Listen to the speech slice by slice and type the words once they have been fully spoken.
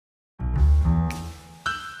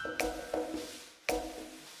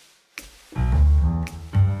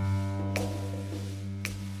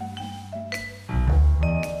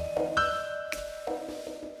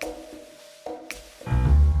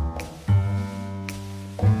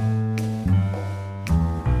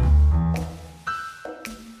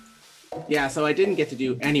Yeah, so I didn't get to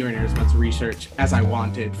do anywhere near as much research as I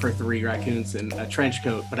wanted for 3 raccoons in a trench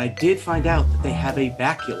coat, but I did find out that they have a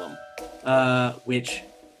baculum, which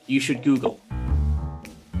you should Google.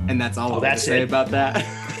 And that's all I'm going to say about that.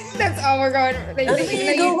 That's all we're going.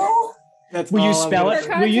 Google? That's will all you spell I'm it?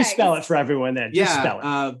 gonna- Will you spell it for everyone then? Just spell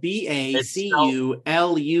it.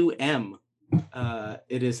 BACULUM.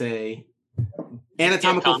 It is a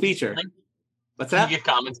anatomical feature. Spelling? What's Can that? you get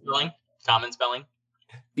common spelling? Common spelling?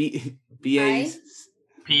 BA. PENISBON.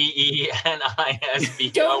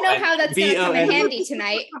 Don't know how that's going to come in BON. handy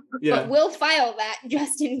tonight, Yeah. but we'll file that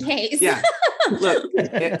just in case. Yeah. Look,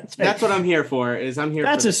 that's what I'm here for. Is I'm here.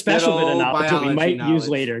 That's for a special bit of knowledge that we might biology use knowledge.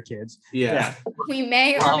 later, kids. Yeah. We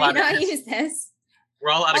may or may not use this.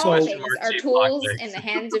 We're all out of All question things marks. are shaped tools objects. in the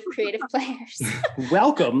hands of creative players.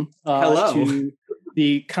 Welcome Hello. to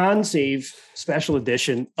the Con Save special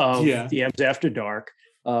edition of DMs After Dark.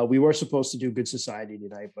 We were supposed to do Good Society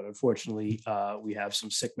tonight, but unfortunately, we have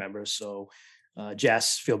some sick members. So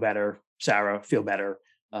Jess, feel better. Sarah, feel better.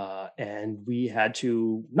 And we had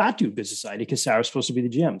to not do Good Society because Sarah's supposed to be the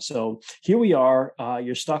GM. So here we are.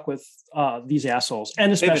 You're stuck with these assholes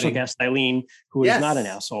and the special guest, Eileen, who is not an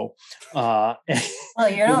asshole. Well,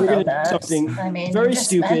 you don't know that. Something very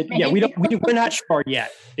stupid. Yeah, we're not sure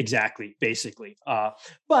yet. Exactly, basically.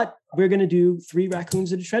 But we're going to do 3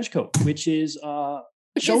 raccoons in a trench coat, which is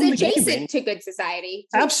Which is adjacent to Good Society.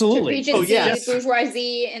 Absolutely. To Regency,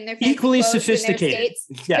 bourgeoisie, and their equally clothes and their sophisticated.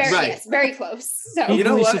 skates. Yes. Very, Right. yes, very close. So You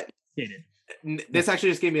know what? Sophisticated. This actually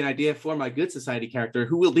just gave me an idea for my Good Society character,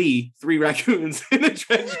 who will be 3 raccoons in a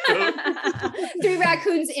trench coat. 3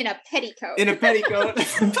 raccoons in a petticoat. In a petticoat.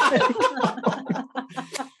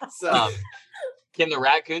 So, Can the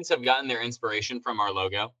raccoons have gotten their inspiration from our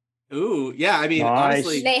logo? ooh, yeah. I mean, Nice.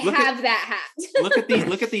 honestly, They look have that hat. look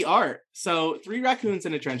at the art. So 3 raccoons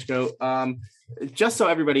in a trench coat. Just so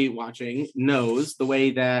everybody watching knows, the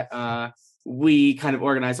way that we kind of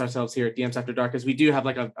organize ourselves here at DMs After Dark is we do have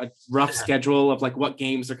like a rough schedule of like what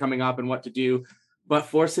games are coming up and what to do. But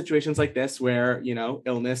for situations like this, where, you know,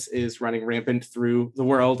 illness is running rampant through the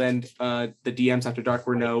world and the DMs After Dark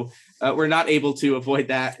we're not able to avoid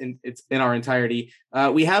that in our entirety.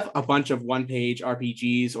 We have a bunch of 1-page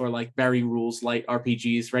RPGs or like very rules light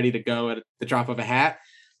RPGs ready to go at the drop of a hat.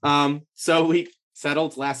 So we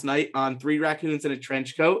settled last night on 3 raccoons in a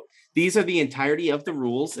trench coat. These are the entirety of the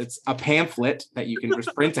rules. It's a pamphlet that you can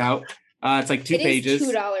just print out. It's like 2 pages. It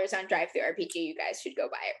is $2 on DriveThruRPG. You guys should go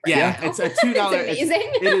buy it. Yeah, it's a $2. It's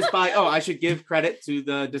amazing. It is by, I should give credit to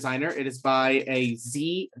the designer. It is by a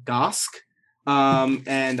Z Gosk.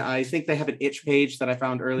 And I think they have an itch page that I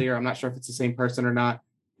found earlier. I'm not sure if it's the same person or not,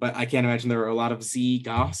 but I can't imagine there were a lot of Z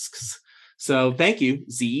Gosks. So thank you,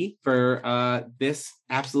 Z, for this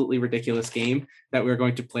absolutely ridiculous game that we're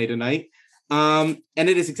going to play tonight. And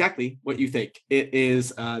it is exactly what you think. It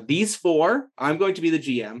is these 4. I'm going to be the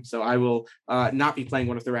GM, so I will not be playing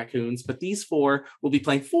one of the raccoons, but these 4 will be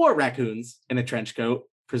playing 4 raccoons in a trench coat,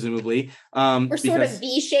 presumably. We're sort of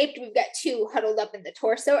V-shaped. We've got 2 huddled up in the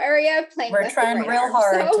torso area playing. We're trying real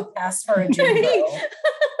hard to pass for a Jimbo.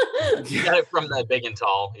 You got it from the big and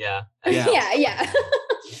tall, yeah. Yeah.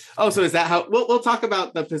 Oh, so is that how we'll talk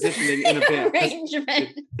about the positioning in a bit. Arrangement.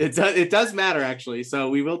 It does matter actually. So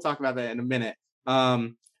we will talk about that in a minute.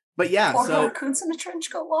 But yeah, 4 so raccoons in a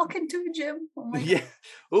trench coat walk into a gym. Oh my yeah.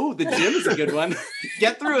 Oh, the gym is a good one.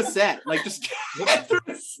 Get through a set. Like just get through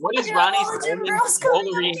a set. What is Yeah, Ronnie all the gym girls Spolman's coming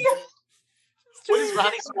jewelry? up to you. What is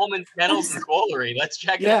Ronnie Spolman's medals and jewelry? Let's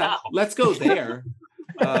check it Yeah, out. let's go there.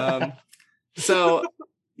 So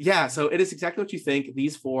it is exactly what you think.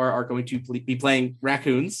 These 4 are going to be playing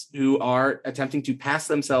raccoons who are attempting to pass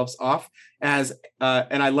themselves off as,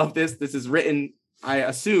 and I love this. This is written, I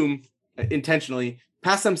assume, intentionally,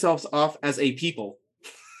 pass themselves off as a people.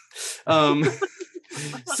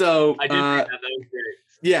 So I did read that. That was great.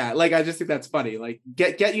 yeah, like I just think that's funny. Like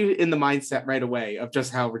get you in the mindset right away of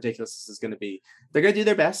just how ridiculous this is going to be. They're going to do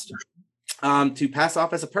their best to pass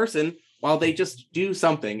off as a person while they just do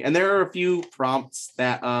something. And there are a few prompts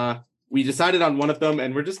that we decided on one of them,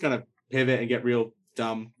 and we're just going to pivot and get real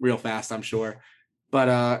dumb real fast, I'm sure.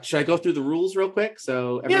 But should I go through the rules real quick?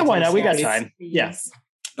 So Yeah, why not? We got it's- time. Yes.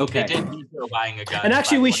 Okay. They did veto buying a gun. And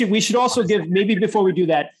actually, we should also give, maybe before we do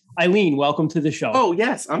that, Eileen, welcome to the show. Oh,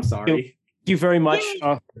 yes. I'm sorry. Thank you very much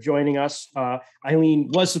for joining us. Eileen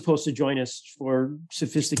was supposed to join us for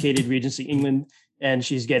Sophisticated Regency England, and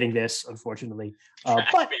she's getting this, unfortunately.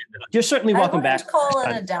 But you're certainly welcome I back. wouldn't call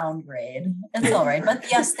it a downgrade. It's all right. But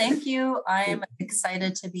yes, thank you. I'm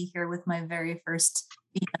excited to be here with my very first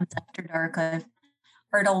DMs After Dark. I've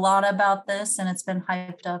heard a lot about this, and it's been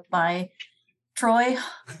hyped up by Troy,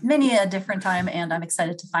 many a different time, and I'm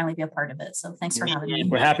excited to finally be a part of it. So thanks for having me.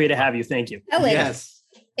 We're happy to have you. Thank you. Alex Yes.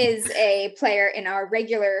 is a player in our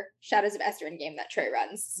regular Shadows of Esteren game that Troy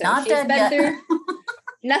runs. So Not she's dead been yet. through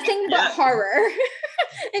nothing but Yeah. horror,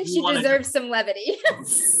 and she wanna- deserves some levity.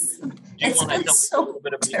 Do you It's want to been tell so a little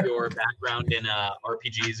bit about your background in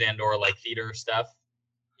RPGs and or like theater stuff?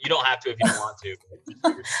 You don't have to if you don't want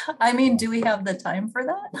to. I mean, do we have the time for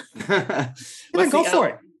that? Go for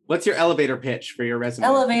it. What's your elevator pitch for your resume?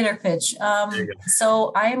 Elevator pitch. There you go.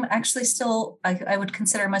 So I'm actually still, I would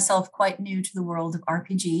consider myself quite new to the world of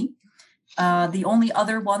RPG. The only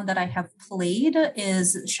other one that I have played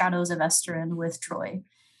is Shadows of Esteren with Troy.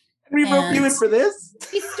 We broke you in for this?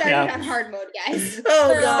 He started Yeah. on hard mode, guys.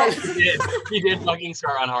 Oh God. He did fucking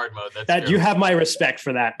start on hard mode. That's That true. you have my respect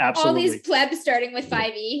for that. All Absolutely. these plebs starting with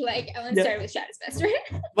 5e, like Ellen Yeah. started with Shadows of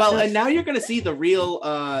Esteren. Well, and now you're gonna see the real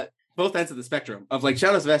both ends of the spectrum of like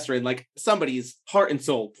Shadows of Esteren, like somebody's heart and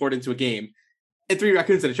soul poured into a game, and Three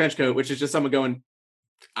Raccoons in a Trench Coat, which is just someone going,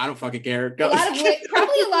 I don't fucking care. Go.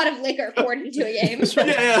 Probably a lot of liquor poured into a game. That's right.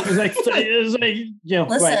 Yeah. It was like, you know, right.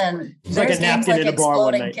 Listen, It's like a there's games napkin like in a bar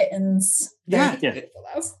one Exploding night. Kittens. Yeah. Yeah.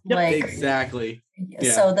 Like, Exactly.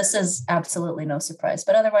 Yeah. So this is absolutely no surprise.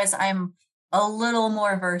 But otherwise, I'm a little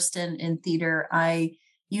more versed in theater. I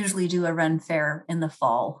usually do a Ren Fair in the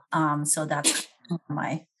fall. So that's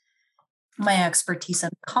my expertise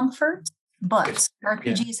and comfort. But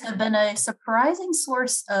RPGs have been a surprising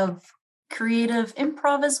source of creative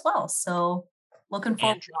improv as well. So looking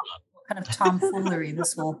forward And to what kind of tomfoolery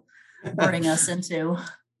this will bring us into.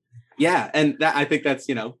 Yeah, and that I think that's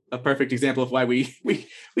a perfect example of why we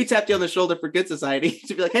tapped you on the shoulder for Good Society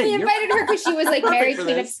to be like, hey, We you're invited her because she was like perfect Mary for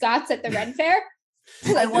Queen of this. Scots at the Ren Fair.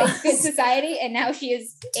 I Like was. Good Society, and now she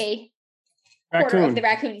is a quarter of Raccoon. the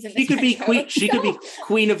raccoons in the She could be trench queen. coat. She could be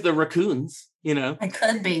queen of the raccoons. I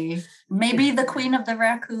could be. Maybe the queen of the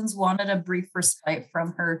raccoons wanted a brief respite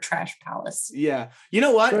from her trash palace. Yeah. You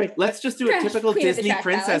know what? Right. Let's just do a Trash typical queen of the Disney trash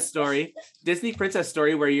princess palace. story. Disney princess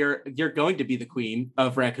story where you're going to be the queen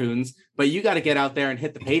of raccoons, but you got to get out there and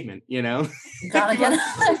hit the pavement. Gotta get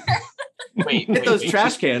Wait, Hit those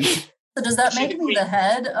trash cans. So does that She make could me be- the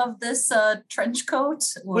head of this trench coat?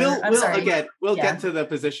 Or- I'm sorry. We'll Yeah. get to the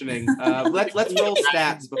positioning. Let's roll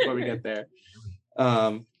stats before we get there.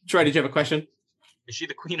 Troy, did you have a question? Is she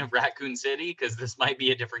the queen of Raccoon City? Because this might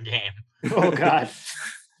be a different game. Oh God.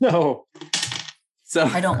 No. So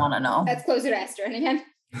I don't want to know. That's closer to Esteren again.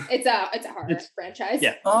 It's a horror franchise.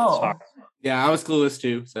 Yeah. Oh, yeah, I was clueless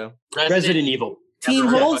too. So Resident Evil. Team Never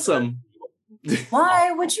heard of Wholesome.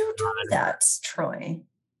 why would you do that, Troy?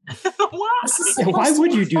 Wow. This is Yeah, why supposed to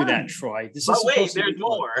would be you do fun. that, Troy? This is But wait, supposed to there's be fun.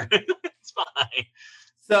 more. It's fine.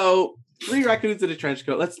 So Three Raccoons in a Trench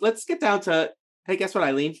Coat. Let's get down to. Hey, guess what,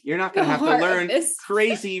 Eileen? You're not gonna The have to heart of learn this.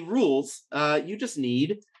 crazy rules. You just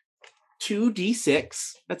need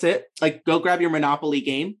 2d6. That's it. Like, go grab your Monopoly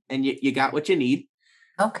game, and you got what you need.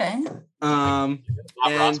 Okay. Bob Ross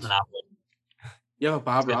And- Monopoly. You have a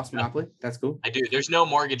Bob Good Ross stuff. Monopoly. That's cool. I do. There's no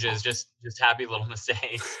mortgages, just happy little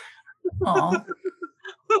mistakes. Oh,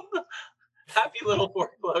 Happy little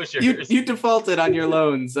foreclosures. You defaulted on your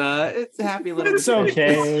loans. It's a happy little. It's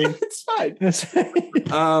okay. It's fine.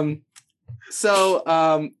 That's-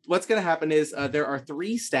 So what's going to happen is there are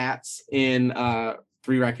 3 stats in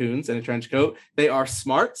Three Raccoons in a Trench Coat. They are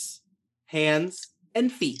smarts, hands,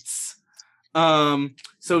 and feats.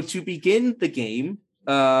 So to begin the game,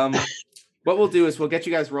 what we'll do is we'll get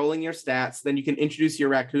you guys rolling your stats. Then you can introduce your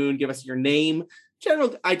raccoon, give us your name,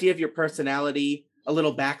 general idea of your personality, a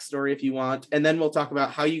little backstory if you want, and then we'll talk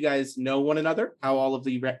about how you guys know one another, how all of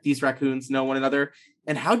these raccoons know one another,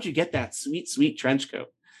 and how'd you get that sweet trench coat.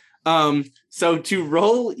 So to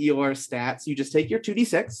roll your stats, you just take your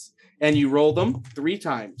 2d6 and you roll them 3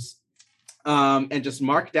 times, and just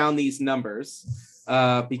mark down these numbers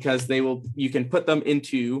because you can put them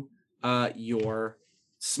into your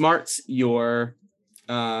smarts, your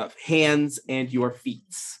hands, and your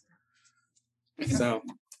feats. So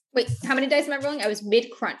Wait, how many dice am I rolling? I was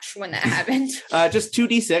mid crunch when that happened. just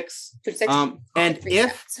 2d6. 2d6. And Three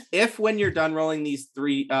if sets. when you're done rolling these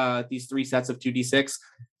three sets of 2d6,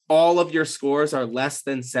 all of your scores are less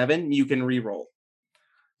than 7, you can re-roll.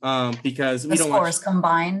 Because we the don't scores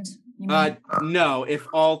combined. You mean? no, if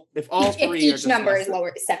all if 3 are each just number less is than-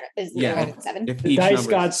 lower, Yeah. lower than 7. if The each dice number is-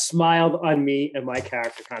 gods smiled on me and my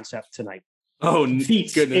character concept tonight. Oh,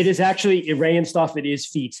 Feats. goodness. It is actually Irayan stuff. It is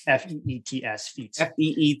feats. Feets. Feats.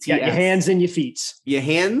 Feets. Yeah, your hands and your feets. Your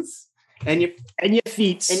hands and your And your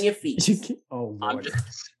feets. feet. Oh I'm Lord.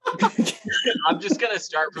 I'm just gonna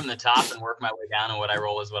start from the top and work my way down, and what I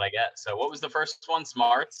roll is what I get. So, what was the first one?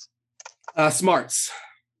 Smarts. Smarts.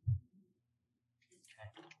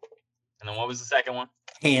 And then what was the second one?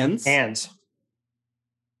 Hands. Hands.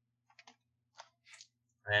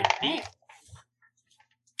 And then feet.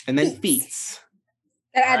 And then feet.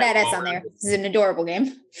 Add that Alright, S on there. This is an adorable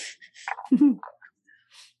game.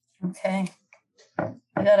 Okay.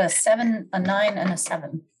 I got a 7, a 9, and a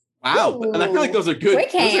 7. Wow. And I feel like those are good.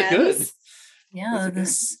 Quick Those are good. hands. Yeah,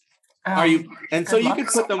 this. Are you? And so good you luck can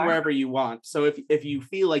so put them far. wherever you want. So if you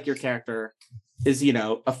feel like your character is,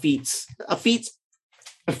 a feats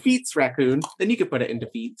raccoon, then you could put it into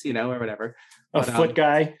feats, or whatever. A But, foot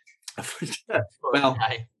guy. Well,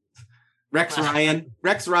 Guy. Rex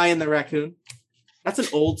Ryan the raccoon. That's an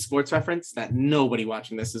old sports reference that nobody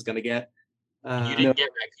watching this is going to get. You didn't get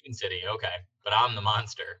Raccoon City, okay. But I'm the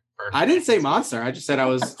monster. Perfect. I didn't say monster. I just said I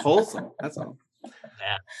was wholesome. That's all.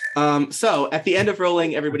 Yeah. So at the end of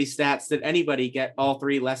rolling everybody's stats, did anybody get all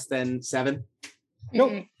 3 less than 7?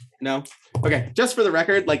 Nope. Mm-mm. No. Okay. Just for the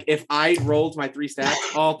record, like if I rolled my 3 stats,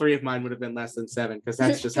 all 3 of mine would have been less than 7 because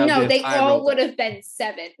that's just how No, good they I all rolled would it. have been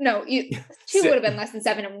 7. No, 2 Si- would have been less than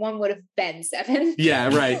 7, and 1 would have been 7.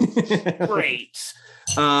 Yeah. Right. Great.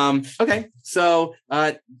 Okay. So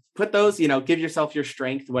put those. Give yourself your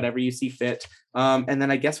strength, whatever you see fit. And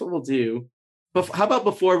then I guess what we'll do. How about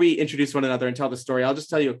before we introduce one another and tell the story, I'll just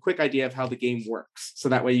tell you a quick idea of how the game works, so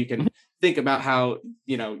that way you can think about how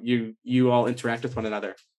you all interact with one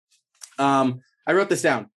another. I wrote this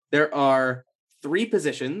down. There are 3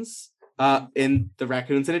 positions in the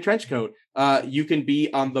raccoons in a trench coat. You can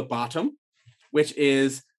be on the bottom, which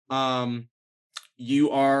is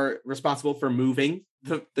you are responsible for moving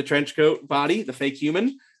the trench coat body, the fake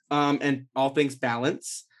human, and all things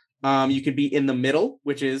balance. You could be in the middle,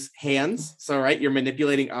 which is hands. So, right, you're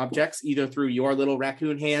manipulating objects either through your little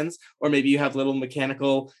raccoon hands, or maybe you have little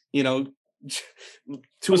mechanical, tools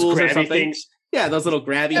or grabby something. things. Yeah, those little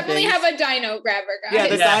grabby Definitely things. have a dino grabber, guys. Yeah,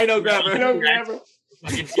 the dino grabber. Dino grabber.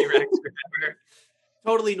 Fucking T-Rex. Remember?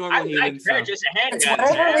 Totally normal human. They're So. just a It's handgun.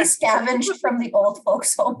 whatever we scavenged from the old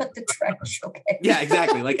folks home at the trench. Okay. Yeah,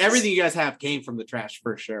 exactly. Like everything you guys have came from the trash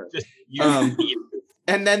for sure. Just use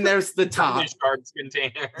And then there's the top. the sharps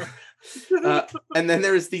container. And then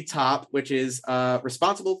there's the top, which is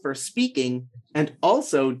responsible for speaking and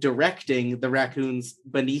also directing the raccoons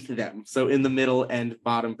beneath them. So in the middle and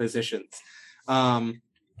bottom positions.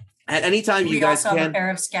 At any time you We guys also have a can. pair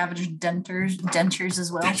of scavenged dentures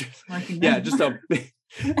as well. working Yeah, them. just a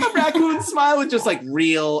raccoon smile with just like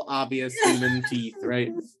real obvious human teeth,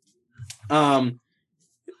 right?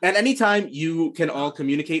 At any time you can all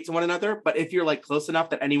communicate to one another, but if you're like close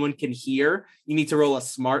enough that anyone can hear, you need to roll a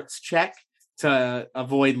smarts check to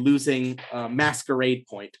avoid losing a masquerade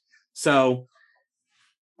point. So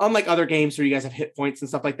unlike other games where you guys have hit points and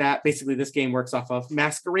stuff like that, basically this game works off of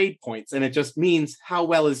masquerade points, and it just means how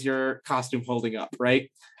well is your costume holding up, right?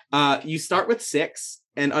 You start with 6,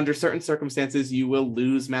 and under certain circumstances, you will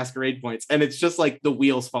lose masquerade points, and it's just like the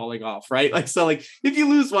wheels falling off, right? Like so, like if you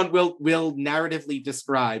lose one, we'll narratively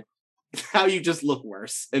describe how you just look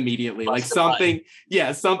worse immediately, like something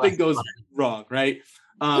goes wrong, right?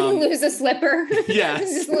 You lose a slipper. Yes.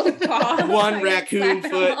 This little paw. One raccoon Slap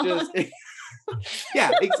it foot, off.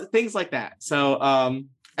 just things like that. So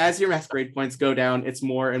as your masquerade points go down, it's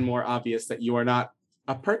more and more obvious that you are not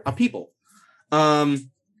a people.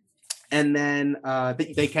 And then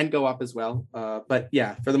they can go up as well. But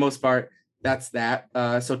yeah, for the most part, that's that.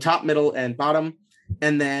 So top, middle, and bottom.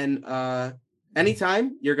 And then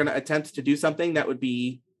anytime you're going to attempt to do something that would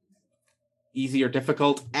be easy or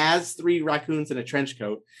difficult as 3 raccoons in a trench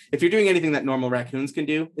coat, if you're doing anything that normal raccoons can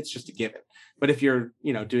do, it's just a given. But if you're,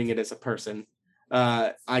 doing it as a person,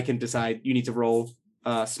 I can decide you need to roll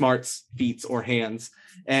smarts, feats, or hands,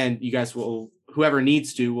 and you guys will, whoever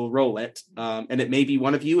needs to, will roll it. And it may be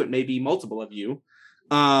one of you, it may be multiple of you.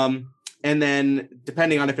 And then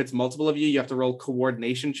depending on if it's multiple of you, you have to roll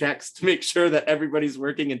coordination checks to make sure that everybody's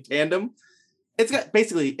working in tandem. It's going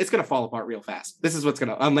to fall apart real fast. This is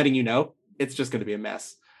I'm letting you know, it's just going to be a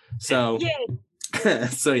mess. So,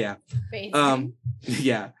 so yeah.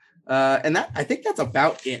 Yeah. And I think that's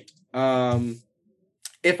about it.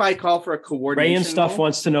 If I call for a coordination, Ray and Stuff roll,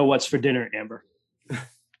 wants to know what's for dinner, Amber.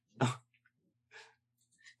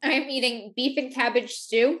 I'm eating beef and cabbage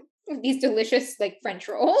stew with these delicious French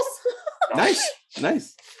rolls. Nice. There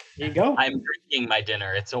you go. I'm drinking my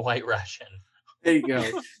dinner. It's a White Russian. There you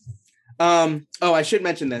go. I should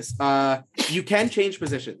mention this. You can change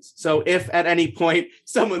positions. So if at any point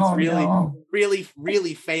someone's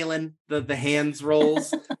really failing the hands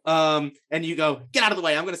rolls, and you go, get out of the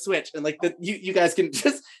way, I'm gonna switch, and you guys can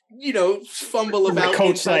just fumble about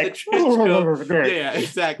inside the trench coat. Yeah,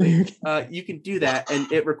 exactly. You can do that,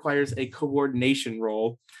 and it requires a coordination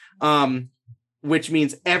roll. which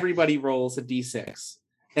means everybody rolls a d6.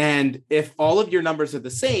 And if all of your numbers are the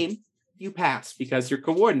same, you pass because you're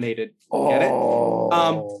coordinated. Get it?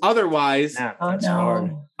 Otherwise, that's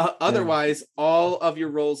hard. Otherwise, all of your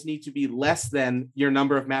rolls need to be less than your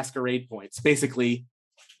number of masquerade points. Basically,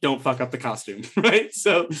 don't fuck up the costume, right?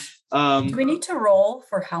 So, do we need to roll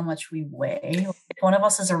for how much we weigh? If one of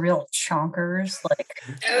us is a real chonkers, like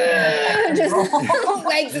just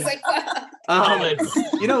legs is like.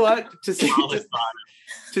 You know what? To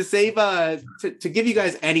give you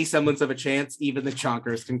guys any semblance of a chance, even the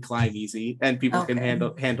chonkers can climb easy, and people can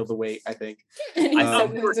handle the weight. I think. I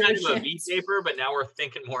thought we were kind of a V taper, but now we're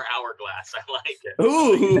thinking more hourglass. I like it.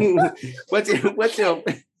 Ooh, what's your?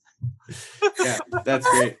 Yeah, that's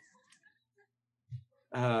great.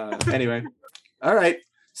 Anyway, all right.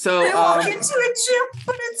 So I walk into a gym,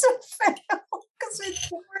 but it's a fail because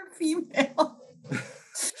it's more female.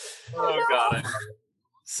 Oh God.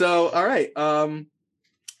 So all right.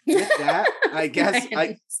 With that, I guess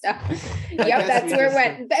that's where it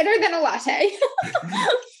went. Better than a latte.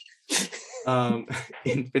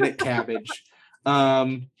 Infinite cabbage.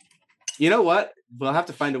 You know what? We'll have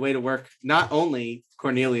to find a way to work not only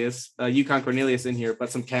Cornelius, Yukon Cornelius in here, but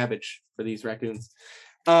some cabbage for these raccoons.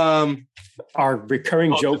 Our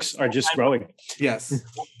recurring jokes are just growing. Yes. A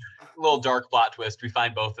little dark plot twist. We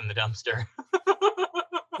find both in the dumpster.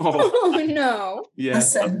 Oh no. Yeah.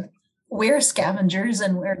 Listen, we're scavengers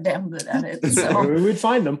and we're damn good at it. So we would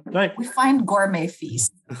find them. Right. We find gourmet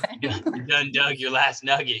feasts. You done dug your last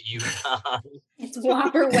nugget, you. It's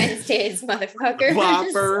Whopper Wednesdays, motherfucker.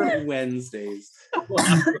 Whopper Wednesdays.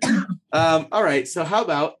 All right. So how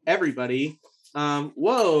about everybody?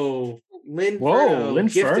 Linferno.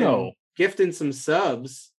 Gifting some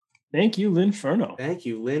subs. Thank you, Linferno. Thank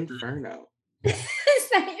you, Linferno. Is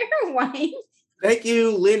that your wife? Thank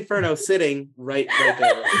you, Linferno, sitting right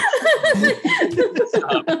there.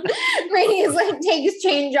 Rainy is like takes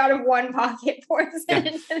change out of one pocket, pours it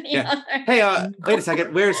into the other. Hey, wait a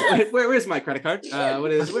second. Where's my credit card?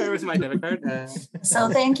 Where's my debit card? So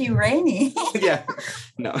thank you, Rainy. Yeah.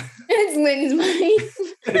 No. It's Lynn's money.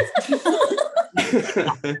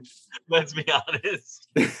 Let's be honest.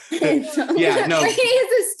 Yeah, no. Rainy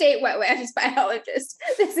is a state wetlands biologist.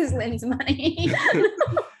 This is Lynn's money.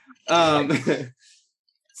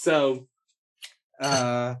 So,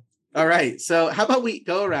 all right. So how about we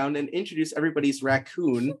go around and introduce everybody's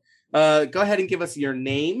raccoon? Go ahead and give us your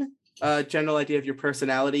name, general idea of your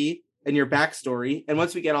personality, and your backstory. And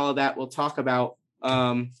once we get all of that, we'll talk about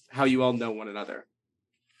how you all know one another.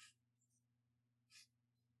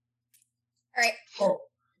 All right. Cool.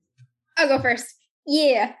 I'll go first.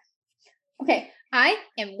 Yeah. Okay. I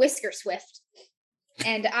am Whisker Swift.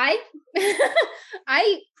 And I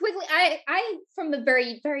from a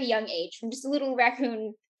very, very young age, from just a little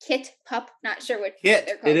raccoon kit pup, not sure what they're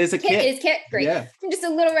called. It is a kit. It is kit. Great. Yeah. From just a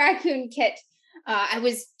little raccoon kit. I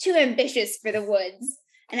was too ambitious for the woods,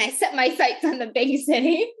 and I set my sights on the big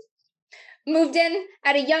city. Moved in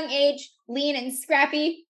at a young age, lean and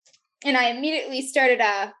scrappy, and I immediately started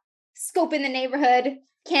scoping the neighborhood,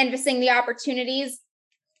 canvassing the opportunities.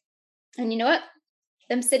 And you know what?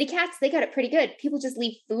 Them city cats, they got it pretty good. People just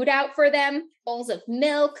leave food out for them, bowls of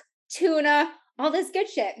milk, tuna, all this good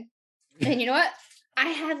shit. And you know what? I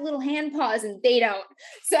have little hand paws and they don't.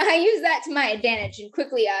 So I use that to my advantage and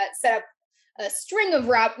quickly set up a string of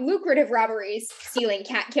lucrative robberies, stealing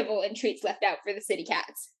cat kibble and treats left out for the city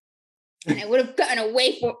cats. And I would have gotten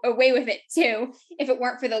away with it too if it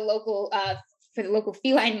weren't for the local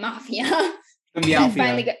feline mafia. The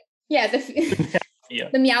Meowfia.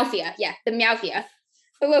 The Meowfia. Yeah, the Meowfia.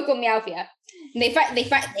 The local Meowfia. And they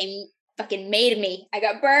fucking made me. I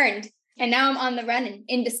got burned. And now I'm on the run and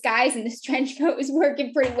in disguise, and this trench coat is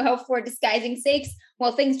working pretty well for disguising sakes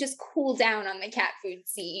while things just cool down on the cat food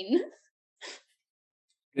scene.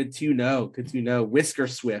 Good to know. Whisker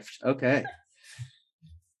Swift. Okay.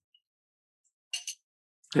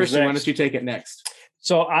 Christian, why don't you take it next?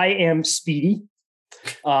 So I am Speedy.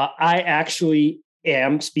 I actually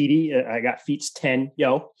am Speedy. I got feats 10,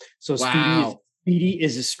 yo. So wow. Speedy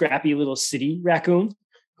is a scrappy little city raccoon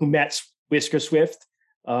who met Whisker Swift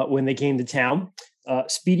when they came to town.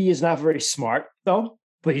 Speedy is not very smart, though,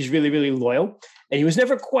 but he's really, really loyal. And he was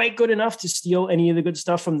never quite good enough to steal any of the good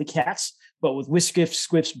stuff from the cats. But with Whisker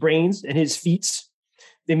Swift's brains and his feats,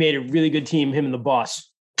 they made a really good team, him and the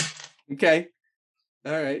boss. Okay.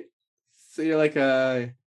 All right. So you're like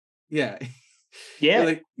yeah.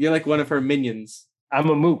 You're like one of her minions. I'm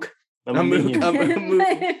a mook. I'm a mook.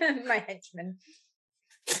 My henchman.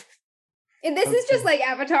 And this is just like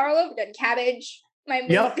Avatar all over again. Cabbage, My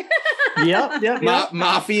Yep. move. Yep.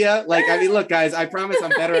 Mafia. Like, I mean, look, guys, I promise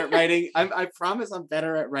I'm better at writing. I promise I'm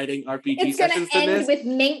better at writing RPG It's gonna sessions than end this. with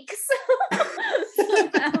minks.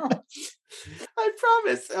 I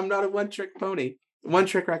promise I'm not a one-trick pony,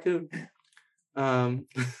 one-trick raccoon. All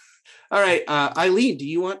right, Eileen, do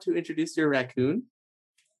you want to introduce your raccoon?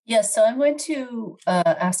 Yes, so I'm going to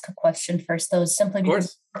ask a question first, though, simply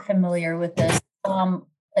because I'm familiar with this.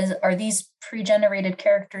 Are these pre-generated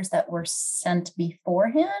characters that were sent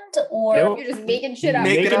beforehand, or Nope. You're just making shit up.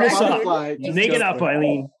 Making it this up on the up. fly. Just Make go it up, for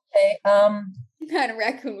Eileen. okay? What kind of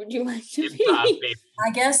raccoon would you like to be? Baby. I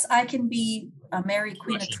guess I can be a Mary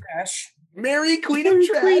Queen of Russian. Trash. Mary Queen of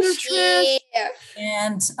Trash. Yeah.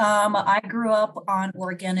 And I grew up on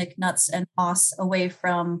organic nuts and moss away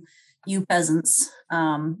from you peasants.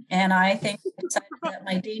 And I think that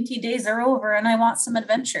my dainty days are over and I want some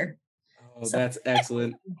adventure. Oh, that's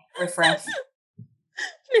excellent. Refresh.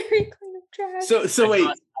 Mary Queen of Trash. So wait,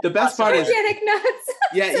 the best part is, Organic nuts.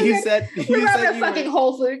 yeah, So you good. said We're out of you fucking were,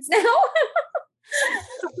 Whole Foods now.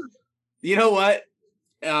 you know what?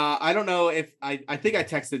 I don't know if I think I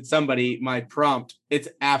texted somebody my prompt. It's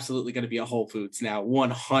absolutely going to be a Whole Foods now,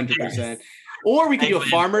 100%. Or we could do a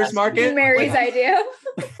farmer's market. Mary's Like, idea.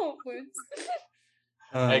 Whole Foods.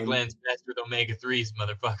 Eggland's best with omega-3s,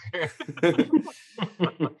 motherfucker.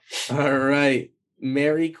 All right,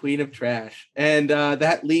 Mary Queen of Trash, and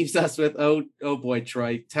that leaves us with oh boy,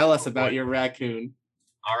 Troy, tell us about your raccoon.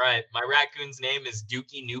 All right, my raccoon's name is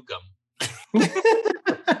Dookie Nukem.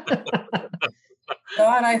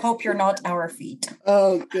 God, I hope you're not our feet.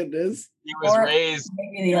 Oh goodness. He was Or raised.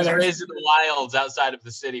 maybe He the was other. raised in the wilds outside of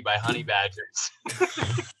the city by honey badgers.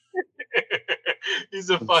 He's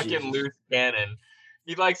a fucking Jesus. loose cannon.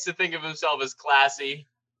 He likes to think of himself as classy,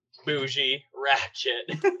 bougie,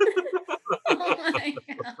 ratchet. Oh my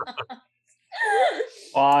god.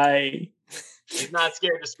 Why? He's not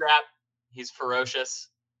scared to scrap. He's ferocious.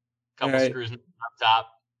 Couple All right. screws up top.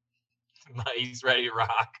 But he's ready to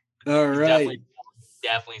rock. All He right.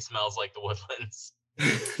 definitely smells like the woodlands.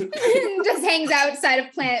 Just hangs outside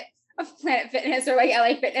of Planet Fitness or like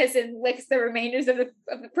LA Fitness and licks the remainders of the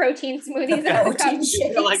protein smoothies out of the cup. Protein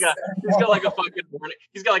He's got like shakes.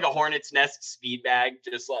 he's got like a hornet's nest speed bag,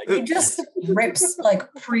 just like He just rips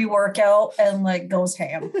like pre-workout and like goes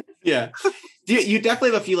ham. Yeah. You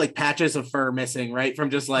definitely have a few like patches of fur missing, right? From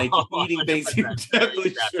just like Oh, eating things you 100%.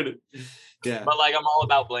 definitely shouldn't. Yeah. But like I'm all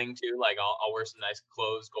about bling too. Like I'll wear some nice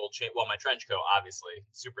clothes, gold chain. Well, my trench coat, obviously,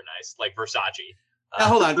 super nice, like Versace. Now,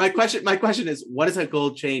 hold on. My question is, what is a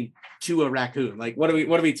gold chain to a raccoon? Like, what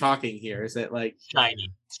are we talking here? Is it like Shiny,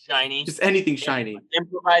 it's shiny. just anything shiny?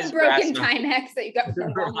 Improvised Broken grass. Timex that you got from the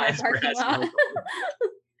Walmart Improvised parking grass lot. knuckle.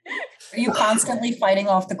 Are you constantly fighting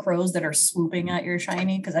off the crows that are swooping at your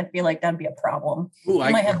shiny? Because I feel like that'd be a problem. Ooh, You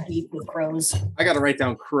might have beef with crows. I got to write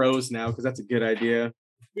down crows now because that's a good idea.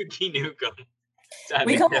 Dookie Nukem.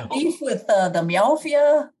 We got beef with the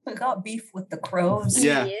Meowfia. We got beef with the crows.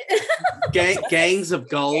 Yeah. Gangs of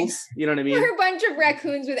gulls. You know what I mean? We're a bunch of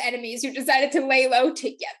raccoons with enemies who decided to lay low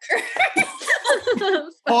together.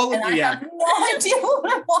 All And of I you, yeah. have no idea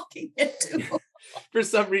what I'm walking into. For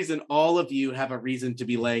some reason, all of you have a reason to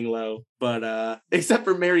be laying low, but except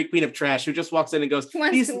for Mary Queen of Trash, who just walks in and goes, Who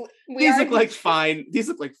wants "These to- we these are- look like fine. These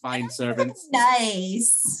look like fine servants."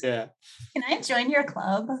 Nice. Yeah. Can I join your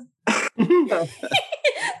club?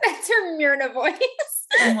 That's her Myrna voice.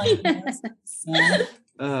 Oh my goodness.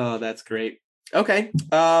 Oh, that's great. Okay.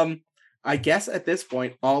 I guess at this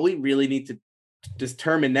point, all we really need to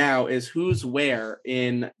determine now is who's where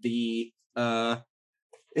in the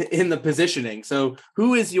positioning. So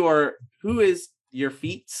who is your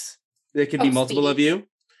feats? There could be Oh, multiple of you.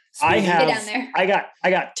 I Speedy? Get down have there. I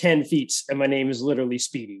got 10 feet and my name is literally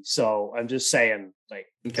Speedy. So I'm just saying, like,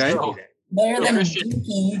 Okay. Oh. Better than Christian.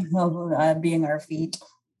 Dookie being our feet.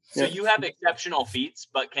 So you have exceptional feats,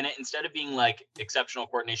 but can it, instead of being like exceptional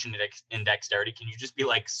coordination and dexterity, can you just be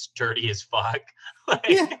like sturdy as fuck? Like,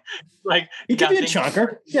 Yeah. like you could be a nothing-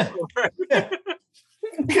 chonker. Yeah.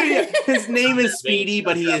 Yeah, his name is Speedy,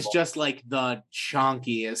 but he is just like the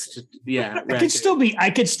chonkiest. Yeah. I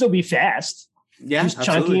could still be fast. Yeah. Just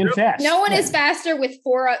absolutely. chunky and fast. No one Yeah. is faster with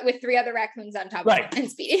three other raccoons on top Right. of him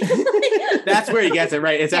and Speedy. That's where he gets it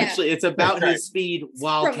right. It's Yeah. actually about That's right. his speed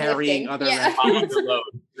while From carrying lifting. other Yeah. raccoons. On the load.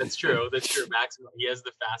 That's true. Maximum. He has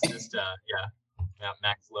the fastest.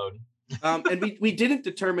 Max load. And we didn't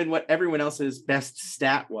determine what everyone else's best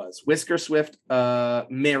stat was. Whisker Swift,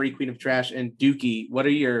 Mary Queen of Trash, and Dookie. What are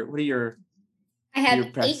your? I have Your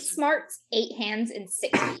 8 best. smarts, 8 hands, and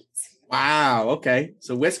 6 feats. Wow. Okay.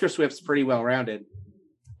 So Whisker Swift's pretty well rounded.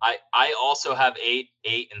 I also have 8,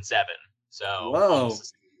 8, and 7. So Whoa. almost the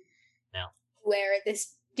same. glare at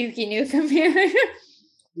this Dookie Nukem here.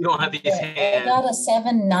 You don't have these hands. I got a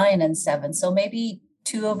 7, 9, and 7. So maybe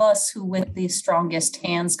two of us who with the strongest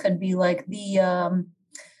hands could be like the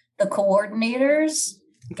coordinators.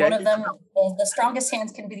 Okay. One of them, the strongest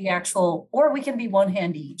hands can be the actual, or we can be one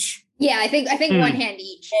hand each. Yeah, I think one hand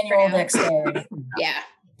each. Manual for now. dexterity. Yeah.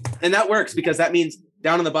 And that works because that means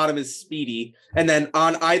down on the bottom is Speedy, and then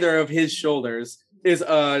on either of his shoulders is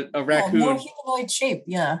a raccoon. More humanoid shape,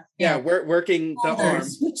 yeah. Yeah, we're working the arm.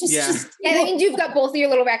 Yeah. Yeah, that means you've got both of your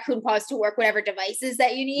little raccoon paws to work whatever devices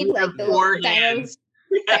that you need, We like have the four little dino. hands.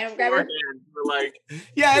 We have Dino four grabber. hands. We're like,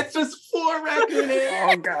 Yeah, it's just 4 raccoon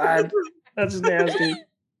hands. Oh God, that's nasty.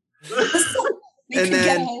 And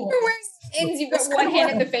then- You're wearing ends, you've got one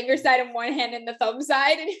hand in the finger side and one hand in the thumb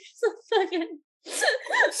side, and you're just fucking.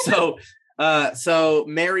 So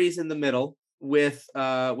Mary's in the middle with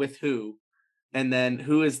who? And then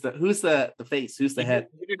who's the face? Who's the head?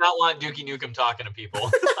 you do not want Dookie Nukem talking to people.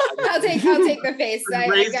 I'll take the face. I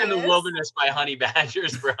Raised got in the this. wilderness by honey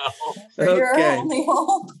badgers, bro. Your Okay. only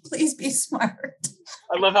hope. Please be smart.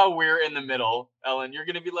 I love how we're in the middle, Ellen. You're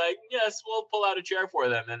gonna be like, yes, we'll pull out a chair for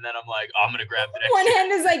them, and then I'm like, oh, I'm gonna grab the next One chair.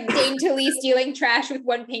 hand is like daintily stealing trash with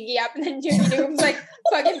one pinky up, and then Dookie Nukem's like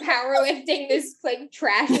fucking powerlifting this like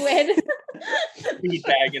trash lid. Meat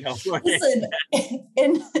bag and help. Listen,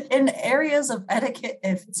 in areas of etiquette,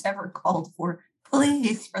 if it's ever called for,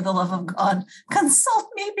 please, for the love of God, consult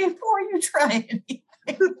me before you try anything.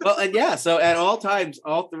 Well, and yeah, so at all times,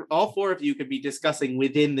 all 4 of you could be discussing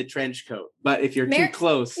within the trench coat. But if you're too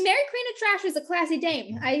close, Mary Queen of Trash is a classy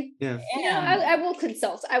dame. And I will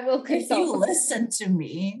consult. I will if you consult. listen to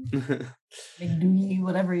me, McDoogie,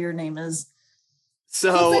 whatever your name is. It's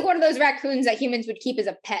like so one of those raccoons that humans would keep as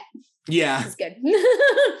a pet. yeah, It's good.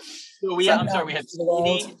 So I'm sorry, we had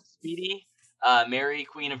Speedy, Mary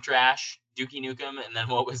Queen of Trash, Dookie Nukem, and then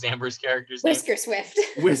what was Amber's character's name? Whisker Swift.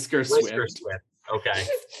 Whisker Swift. Whisker Swift. Okay.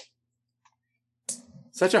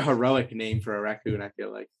 Such a heroic name for a raccoon, I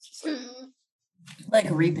feel like. It's just like-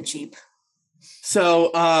 Like Reaper Cheap.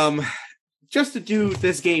 So, just to do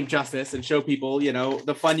this game justice and show people,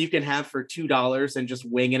 the fun you can have for $2 and just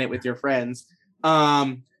winging it with your friends.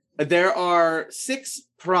 There are 6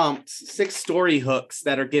 prompts, 6 story hooks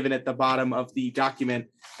that are given at the bottom of the document.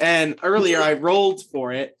 And earlier I rolled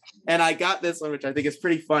for it, and I got this one, which I think is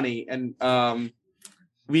pretty funny. And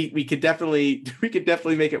we could definitely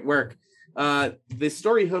make it work. The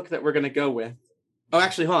story hook that we're gonna go with. Oh,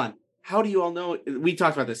 actually, hold on. How do you all know? We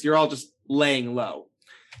talked about this. You're all just laying low,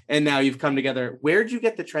 and now you've come together. Where'd you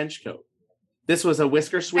get the trench coat? This was a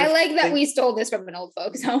Whisker Swift. I like that thing? we stole this from an old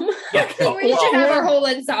folks home. Yeah. We should have our whole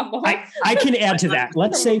ensemble. I can add to that.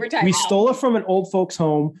 Let's say we stole it from an old folks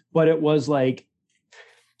home, but it was like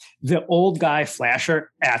the old guy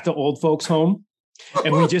flasher at the old folks home.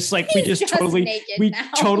 And we just totally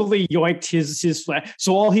yoinked his flash.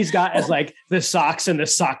 So all he's got is like the socks and the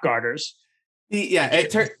sock garters. Yeah,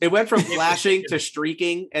 it went from flashing to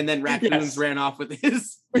streaking, and then raccoons ran off with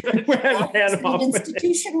his.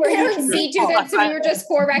 Institution where I you would can see be too that, so we were just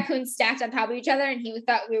 4 raccoons stacked on top of each other, and he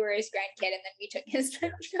thought we were his grandkid, and then we took his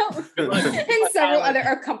trench coat and several other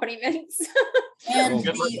accompaniments. And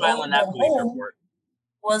Good luck the filing that police home report.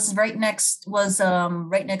 was right next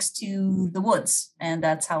to the woods, and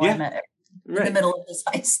that's how Yeah. I met in Right. the middle of this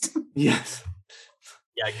heist. Yes.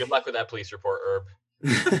 Yeah, good luck with that police report, Herb.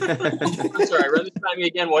 Sorry, run this by me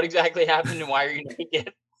again. What exactly happened, and why are you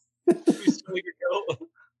naked? You stole your coat.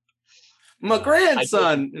 My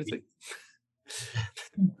grandson. It's like,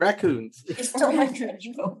 raccoons. You stole my trench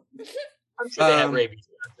coat. I'm sure they have Um, rabies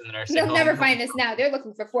in the nursing They'll home. never find us now. They're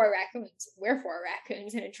looking for 4 raccoons. We're 4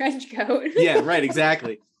 raccoons in a trench coat. Yeah, right.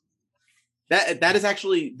 Exactly. That is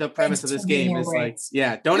actually the premise of this game. Is like,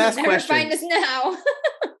 yeah, don't You'll ask never find questions. us now.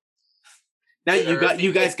 Now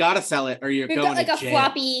you guys gotta sell it, or you're We've going got like to a jail.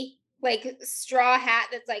 floppy like straw hat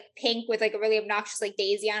that's like pink with like a really obnoxious like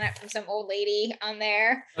daisy on it from some old lady on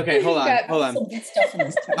there. Okay, hold on, Got hold on. Some good stuff in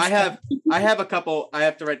this trench I coat. have a couple. I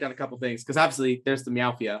have to write down a couple things because obviously there's the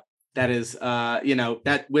Meowfia that is,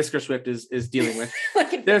 that Whisker Swift is dealing with.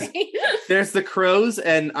 Looking There's- for me. There's the crows,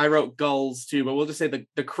 and I wrote gulls too, but we'll just say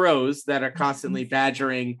the crows that are constantly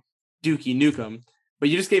badgering Dookie Nukem. But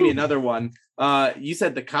you just gave me another one. You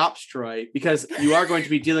said the cops, Troy, because you are going to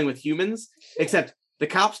be dealing with humans, except the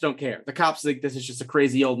cops don't care. The cops think this is just a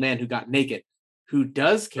crazy old man who got naked. Who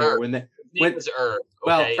does care when His name when is Herb.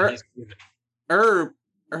 well, Okay? Herb is Herb.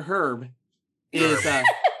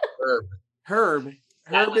 Herb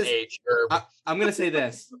Alan is H. Herb. I'm gonna say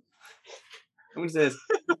this. I'm gonna say this.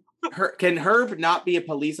 Can Herb not be a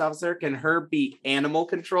police officer? Can Herb be animal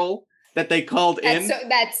control? that they called in.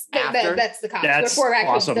 That's the cops. That's Before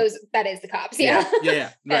raccoons, awesome. that is the cops. Yeah.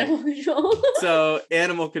 Yeah, right. Animal control. So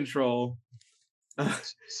animal control,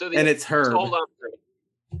 So and it's Herb. So hold on.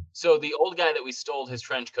 So the old guy that we stole his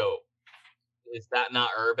trench coat, is that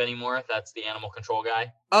not Herb anymore? That's the animal control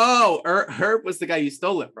guy. Oh, Herb was the guy you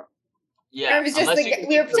stole it from. Yeah, It was just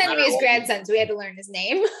we were pretending to be his grandson, so we had to learn his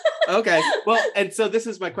name. Okay, well, and so this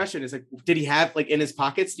is my question: is like, did he have like in his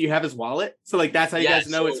pockets? Do you have his wallet? So like that's how you guys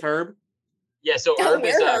know it's Herb. Yeah, so Oh, Herb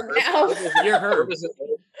is we're Herb now. You're Herb.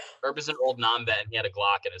 Herb is an old non-vet, and he had a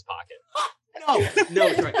Glock in his pocket. No,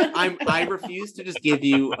 it's right. I refuse to just give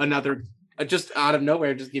you another. Just out of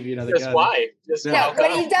nowhere, just give you another Just gun. why? Just No, why?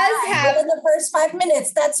 but he does have in the first 5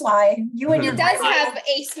 minutes. That's why you and He your does grandma- have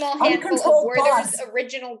a small handful of Uncontrolled Werther's boss.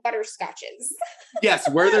 original butterscotches. Yes,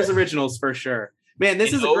 Werther's originals for sure. Man,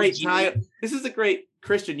 this An is a great OG. time. This is a great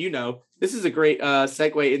Christian. This is a great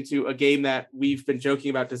segue into a game that we've been joking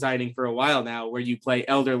about designing for a while now, where you play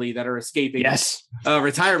elderly that are escaping Yes. a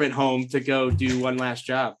retirement home to go do one last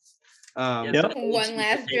job. Yeah, Yep. it's an One OG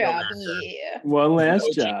last potato job, masher. yeah. One last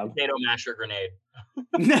OG job. Potato masher grenade.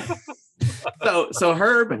 so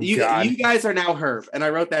Herb, Oh, you God. guys are now Herb, and I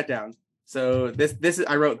wrote that down. So this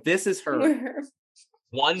is Herb.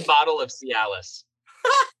 One bottle of Cialis.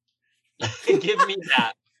 Give me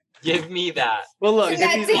that. Give me that. Well, look, And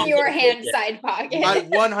if that's you- in your hand side pocket. I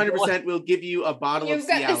 100% will give you a bottle You've of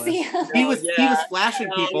got the Cialis. Cialis. He was Yeah.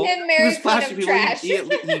 flashing people. And He Mary was flashing Queen of people.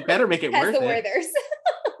 Trash. He better make it Has worth the it. Werther's.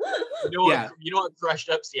 Yeah. You know what crushed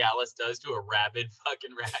up Cialis does to a rabid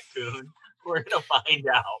fucking raccoon? We're gonna find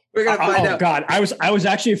out. We're gonna find out. God, I was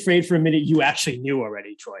actually afraid for a minute you actually knew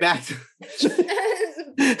already, Troy. Back to,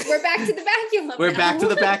 We're back to the baculum. we're now. back to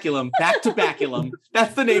the baculum. Back to baculum.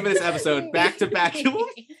 That's the name of this episode. Back to baculum.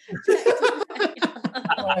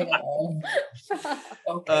 Oh my God.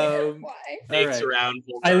 Okay. Why? Snakes right. around.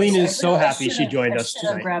 Eileen is so I happy she should've- joined I us should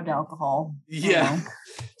have tonight. grabbed alcohol. Yeah.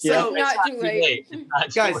 Yeah. So Not too late. It's not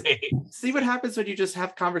too Guys, late. see what happens when you just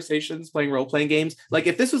have conversations playing role-playing games. Like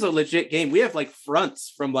if this was a legit game, we have like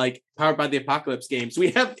fronts from like Powered by the Apocalypse games.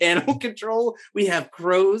 We have Animal Control, we have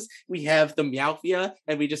Crows, we have the Meowthia,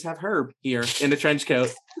 and we just have Herb here in a trench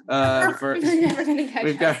coat. We're never gonna catch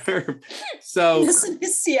We've up. got Herb. So Listen to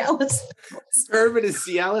Cialis. Herb and his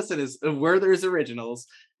Cialis and his Werther's originals.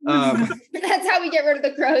 That's how we get rid of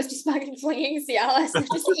the crows, just fucking flinging Cialis and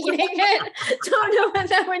just eating it. Don't know what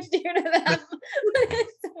that would do to them.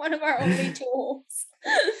 It's one of our only tools.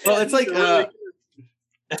 Well, it's like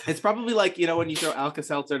it's probably like, you know, when you throw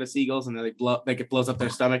Alka-Seltzer to seagulls and they blow, like it blows up their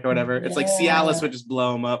stomach or whatever. It's like Cialis would just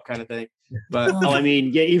blow them up, kind of thing. But Well, I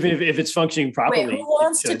mean, yeah, even if it's functioning properly. Wait, who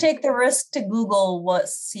wants it to should. take the risk to Google what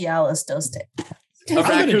Cialis does to? A I'm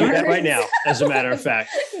going to do that raccoon? right now, as a matter of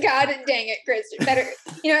fact. God dang it, Christian. Better,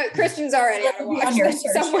 you know, Christian's already on a On watch your list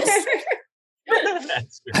search somewhere. list.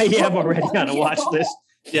 That's I am already on a watch list.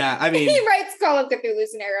 yeah, I mean, He writes Call of Cthulhu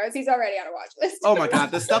scenarios. He's already on a watch list. oh my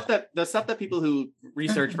god, the stuff that people who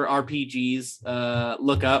research for RPGs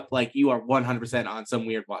look up, like you are 100% on some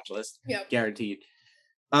weird watch list. Yep. Guaranteed.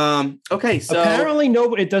 Okay, so Apparently,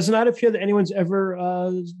 no, it does not appear that anyone's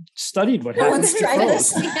ever studied what No happens one's to tried crows.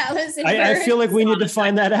 this. Cialis and I feel like we need to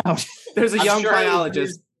find that out. there's a I'm young sure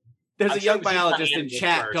biologist. There's I'm a sure young it was used on biologist in animals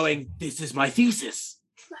chat first. going, "This is my thesis.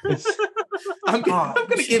 I'm Oh, going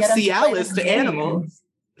to we should give get him to play Cialis the to game. animals."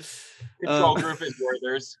 control group is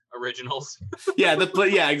Werther's originals.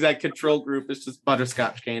 Yeah, exact control group is just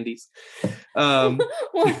butterscotch candies. one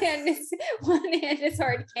hand is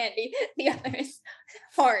hard candy, the other is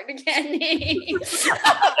hard candy.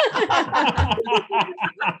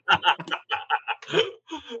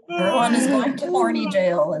 Everyone is going to horny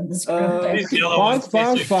jail in this group. These yellow Bonk, ones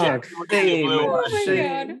bonk, taste bonk. of shit. Shame, Blue Oh ones. my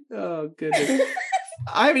shame. Oh goodness.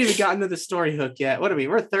 I haven't even gotten to the story hook yet. What are we?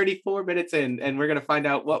 We're 34 minutes in, and we're gonna find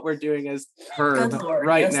out what we're doing as Herb Good Lord,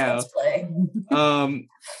 right yes, now. let's play.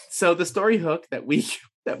 So the story hook that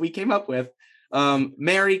we came up with,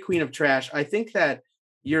 Mary, Queen of Trash. I think that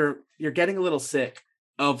you're getting a little sick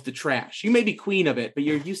of the trash. You may be queen of it, but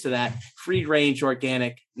you're used to that free range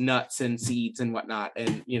organic nuts and seeds and whatnot,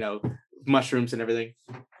 and you know, mushrooms and everything.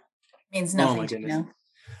 Means Oh nothing my to you goodness.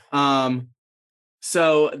 now.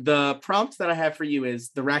 So the prompt that I have for you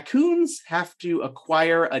is the raccoons have to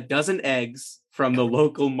acquire a dozen eggs from the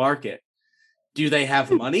local market. Do they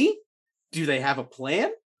have money? Do they have a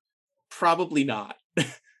plan? Probably not.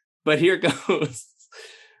 But here goes.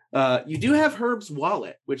 You do have Herb's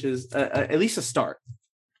wallet, which is at least a start.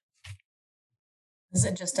 Is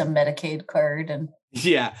it just a Medicaid card? And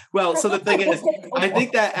Yeah. Well, so the thing is, I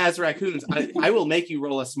think that as raccoons, I will make you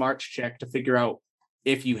roll a smarts check to figure out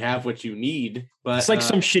if you have what you need. But it's like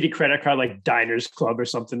some shitty credit card, like Diners Club or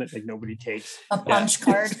something that like nobody takes. A punch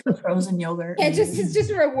card for frozen yogurt. Yeah, it's just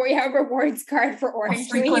a reward. You have a rewards card for Orange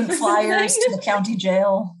frequent Leaf. flyers to the county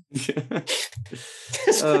jail.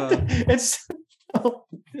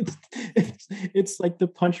 It's like the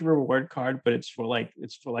punch reward card, but it's for like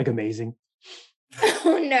amazing.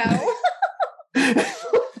 Oh no.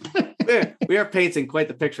 We are painting quite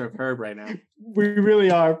the picture of Herb right now. We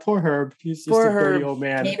really are. Poor Herb. He's just Poor a dirty Herb. old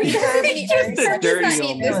man. Maybe Just a dirty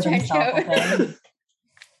old this man. trench coat.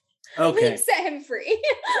 Okay, Leaf set him free.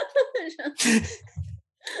 this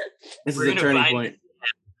is We're a gonna turning find- point.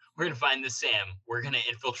 We're gonna find this Sam. We're gonna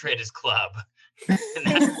infiltrate his club. And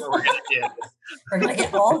that's what we're gonna do. We're gonna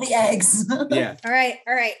get all the eggs. Yeah, All right.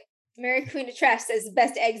 Mary Queen of Trash says the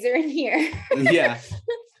best eggs are in here. yeah.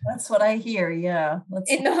 That's what I hear. Yeah. Let's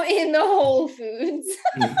in the Whole Foods.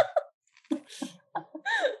 All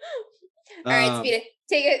right, Speedy,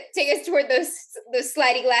 take us toward those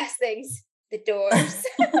sliding glass things, the doors.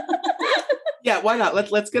 Yeah, why not?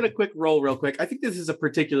 Let's get a quick roll real quick. I think this is a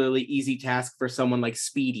particularly easy task for someone like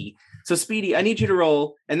Speedy. So Speedy, I need you to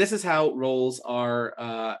roll, and this is how rolls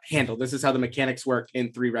are handled. This is how the mechanics work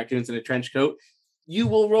in Three Raccoons in a Trench Coat. You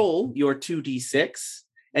will roll your 2d6,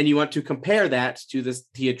 and you want to compare that to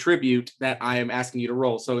the attribute that I am asking you to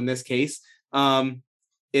roll. So in this case,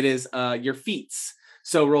 it is your feats.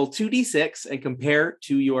 So roll 2d6 and compare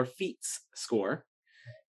to your feats score.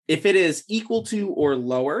 If it is equal to or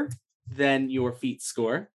lower than your feats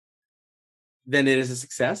score, then it is a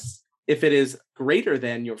success. If it is greater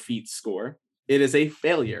than your feats score, it is a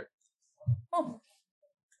failure. Oh.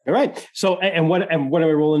 All right. So, and what am I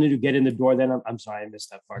rolling to get in the door? Then I'm sorry, I missed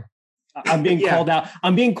that part. I'm being called out.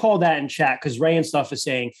 I'm being called out in chat because Ray and stuff is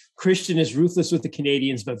saying Christian is ruthless with the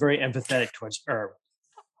Canadians, but very empathetic towards Herb.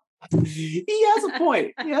 He has a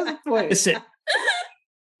point. Listen,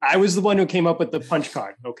 I was the one who came up with the punch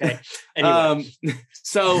card. Okay. Anyway.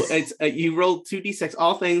 So it's you roll 2d6.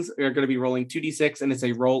 All things are going to be rolling 2d6, and it's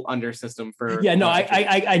a roll under system for. Yeah, no,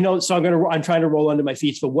 I know. So I'm trying to roll under my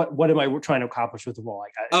feet. But what am I trying to accomplish with the roll?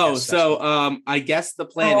 I guess the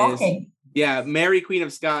plan is, yeah, Mary Queen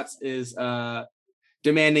of Scots is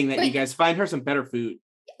demanding that you guys find her some better food.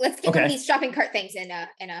 Let's get one of these shopping cart things and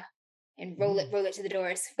roll it to the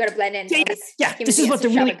doors. We've got to blend in. Yeah. This is what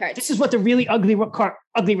the really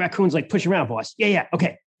ugly raccoons like push around, boss. Yeah.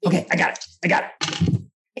 Okay. I got it.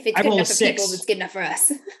 If it's good enough for people, it's good enough for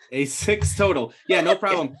us. A 6 total. Yeah, no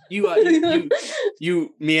problem.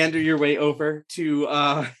 You meander your way over to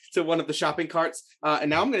one of the shopping carts, and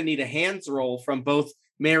now I'm going to need a hands roll from both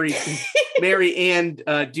Mary and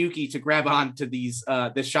Dookie to grab on to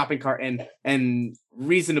this shopping cart and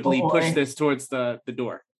reasonably push this towards the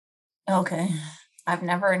door. Okay. I've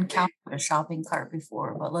never encountered a shopping cart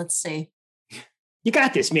before, but let's see. You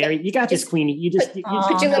got this, Mary. You got this, Queenie. You just put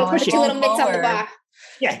your little mitts on the bar.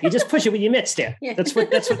 Yeah, you just push it with your mitts there. Yeah. That's what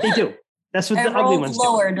they do. That's what the ugly ones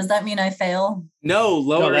lower. do. Does that mean I fail? No,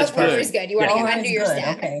 lower is good. Is good. You want to get under your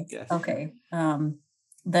staff. Okay. Yes. Okay.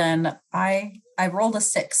 Then I rolled a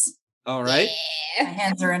 6. All right. Yeah. My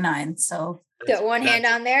hands are a 9, so got one hand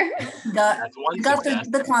on there. Got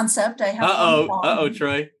the concept. I have. Uh-oh,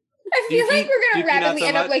 Troy. I feel like we're gonna rapidly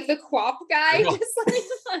end up like the Quap guy.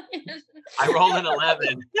 I rolled an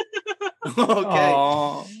 11. Okay.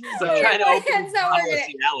 So we're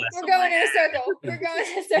going in a circle.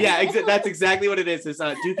 Yeah, that's exactly what it is.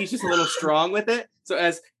 Dookie's just a little strong with it. So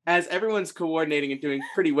as everyone's coordinating and doing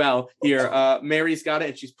pretty well here, Mary's got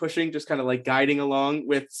it and she's pushing, just kind of like guiding along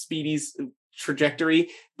with Speedy's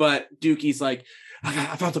trajectory. But Dookie's like,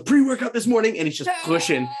 I found some pre-workout this morning, and he's just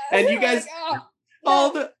pushing. And you guys,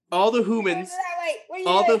 all the humans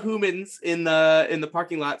in the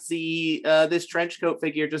parking lot see this trench coat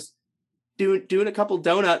figure just doing a couple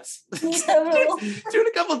donuts, doing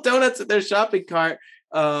a couple donuts at their shopping cart.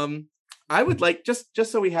 I would like just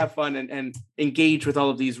so we have fun and engage with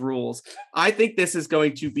all of these rules. I think this is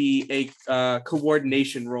going to be a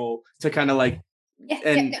coordination roll to kind of like.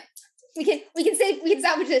 We can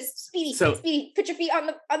salvage this. Speedy, put your feet on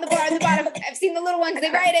the bar at the bottom. I've seen the little ones. They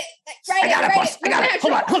ride it. I got it.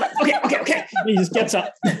 Hold on. Okay. He just gets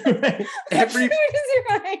up.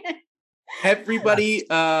 Everybody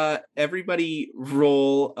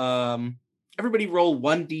roll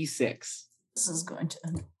 1d6. This is going to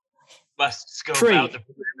must scope out the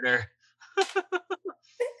perimeter.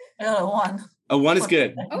 I got a 1. A 1 is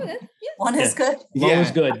good. Oh, yeah. 1 is good. Low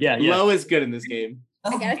is good. Yeah. Low is good in this game.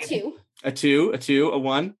 I got a 2. A 2, a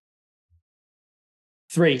 1.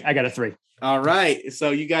 3. I got a 3. All right.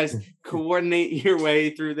 So you guys coordinate your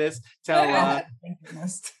way through this.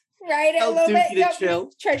 Right, a Tell little Dookie bit. to Yep.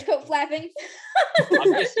 chill. Trench coat flapping.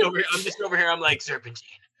 I'm just over here. I'm like serpentine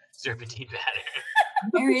batter.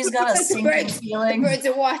 Mary's got a The sinking birds- The feeling. birds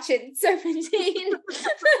are watching. Serpentine.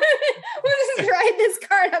 We'll just ride this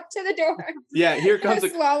cart up to the door. Yeah, here comes A a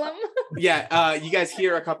slalom. yeah. You guys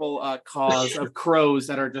hear a couple caws of crows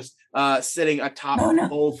that are just sitting atop No, no.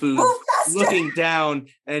 Whole Foods, Move faster. looking down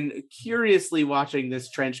and curiously watching this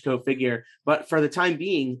trench coat figure. But for the time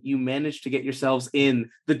being, you manage to get yourselves in.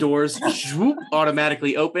 The doors swoop,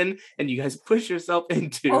 automatically open, and you guys push yourself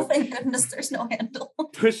into Oh, thank goodness there's no handle.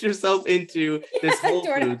 this Whole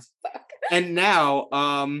Door to Foods. fuck. And now,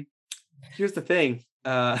 here's the thing.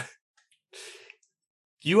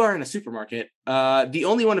 You are in a supermarket. The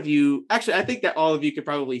only one of you, actually, I think that all of you could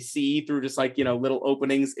probably see through just like, little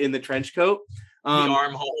openings in the trench coat. The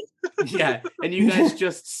armhole. Yeah. And you guys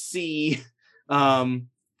just see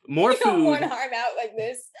more You got food. one arm out like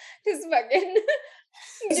this. Just fucking.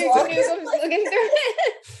 Just Duke walking. Newcomb's looking through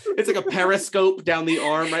it. It's like a periscope down the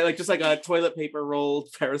arm, right? Like just like a toilet paper rolled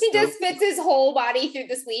periscope. He just fits his whole body through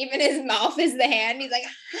the sleeve, and his mouth is the hand. He's like,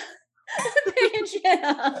 shut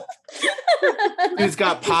up. Dude's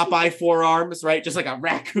got Popeye forearms, right? Just like a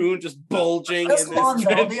raccoon just bulging This in this one, though,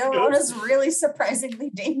 trench the other coat. one is really surprisingly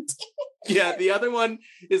dainty. Yeah, the other one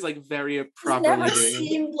is like very Has properly never doing.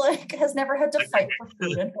 seemed like, has never had to fight for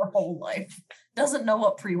food in her whole life. Doesn't know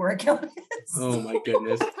what pre-workout is. Oh my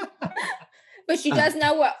goodness. But she does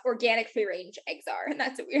know what organic free range eggs are, and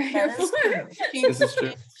that's what we're here That is for. true. This is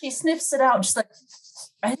true. She sniffs it out, just like,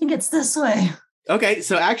 I think it's this way. Okay,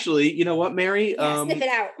 so actually, you know what, Mary? Yeah, sniff it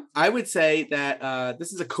out. I would say that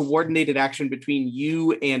this is a coordinated action between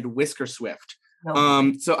you and Whisker Swift.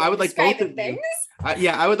 No. So I would like both Describing of things. you.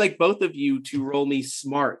 I would like both of you to roll me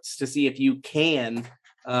smarts to see if you can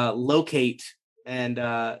locate and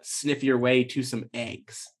sniff your way to some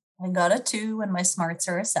eggs. I got a 2 and my smarts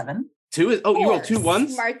are a 7. You rolled 2 Four.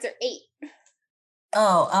 ones? Smarts are 8.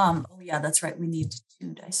 Oh yeah, that's right. We need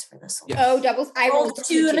 2 dice for this one. Yeah. Oh, doubles. I Rolled rolled a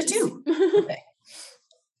 2 and a 2. Okay.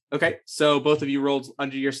 Okay, so both of you rolled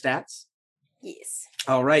under your stats. Yes.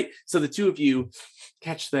 All right. So the two of you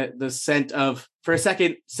catch the scent of, for a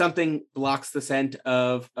second, something blocks the scent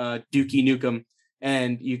of Dookie Nukem,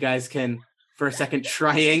 and you guys can, for a second,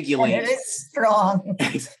 triangulate. It is strong.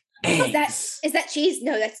 Eggs. Is that cheese?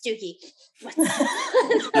 No, that's Dookie. What?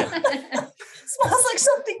 Smells like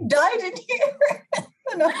something died in here.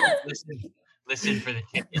 No. Listen for the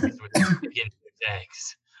chickens with the chicken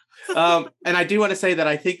eggs. And I do want to say that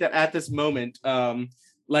I think that at this moment,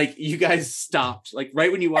 like you guys stopped, like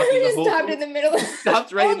right when you walked in We the just whole stopped in the middle.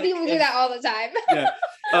 stopped right in Old the- people do that all the time. yeah.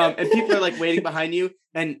 And people are like waiting behind you.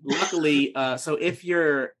 And luckily, so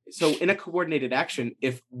in a coordinated action,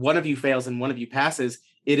 if one of you fails and one of you passes,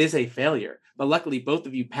 it is a failure. But luckily, both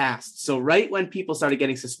of you passed. So right when people started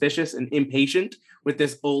getting suspicious and impatient with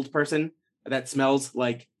this old person that smells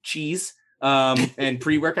like cheese and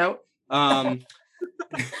pre-workout,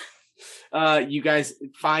 you guys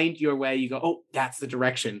find your way. You go, oh, that's the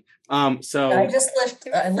direction. So I just lift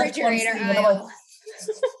The one refrigerator sleeve and I'm like, aisle.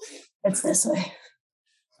 it's this way.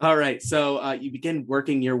 all right, so you begin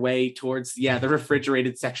working your way towards the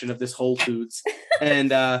refrigerated section of this Whole Foods, and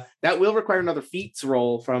that will require another feats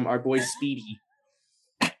roll from our boy Speedy,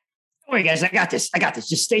 Don't worry, guys. I got this.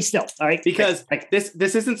 Just stay still. All right. because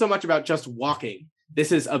this isn't so much about just walking.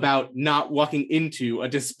 This is about not walking into a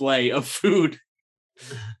display of food.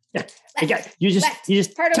 I got you.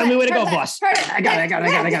 Just Part of tell me where to go, left, boss. part of I got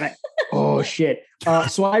it. Oh shit.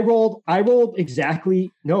 So I rolled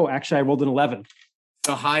exactly. No, actually, I rolled an 11.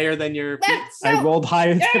 So higher than your Left. feats. I No. rolled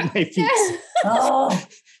higher Yeah. than my feet. Yeah. Oh,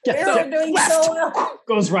 we're doing Left so well.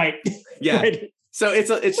 goes right. Yeah. Right. So it's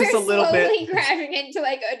just a We're little bit. slowly crashing into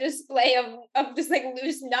like a display of just like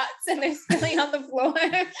loose nuts, and they're spilling on the floor.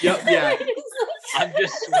 Yep, yeah. I'm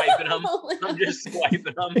just swiping them. I'm just swiping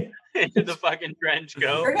them into the fucking trench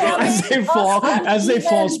coat. We're gonna As they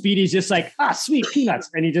fall, Even. Speedy's just like, sweet peanuts,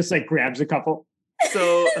 and he just like grabs a couple.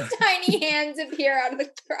 So Tiny hands appear out of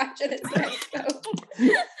the crotch of this trench coat.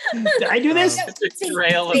 Did I do this? It's a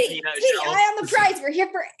trail of Speedy, peanut Speedy, shells. eye on the prize. We're here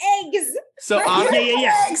for eggs. so We're on, here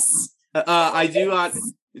Yeah. for eggs. I do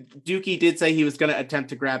Dookie did say he was going to attempt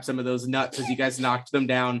to grab some of those nuts as you guys knocked them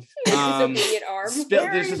down. Disobedient arm. Where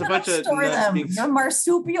There's are just you a bunch gonna of store nuts them? being The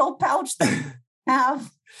marsupial pouch that you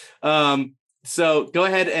have. So go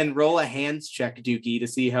ahead and roll a hands check, Dookie, to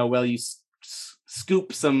see how well you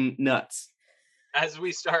scoop some nuts. As we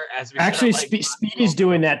Actually, start, like, Speedy's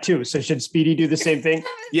doing that too. So should Speedy do the same thing?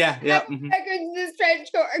 Yeah. Records in this trench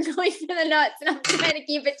coat are going for the nuts, and I'm trying to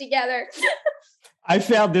keep it together. I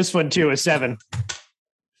failed this one too, a 7.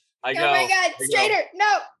 I Oh go. my god, I go, straighter!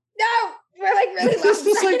 No! We're like really It's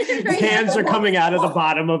just like lopsided right hands now. are coming out of the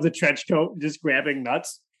bottom of the trench coat, just grabbing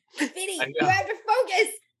nuts. Speedy, I you know. have to focus.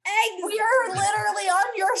 Eggs. We are literally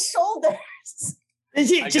on your shoulders.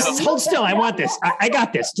 Just know. hold still. I want this. I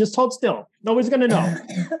got this. Just hold still. Nobody's gonna know.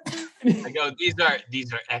 I go, these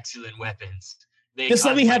are excellent weapons. They Just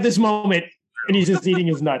let me cause have this moment. And he's just eating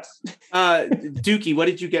his nuts. Dookie, what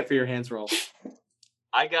did you get for your hands roll?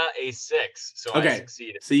 I got a 6, so I Okay.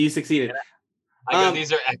 succeeded. So you succeeded. I go,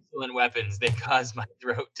 these are excellent weapons. They cause my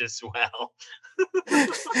throat to swell.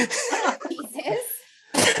 Jesus.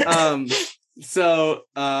 So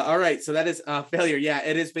all right, so that is a failure. Yeah,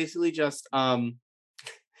 it is basically just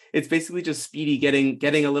it's basically just Speedy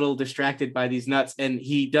getting a little distracted by these nuts, and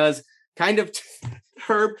he does kind of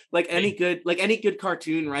Herb, like any good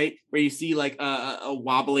cartoon, right? Where you see like a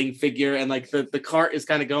wobbling figure and like the cart is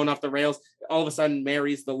kind of going off the rails. All of a sudden,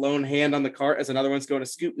 Mary's the lone hand on the cart as another one's going to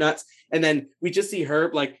scoop nuts, and then we just see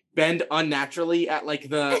Herb like bend unnaturally at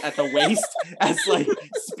the waist as like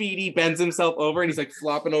Speedy bends himself over and he's like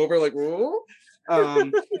flopping over like. Whoa.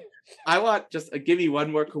 I want just give me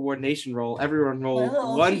one more coordination roll. Everyone roll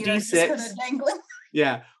 1d6.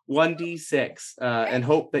 Yeah, 1d6, and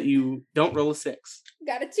hope that you don't roll a 6.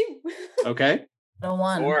 Got a 2. Okay. A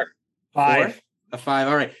 1. 4. 5. A 5.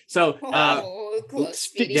 All right. So Close,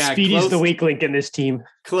 Speedy. yeah, Speedy's close. the weak link in this team.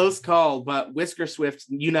 Close call, but Whisker Swift,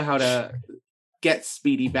 you know how to get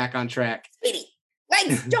Speedy back on track. Speedy,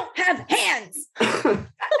 legs don't have hands.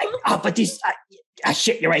 But these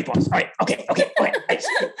shit, you're right, boss. All right, okay.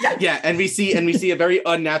 Yeah, and we see a very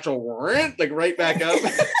unnatural like right back up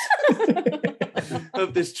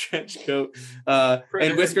of this trench coat.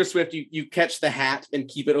 And Whisker Swift, you catch the hat and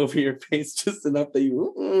keep it over your face just enough that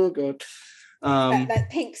you God. That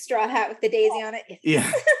pink straw hat with the daisy on it. Yeah.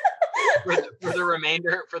 For the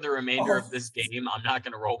remainder of this game, I'm not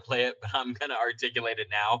going to role play it, but I'm going to articulate it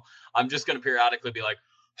now. I'm just going to periodically be like,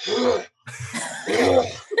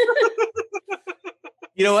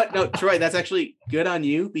 you know what? No, Troy, that's actually good on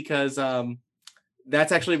you because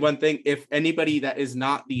that's actually one thing. If anybody that is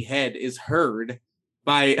not the head is heard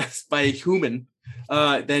by a human,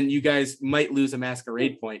 then you guys might lose a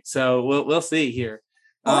masquerade point. So we'll see here.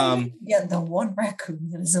 Yeah, the one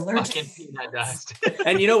raccoon that is allergic. fucking peanut dust.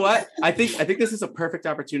 And you know what? I think this is a perfect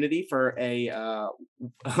opportunity for a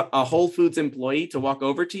Whole Foods employee to walk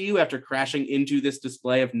over to you after crashing into this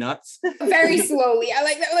display of nuts. Very slowly. I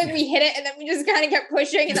like that. Like we hit it and then we just kind of kept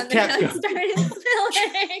pushing and then the Kept nuts started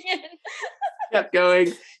spilling. Kept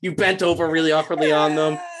going. You bent over really awkwardly on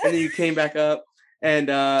them, and then you came back up, and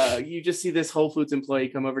you just see this Whole Foods employee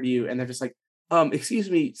come over to you, and they're just like, excuse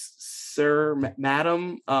me, sir,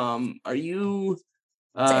 madam, are you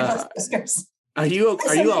all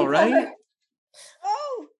right?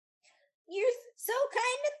 Oh, you're so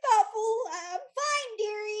kind and thoughtful. I'm fine,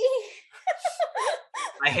 dearie.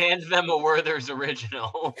 I hand them a Werther's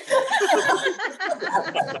original.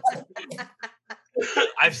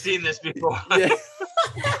 I've seen this before. Yeah.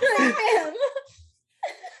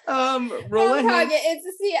 Ma'am. Roll a hand. It's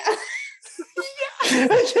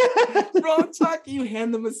a Wrong talk. You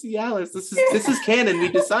hand them a Cialis. This is canon. We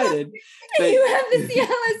decided. that- You have the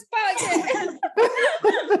Cialis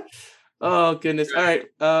pocket. Oh goodness. All right.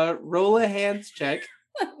 Roll a hands check.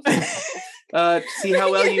 See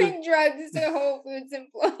how well you Giving drugs to Whole Foods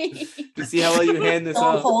employees. to see how well you hand this Still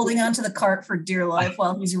off. holding onto the cart for dear life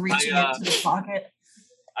while he's reaching into the pocket.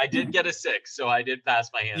 I did get a 6, so I did pass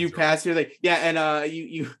my hands. You pass your thing. Yeah, and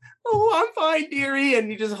you I'm fine, dearie.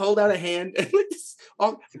 And you just hold out a hand. And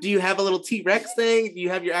do you have a little T-Rex thing? Do you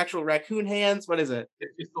have your actual raccoon hands? What is it?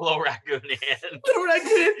 It's just a little raccoon hand. Little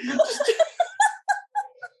raccoon.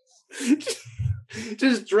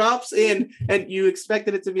 Just drops in, and you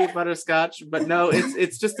expected it to be a butterscotch, but no,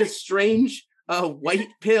 it's just a strange white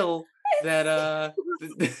pill that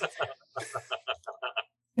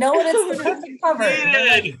No, and it's the cookie cover.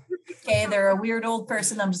 Needed. Okay, they're a weird old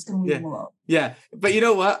person. I'm just gonna leave them alone. Yeah, but you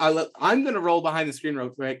know what? I'm gonna roll behind the screen real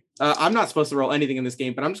quick. I'm not supposed to roll anything in this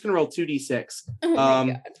game, but I'm just gonna roll 2d6. Oh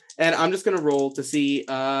my God. And I'm just gonna roll to see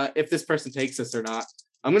if this person takes this or not.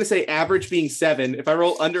 I'm gonna say average being 7. If I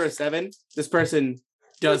roll under a 7, this person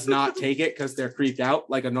does not take it because they're creeped out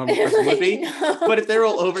like a normal person would be. No. But if they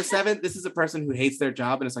roll over 7, this is a person who hates their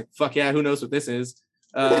job and it's like, fuck yeah, who knows what this is?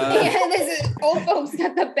 Yeah, this is old folks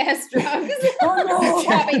got the best drugs. Oh, no. I'm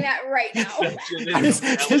stopping that right now.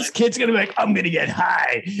 This kid's gonna be like, I'm gonna get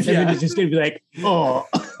high. And then he's just gonna be like, oh,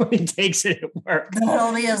 he takes it at work.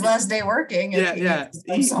 That'll be his last day working. Yeah.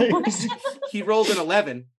 So much. He rolled an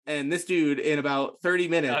 11, and this dude in about 30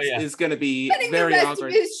 minutes is going to be spending very the rest awkward.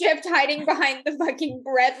 of his shift hiding behind the fucking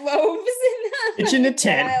bread loaves Pitching a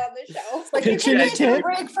tent. on the shelf. Like, Pitching you a can take a tent.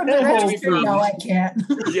 break from the register. No, I can't.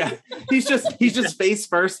 Yeah, he's just face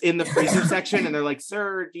first in the freezer section, and they're like,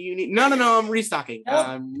 "Sir, do you need?" No, I'm restocking. Nope.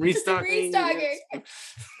 I'm restocking.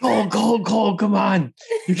 Cole, come on.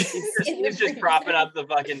 He's just propping up the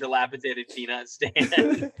fucking dilapidated peanut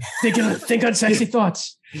stand. Think on sexy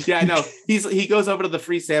thoughts. Yeah, I know. He goes over to the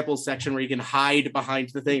free samples section where you can hide behind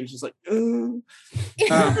the thing. He's just like,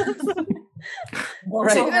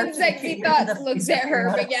 Right. Sexy thoughts looks at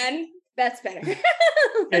Herb again. That's better.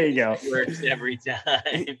 There you go. Works every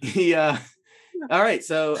time. Yeah. All right.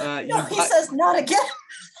 So No, he says not again.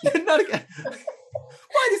 not again.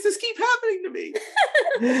 Why does this keep happening to me?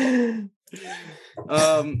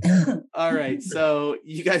 All right. So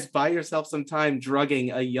you guys buy yourself some time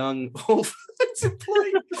drugging a young Whole Foods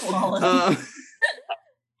employee.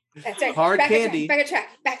 That's right. Hard candy. Back on track.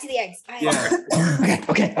 Back to the eggs. Yeah.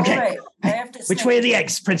 Okay. All right. I have to. Which way are the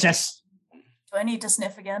eggs, princess? Do I need to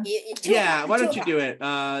sniff again? Yeah, why don't you do it?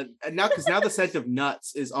 Now, because now the scent of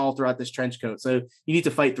nuts is all throughout this trench coat, so you need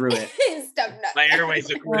to fight through it. Stuck nuts. My airways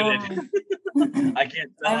are gridded. I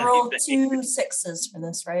can't. I rolled 2 6s for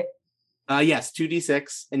this, right? Yes,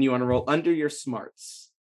 2d6, and you want to roll under your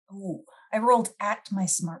smarts. Ooh, I rolled at my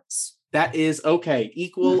smarts. That is okay.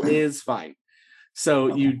 Equal is fine.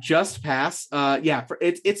 So you just pass.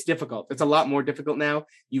 It's difficult. It's a lot more difficult now.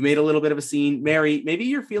 You made a little bit of a scene. Mary, maybe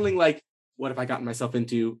you're feeling like, what have I gotten myself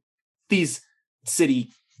into? These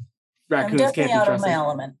city raccoons I'm definitely can't be out of trusted. my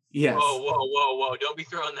element. Yes. Whoa. Don't be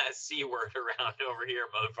throwing that C word around over here,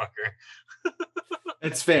 motherfucker.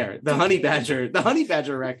 It's fair. The honey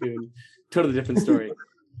badger raccoon, totally different story.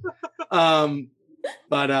 So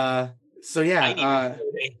yeah.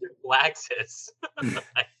 Laxus.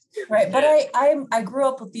 Right, but I grew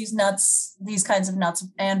up with these kinds of nuts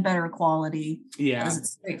and better quality. Yeah, because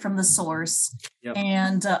it's straight from the source. Yep.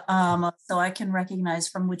 And so I can recognize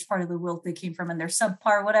from which part of the wilt they came from, and they're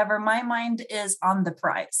subpar, whatever. My mind is on the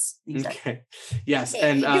prize. Okay. Yes,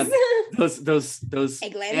 and those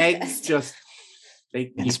eggs just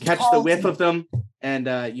you catch the whiff of them,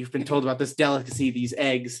 and you've been told about this delicacy, these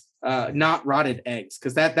eggs, not rotted eggs,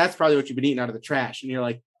 because that's probably what you've been eating out of the trash, and you're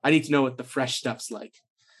like, I need to know what the fresh stuff's like.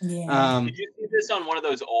 Yeah. Did you see this on one of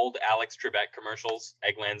those old Alex Trebek commercials?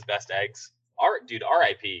 Eggland's Best Eggs.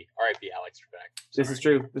 R.I.P. Alex Trebek. This is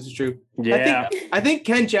true. Yeah. I think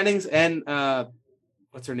Ken Jennings and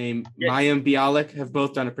what's her name, Mayim Bialik have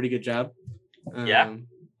both done a pretty good job.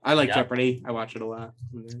 I like Jeopardy. I watch it a lot.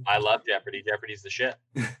 I love Jeopardy. Jeopardy's the shit.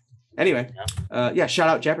 Anyway, shout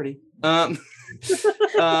out Jeopardy.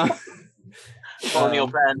 O'Neill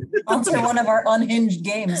Penn. Sponsor one of our unhinged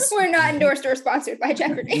games. We're not endorsed or sponsored by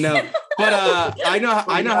Jeopardy. No, but I know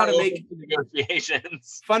how to make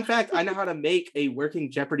negotiations. Fun fact: I know how to make a working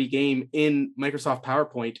Jeopardy game in Microsoft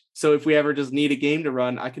PowerPoint. So if we ever just need a game to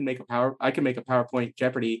run, I can make a PowerPoint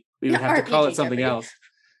Jeopardy. We would have to call it something else.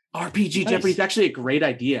 RPG Jeopardy is actually a great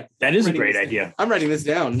idea. That is a great idea. I'm writing this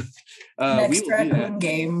down. Next raccoon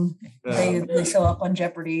game, they show up on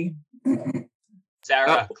Jeopardy.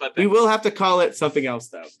 Sarah, clip it. We will have to call it something else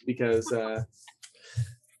though, because I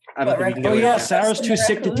don't think we can go. Yeah, Sarah's too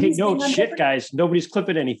sick to take notes. Shit, guys, nobody's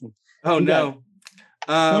clipping anything. Oh no.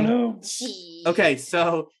 No. Okay,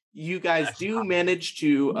 so you guys do manage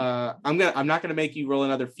to. I'm not gonna make you roll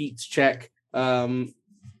another feats check.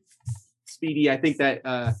 Speedy, I think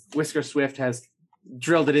that Whisker Swift has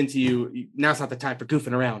drilled it into you. Now's not the time for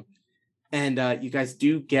goofing around. And you guys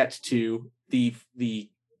do get to the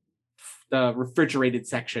refrigerated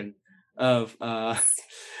section of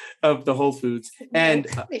the Whole Foods, and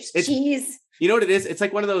there's cheese. You know what it is? It's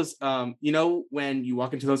like one of those, when you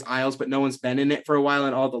walk into those aisles, but no one's been in it for a while,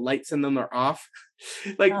 and all the lights in them are off.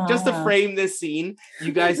 Like just to frame this scene,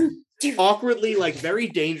 you guys awkwardly, like very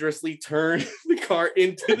dangerously, turn the cart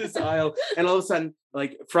into this aisle, and all of a sudden,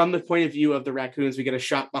 like from the point of view of the raccoons, we get a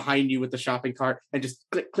shot behind you with the shopping cart, and just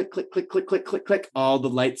click, click, click, click, click, click, click, click. All the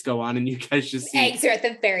lights go on, and you guys just see eggs are at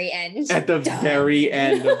the very end. At the very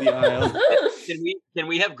end of the aisle. Can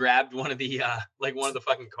we have grabbed one of the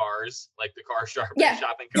fucking cars, like the car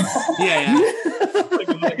shopping cart? Yeah.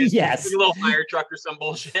 Yes. Like a little fire truck or some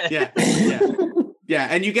bullshit. Yeah,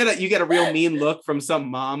 and you get a real mean look from some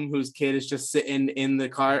mom whose kid is just sitting in the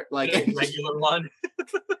cart, like a regular one.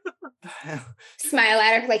 Smile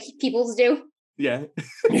at her like peoples do. Yeah.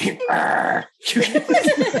 Right?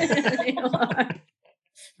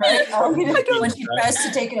 When she tries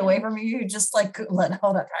to take it away from you, you just like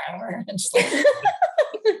hold up. And just like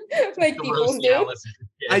like people do.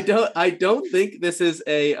 I don't think this is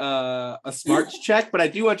a smarts check, but I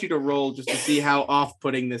do want you to roll just to see how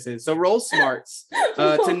off-putting this is. So roll smarts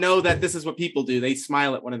to know that this is what people do. They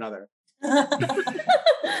smile at one another.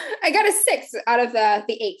 I got a 6 out of the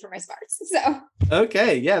 8 for my smarts. So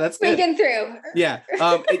okay, yeah, that's good. Squeaking through. Yeah, you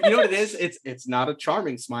know what it is? It's not a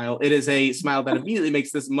charming smile. It is a smile that immediately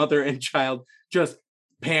makes this mother and child just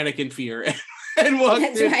panic in fear and walk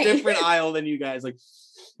through a different aisle than you guys. Like,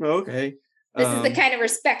 okay. This is the kind of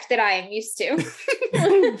respect that I am used to.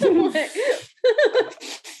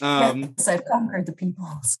 Yes, I've conquered the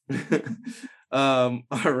peoples. All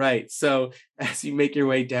right. So as you make your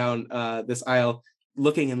way down this aisle,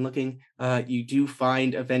 looking and looking, you do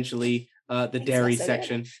find eventually the dairy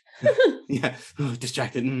section. Yeah,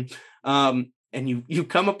 distracted. And you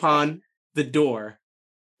come upon the door,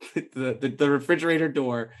 the refrigerator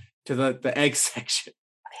door to the egg section.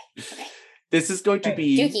 Okay. This is going to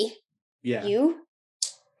be Dookie. Yeah. You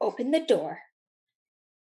open the door.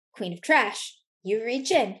 Queen of Trash, you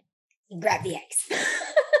reach in and grab the eggs.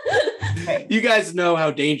 You guys know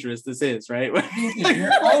how dangerous this is, right? Speedy,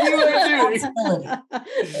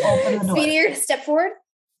 you're gonna step forward.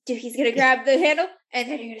 Dookie's gonna grab the handle, and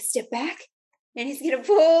then you're gonna step back, and he's gonna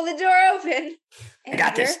pull the door open. I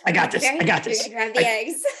got this. You're gonna grab the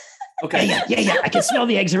eggs. Okay. Yeah. I can smell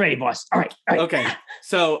the eggs already, boss. All right. Okay.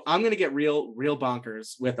 So I'm gonna get real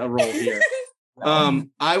bonkers with a roll here.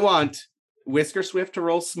 I want Whisker Swift to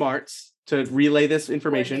roll smarts to relay this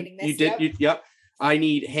information. Yep. I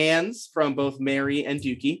need hands from both Mary and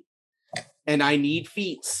Dookie, and I need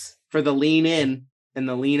feats for the lean in and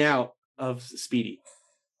the lean out of Speedy.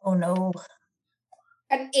 Oh no.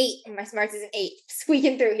 An 8, and my smarts is an 8.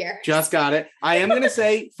 Squeaking through here. Just got it. I am gonna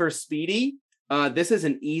say for Speedy, this is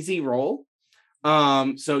an easy roll.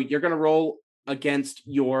 So you're gonna roll against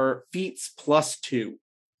your feats +2.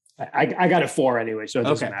 I got a 4 anyway, so it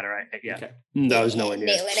doesn't matter. Okay. That was nowhere near.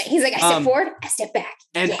 Nailing it. He's like, I step forward, I step back.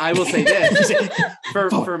 And I will say this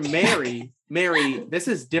for Mary, this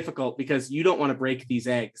is difficult because you don't want to break these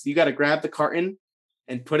eggs. You got to grab the carton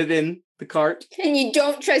and put it in the cart. And you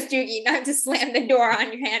don't trust Dookie not to slam the door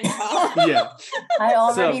on your hand, Paul. Yeah. I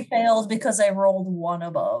already failed because I rolled 1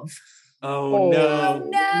 above. Oh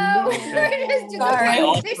no! There's so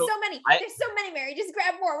many, Mary. Just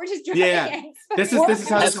grab more. We're just dropping eggs. This is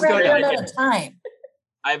how this is going down. One at a time.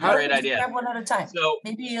 I have a great idea. Grab one at a time. So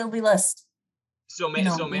maybe it'll be less. So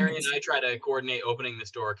Mary and I try to coordinate opening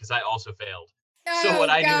this door because I also failed. Oh, so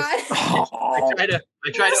what I do is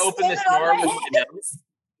I try to open this door with my nose.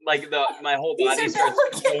 Like my whole body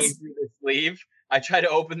starts going through the sleeve. I try to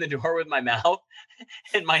open the door with my mouth,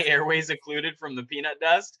 and my airway's occluded from the peanut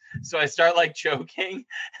dust. So I start like choking.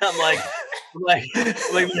 I'm like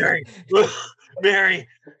Mary,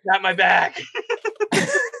 got my back.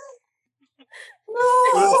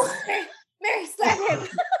 No. Mary, slap him.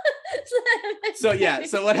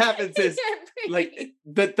 So what happens is like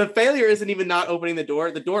the failure isn't even not opening the door.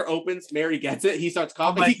 The door opens, Mary gets it, he starts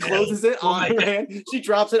coughing, he closes it on her hand, she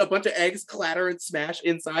drops it, a bunch of eggs clatter and smash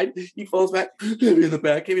inside, he falls back, give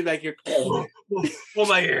me back here. Oh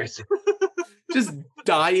my ears. Just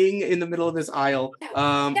dying in the middle of this aisle.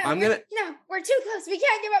 No, we're too close. We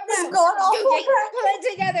can't give up now. Pull it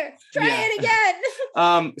together. Try it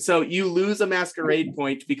again. So you lose a masquerade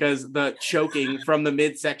point because the choking from the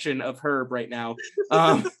midsection of Herb right now.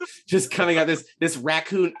 Just coming out this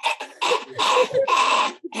raccoon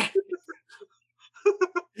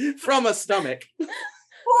from a stomach.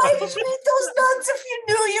 Why did you eat those nuts if you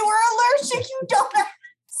knew you were allergic, you dumbass?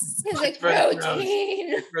 It's like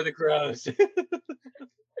protein. For the crows.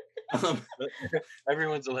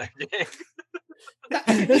 Everyone's allergic.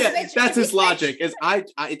 Yeah, that's his logic. Is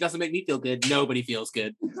it doesn't make me feel good. Nobody feels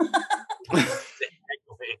good. Exactly.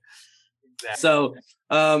 So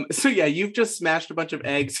yeah, you've just smashed a bunch of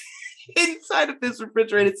eggs inside of this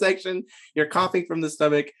refrigerated section. You're coughing from the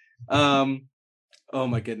stomach. Oh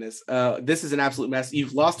my goodness. This is an absolute mess.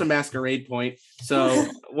 You've lost a masquerade point. So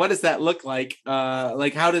what does that look like?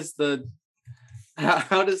 Like how does the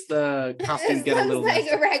costume get a little like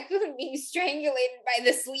messy? A raccoon being strangulated by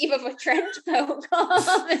the sleeve of a trench coat. I'm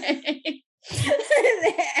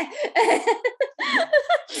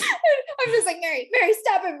just like, Mary,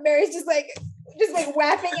 stop him. Mary's just like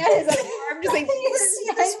whapping at his other arm, just like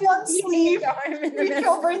this one sleeve. Reach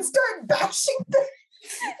over and start bashing the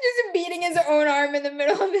just beating his own arm in the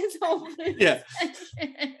middle of his open. Yeah.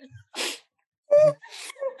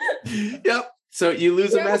 Yep. So you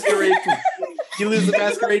lose a masquerade. you lose the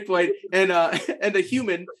masquerade point, and a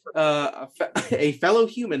human, a fellow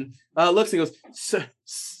human, looks and goes,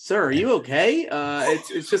 "Sir, are you okay?"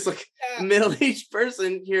 It's just like a middle-aged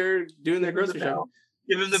person here doing their grocery shopping.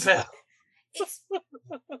 Give him the bell.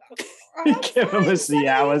 Give him a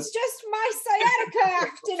Cialis. It's just my sciatica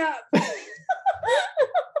acting up.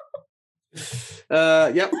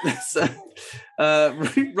 Yep.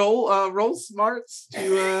 Roll smarts to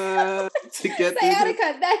get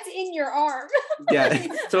sciatica. That's in your arm. Yeah,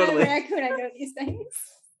 totally. I'm a raccoon. I know these things.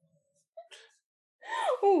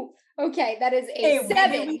 Ooh, okay, that is a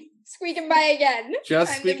 7. Squeaking by again.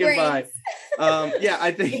 Just squeaking by. Yeah,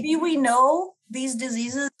 I think maybe we know these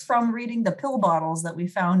diseases from reading the pill bottles that we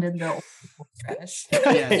found in the trash.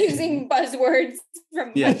 Yeah. Using buzzwords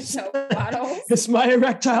from pill bottles. It's my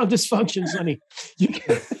erectile dysfunction, Sonny.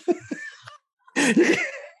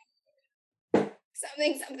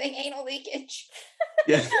 Something anal leakage.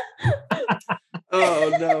 Yeah. Oh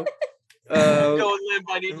no. Go and limp.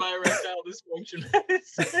 I need my erectile dysfunction.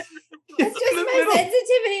 It's just my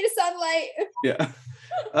sensitivity to sunlight. Yeah.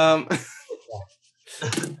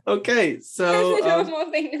 Okay, so that's a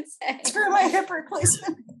normal thing to say. Screw my hip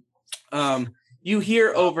replacement. You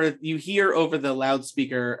hear over the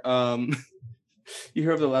loudspeaker. You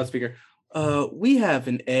hear over the loudspeaker. We have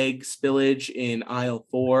an egg spillage in aisle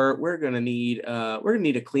 4. We're gonna need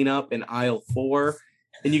a cleanup in aisle 4.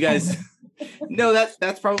 And you guys no,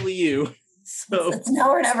 that's probably you. So it's now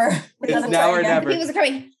or never. It's now or never. People are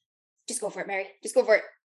coming. Just go for it, Mary. Just go for it.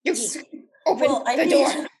 Yuki, open the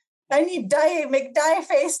door. I need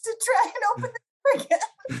McDie-face to try and open the door again.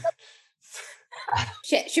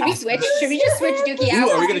 Shit, should we switch? Should we just switch Dookie out?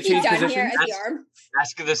 Are we going to change done positions? Here at the arm?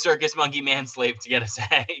 Ask the circus monkey man slave to get us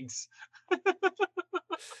eggs.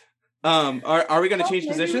 Are we going to change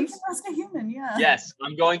positions? Ask a human, yeah. Yes,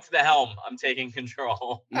 I'm going to the helm. I'm taking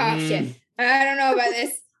control. Oh shit! I don't know about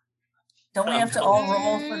this. Don't we have to all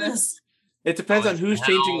roll for this? It depends on who's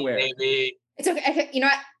changing where. Maybe. It's okay. You know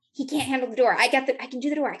what? He can't handle the door. I can do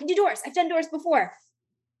the door. I can do doors. I've done doors before.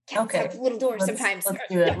 Okay. Have little doors sometimes. Let's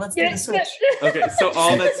do it. Let's do the switch. Okay, so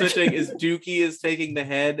all that switching is Dookie is taking the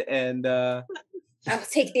head and I'll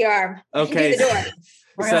take the arm. Okay. Do the door.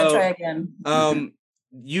 We're gonna try again.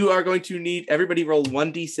 You are going to need everybody roll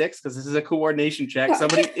 1d6 because this is a coordination check.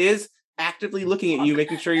 Somebody is actively looking at you,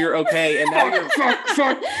 making sure you're okay, and now you're fuck. Just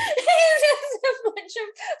a bunch of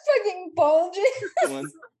fucking bulges.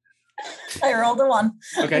 One. I rolled a 1.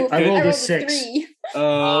 Okay, I rolled a a 6. 3.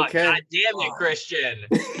 Okay. God damn it, Christian.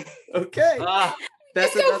 Okay.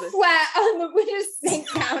 That's just go another. flat on the. We just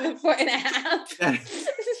sink down a foot and a half.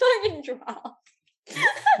 Fucking drop.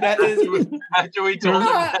 That is After we told him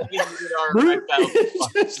that we needed our erectile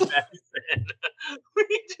dysfunction medicine, we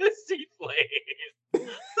just deflated.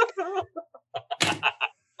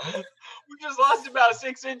 We just lost about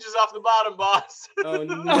 6 inches off the bottom, boss. Oh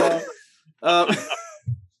no.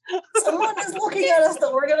 Someone is looking at us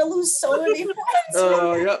that we're gonna lose so many points.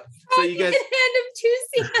 Oh yep. So you guys. Hand of 2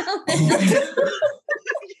 Cialis.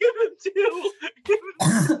 Give him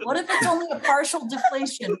 2. What if it's only a partial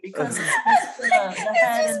deflation because it's the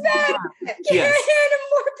head and the arm? Give Yes. her hand him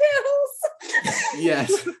more pills.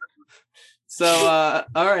 Yes. So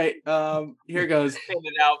all right. Here goes.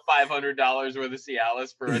 Handed out $500 worth of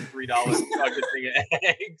Cialis for a $3 fucking thing of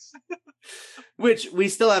eggs. Which we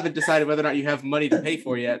still haven't decided whether or not you have money to pay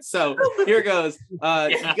for yet. So here goes. You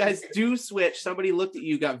guys do switch. Somebody looked at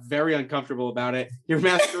you, got very uncomfortable about it. Your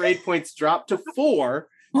masquerade points dropped to 4.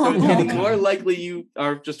 So it's getting more likely you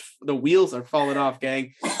are just the wheels are falling off,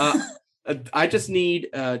 gang. I just need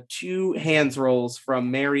 2 hands rolls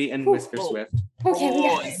from Mary and Whisker Swift. Okay, we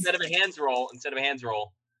got this. Instead of a hands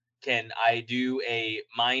roll, can I do a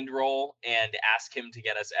mind roll and ask him to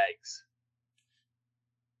get us eggs?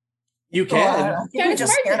 You can. Kind of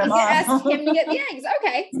just smart scared that him you can off. ask him to get the eggs.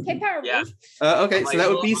 Okay, power Yeah. move. Okay, I'm so like, that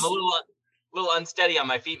would be I'm a little unsteady on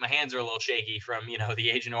my feet. My hands are a little shaky from the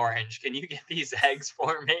Agent Orange. Can you get these eggs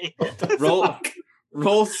for me?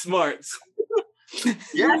 roll smarts.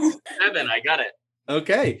 Yes, 7. I got it.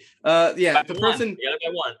 Okay. Yeah. By 1. I got it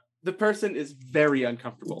by 1. The person is very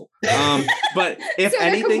uncomfortable. But if So they're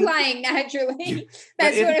anything, complying naturally.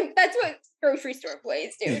 That's what grocery store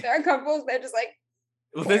employees do. They're uncomfortable. They're just like.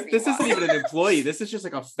 well, this isn't even an employee. This is just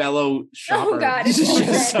like a fellow shopper. Oh God! This is it's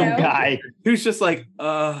just some random. guy. Who's just like,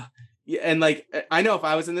 yeah, and like I know if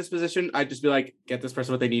I was in this position, I'd just be like, get this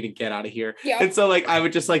person what they need and get out of here. Yeah. And so like I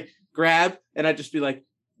would just like grab and I'd just be like,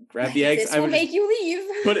 grab the eggs. This I will would make you leave.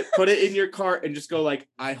 put it in your cart and just go like,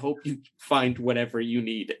 I hope you find whatever you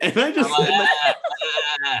need. And I just I'm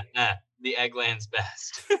like, the Eggland's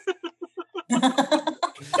best.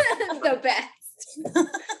 The best.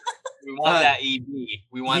 We want that EB.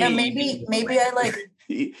 We want the maybe EB. maybe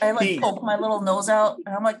I poke my little nose out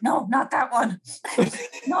and I'm like, no, not that one.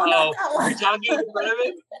 No, not that one. You're talking in front of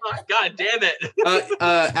it? Oh, God damn it.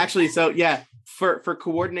 Actually, so yeah, for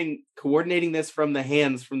coordinating this from the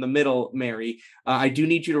hands from the middle, Mary, I do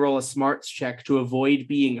need you to roll a smarts check to avoid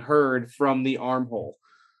being heard from the armhole.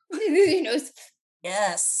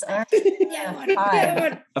 Yes. Yeah,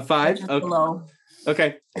 A 5? Just Okay. below.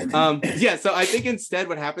 Okay. Yeah, so I think instead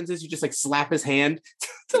what happens is you just like slap his hand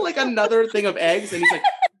to like another thing of eggs and he's like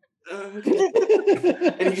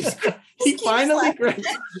and he finally grabs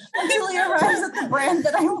until he arrives at the brand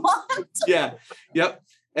that I want. Yeah. Yep.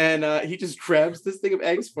 And he just grabs this thing of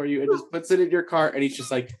eggs for you and just puts it in your cart and he's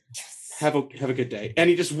just like, have a good day. And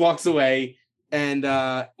he just walks away. And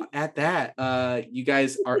at that, you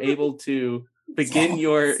guys are able to begin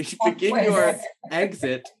your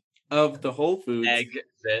exit of the Whole Foods.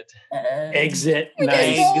 Exit. We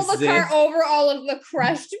Nice. just roll the cart over all of the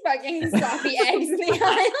crushed fucking sloppy eggs in the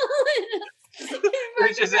aisle.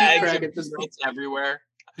 There's just eggs everywhere.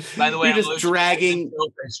 By the way, you're just dragging.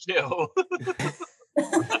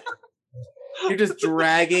 You're just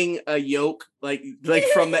dragging a yolk like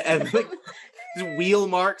from the like wheel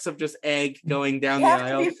marks of just egg going down the aisle. You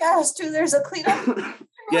have to be fast too. There's a cleanup.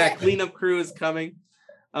 Yeah, cleanup crew is coming.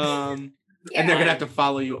 And they're gonna have to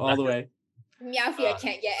follow you all the way. Meowfia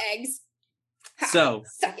can't get eggs. So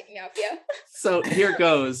suck it, Meowfia. So here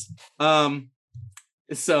goes.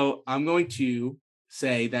 So I'm going to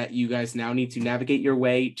say that you guys now need to navigate your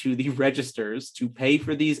way to the registers to pay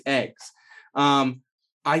for these eggs.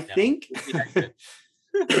 I think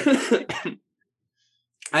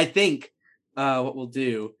what we'll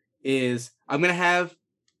do is I'm gonna have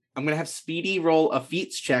Speedy roll a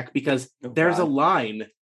feats check because there's a line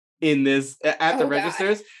in this at the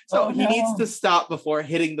registers, so he needs to stop before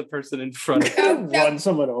hitting the person in front of him. Run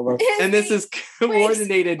someone over. And this is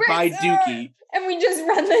coordinated by Dookie. And we just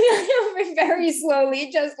run the guy over very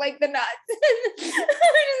slowly, just like the nuts.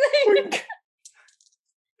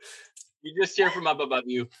 You just hear from up above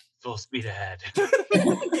you, full speed ahead.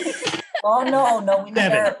 Oh no, we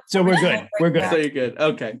never. So we're good. We're good. So you're good.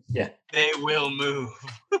 Okay. Yeah. They will move.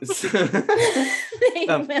 They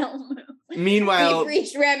will move. Meanwhile, we've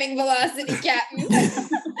reached ramming velocity, Captain.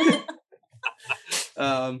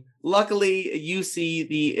 Luckily, you see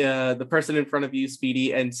the person in front of you,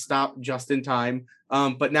 Speedy, and stop just in time.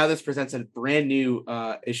 But now this presents a brand new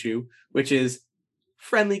issue, which is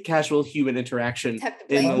friendly, casual human interaction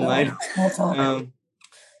in the line. Not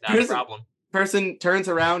a problem. Person turns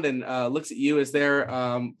around and looks at you as they're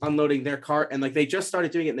unloading their cart, and like they just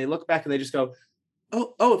started doing it, and they look back and they just go,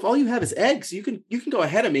 "Oh! If all you have is eggs, you can go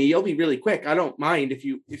ahead of me. You'll be really quick. I don't mind if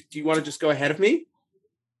do you want to just go ahead of me?"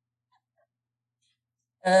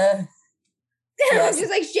 I'm just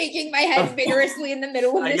like shaking my head vigorously in the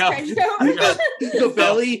middle of this trench coat.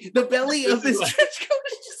 The belly of this trench coat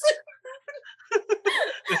is just like.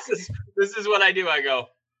 This is what I do. I go,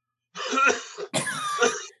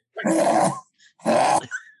 and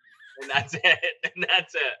that's it.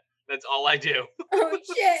 That's all I do. Oh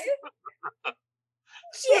shit!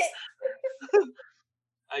 Shit!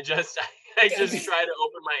 I just try to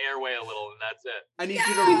open my airway a little, and that's it. I need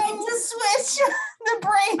you to switch the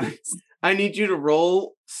brains. I need you to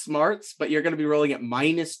roll smarts, but you're going to be rolling at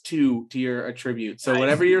 -2 to your attribute. So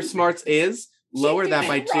whatever your smarts is, lower that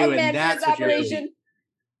by 2, and that's what you're doing.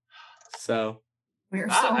 So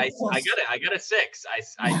I got a 6.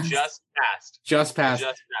 I just passed.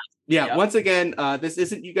 Yeah. Yep. Once again, this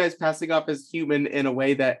isn't you guys passing off as human in a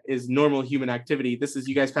way that is normal human activity. This is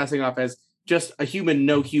you guys passing off as just a human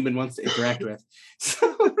no human wants to interact with.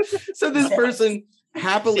 So this person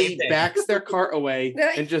happily backs their cart away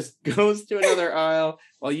and just goes to another aisle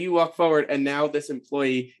while you walk forward. And now this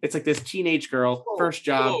employee, it's like this teenage girl, first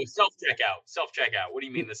job. Oh, self-checkout. What do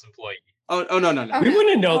you mean this employee? Oh, no. We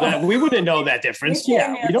wouldn't know that. We wouldn't know that difference.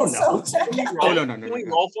 Yeah, we don't know. Oh, no. Can we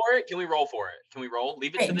roll for it? Can we roll?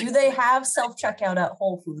 Leave it to the... Do they have self-checkout at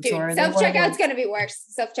Whole Foods? Dude, self-checkout's going to be worse.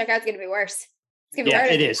 Self-checkout's going to be worse. It's gonna be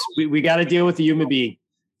harder. It is. We got to deal with the human being.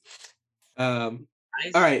 All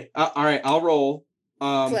right. I'll roll.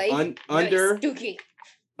 Under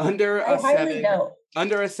a 7.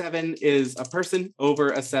 Under a 7 is a person.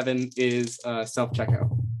 Over a 7 is self-checkout.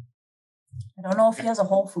 I don't know if he has a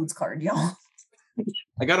Whole Foods card, y'all.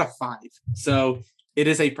 I got a 5, so it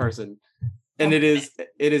is a person, and it is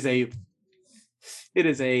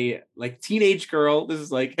a like teenage girl. This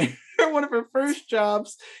is like one of her first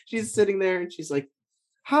jobs. She's sitting there and she's like,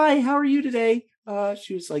 "Hi, how are you today?"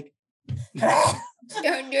 She was like,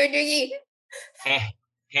 "Don't do it, Doogie."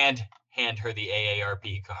 Hand her the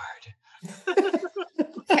AARP card.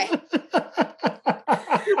 Okay.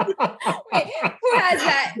 Wait, who has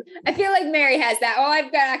that? I feel like Mary has that. All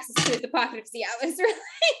I've got access to is the pocket of Cialis, really.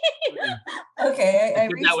 Okay, I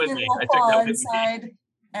took reached that with in me. the I took that paw with me. inside,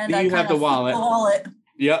 and You I have kind the of flip wallet. the wallet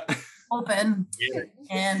Yep. open, Yeah.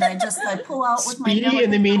 and I pull out with my. Speedy, in the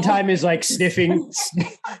delicate meantime, little- is like sniffing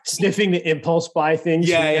the impulse buy things.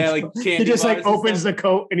 Yeah, like he candy just like bars and opens stuff. the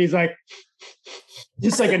coat and he's like,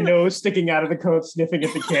 just like a nose sticking out of the coat, sniffing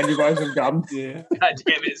at the candy bars and gum. Yeah. God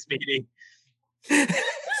damn it, Speedy.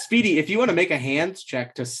 Speedy, if you want to make a hands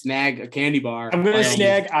check to snag a candy bar, I'm by gonna all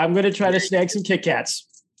snag. I'm gonna try to snag some Kit Kats.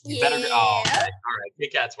 You better go. Oh, Yeah. okay. All right.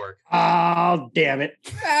 Kit Kats work. Oh, damn it!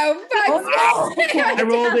 Oh, Oh, fuck. no. I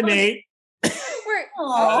rolled an 8. We're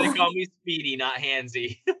Aw. They call me Speedy, not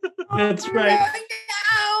Handsy. That's right.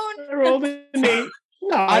 going down. I rolled an 8.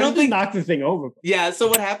 No, I don't don't think- knock the thing over. Yeah, so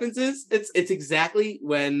what happens is it's exactly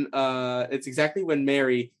when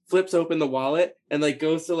Mary flips open the wallet and like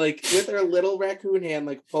goes to like with her little raccoon hand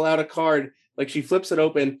like pull out a card, like she flips it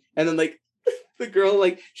open and then like the girl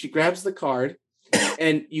like she grabs the card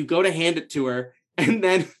and you go to hand it to her and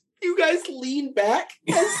then you guys lean back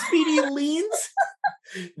and Speedy leans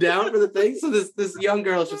down for the thing. So this young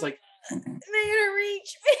girl is just like They're gonna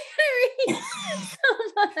reach. They're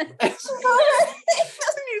gonna reach. Come on.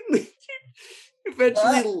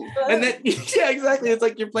 eventually and then yeah, exactly. It's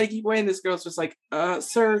like you're keep playing. This girl's just like,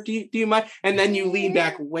 sir, do you mind? And then you lean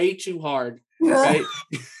back way too hard, right?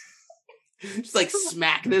 Just like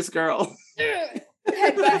smack this girl.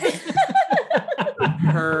 Headbutt.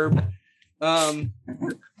 Herb.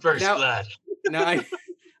 First Now- blood. Now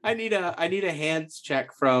I need a hands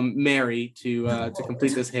check from Mary to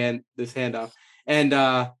complete this handoff. And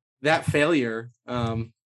that failure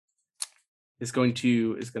is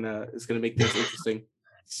gonna make things interesting.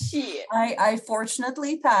 Shit. I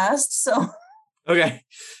fortunately passed, so Okay.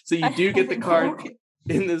 So you do get the card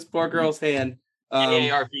in this poor girl's hand.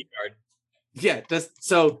 AARP card. Yeah,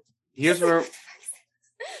 so here's where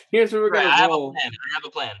we're Right, gonna I roll. have a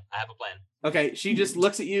plan. Okay, she just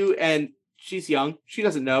looks at you and she's young. She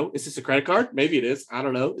doesn't know. Is this a credit card? Maybe it is. I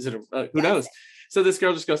don't know. Is it who knows? So this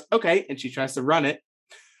girl just goes, okay, and she tries to run it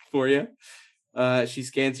for you. She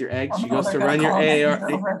scans your eggs. She goes to run your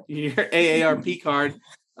AARP card.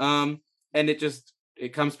 And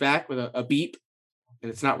it comes back with a beep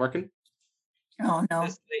and it's not working. oh no.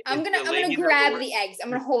 I'm gonna grab the eggs. I'm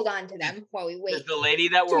gonna hold on to them while we wait Does the lady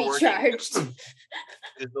that to we're be working charged.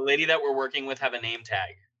 does the lady that we're working with have a name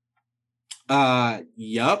tag?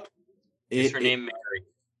 Yup. Is her name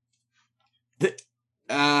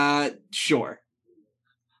Mary? Sure.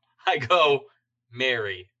 I go,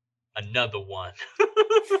 Mary, another one.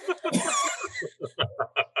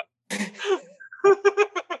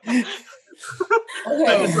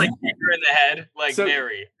 I just like kick her in the head, like So-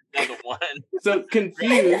 Mary, another one. So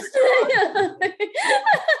confused.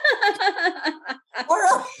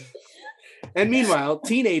 And meanwhile,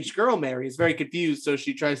 teenage girl Mary is very confused, so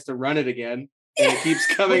she tries to run it again. And it keeps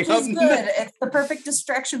coming Which up. is good. It's the perfect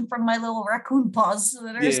distraction from my little raccoon paws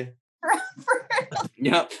that are Yeah.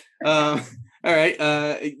 Yep. All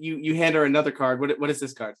right. You hand her another card. What is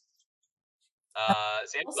this card?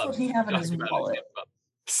 Sam's What's Club. what he have in Talk his about it, wallet?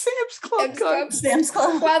 Sam's Club Sam's card. Club. Sam's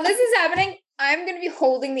Club. While this is happening, I'm gonna be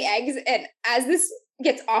holding the eggs, and as this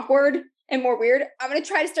gets awkward and more weird, I'm gonna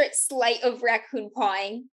try to start sleight of raccoon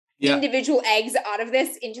pawing Yeah. individual eggs out of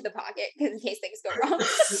this into the pocket, because in case things go wrong.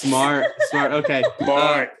 Smart. Okay.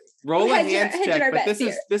 Roll a Hedge hands our check, but bets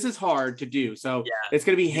this is hard to do. So Yeah. it's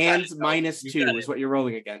gonna be You got hands it, though. minus You 2 got is it. what you're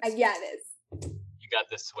rolling against. I got this. You got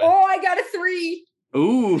this, Swift. Oh, I got a 3.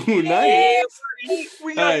 Ooh, Hey, nice. buddy,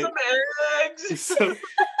 we got Alright. some eggs.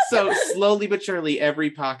 So slowly but surely,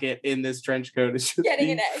 every pocket in this trench coat is just Getting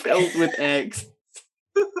being an egg. filled with eggs.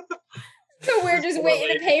 So we're just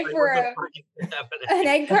waiting to pay for an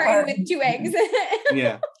egg carton with 2 eggs.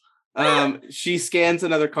 Yeah. She scans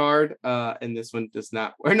another card, and this one does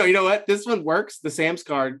not. Or no, you know what? This one works. The Sam's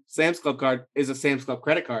Club card is a Sam's Club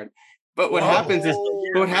credit card. But what happens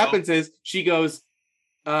is she goes,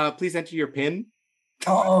 please enter your PIN.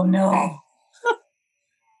 Oh no.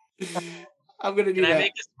 I'm gonna do Can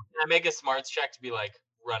that. I make a smarts check to be like,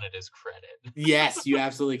 run it as credit? Yes, you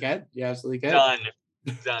absolutely can. Done.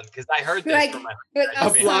 Because I heard this Like- from my Like, I'll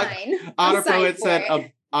A block- sign. I'll Otter sign Poet for said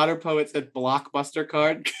it. Otter Poet said Blockbuster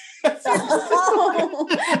card.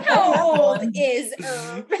 How old is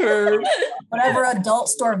Her- Whatever adult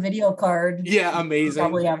store video card. yeah, You amazing.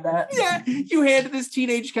 probably have that. Yeah, you handed this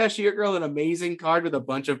teenage cashier girl an amazing card with a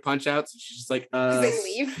bunch of punch outs, and she's just like, Please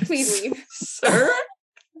leave. Please leave. sir?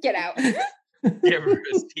 Get out. Give her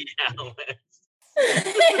a Steve Allen.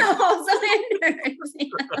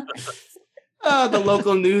 Also The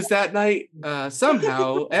local news that night.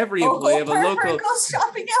 Somehow, every employee of a local goes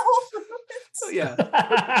shopping at Whole Foods. Oh, yeah.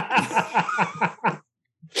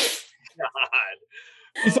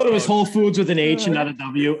 God. You thought it was Whole Foods with an H and not a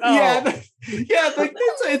W. Oh. Yeah, like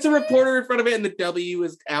it's a reporter in front of it, and the W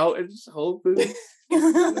is out, and it's Whole Foods.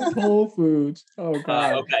 Whole Foods. Oh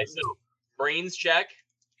God. Okay, so brains check.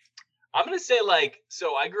 I'm gonna say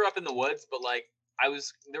so I grew up in the woods, but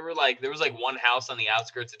there was one house on the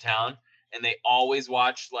outskirts of town, and they always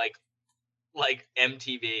watched like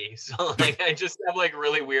MTV. So I just have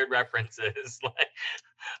really weird references,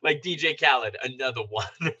 like DJ Khaled, another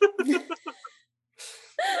one.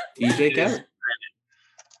 DJ Khaled.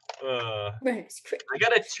 I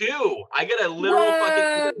got a 2. I got a literal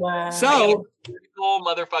fucking Wow. So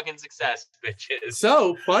motherfucking success, bitches.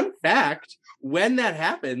 So, fun fact, when that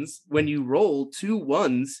happens, when you roll 2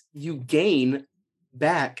 1s, you gain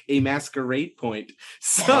back a masquerade point.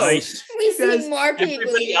 So Nice. We see more people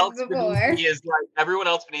everybody else before. beneath me is everyone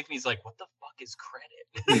else beneath me is like, what the fuck is credit?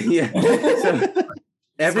 yeah. So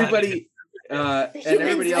everybody and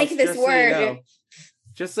everybody else, like this word.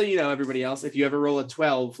 Just so you know, everybody else, if you ever roll a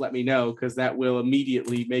 12, let me know, because that will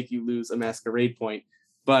immediately make you lose a masquerade point.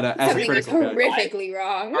 But as Something a is critical failure, horrifically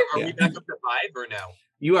wrong. Are we back up to 5 or no?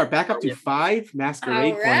 you are back up to 5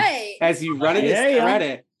 masquerade All points right. as you run in this Yeah.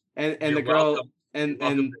 credit, and You're the girl welcome. and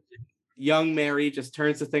Welcome. young Mary just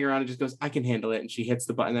turns the thing around and just goes, I can handle it. And she hits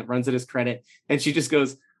the button that runs it as credit. And she just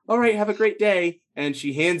goes, all right, have a great day. And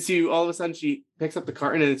she hands you, all of a sudden, she picks up the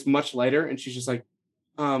carton and it's much lighter. And she's just like,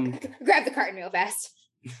 Grab the carton real fast.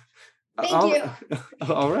 Thank all, you.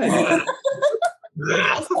 all right.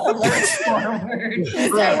 Start walking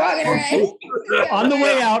around. On the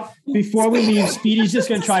way out, before we leave, Speedy's just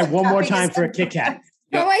going to try one more time for a Kit Kat.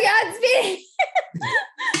 Oh my God, Speedy!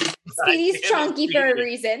 Speedy's chunky for a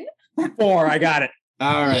reason. 4, I got it.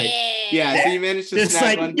 All right. Yeah, so you managed to Just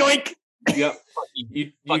snag like, one. yoink. Yep.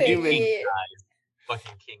 You Fucking do Thank make you.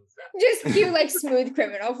 Fucking king size. Just cue Smooth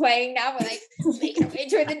Criminal playing now, but making our way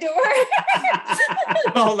toward the door.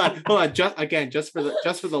 hold on. Just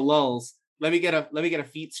for the lulls. Let me get a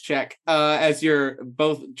feats check as you're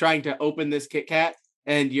both trying to open this Kit Kat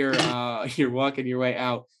and you're walking your way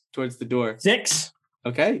out towards the door. 6.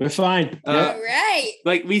 Okay. We're fine. All right.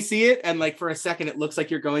 We see it, and for a second, it looks like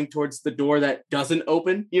you're going towards the door that doesn't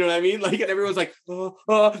open. You know what I mean? And everyone's like, oh.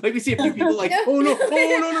 We see a few people No. oh no.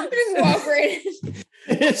 Just walk right in.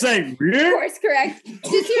 It's like, Course correct.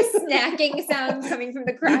 Just hear snacking sounds coming from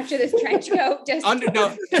the crotch of this trench coat. Just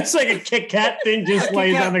it's like a Kit Kat thing just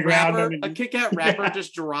lays on the ground. A Kit Kat wrapper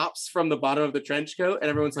just drops from the bottom of the trench coat, and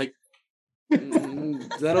everyone's like, did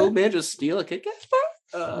that old man just steal a Kit Kat?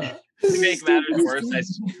 To make matters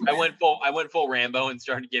worse, I went full Rambo and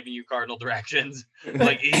started giving you cardinal directions,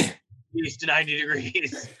 like east to 90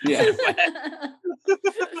 degrees. Yeah.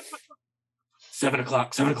 7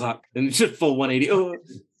 o'clock, and it's just full 180. Oh.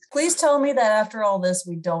 Please tell me that after all this,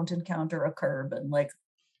 we don't encounter a curb and we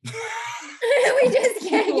just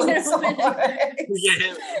can't get over it. We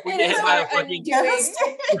get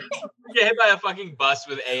hit by a fucking bus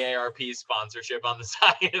with AARP sponsorship on the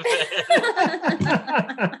side of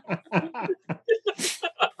it.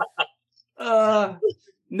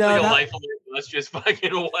 No, Life on the bus just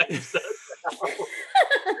fucking wipes us.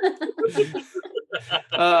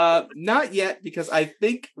 Not yet, because I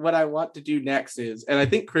think what I want to do next is, and I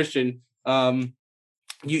think Christian,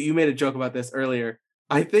 you made a joke about this earlier.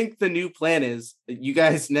 I think the new plan is that you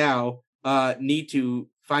guys now need to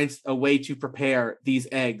find a way to prepare these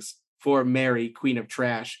eggs for Mary, Queen of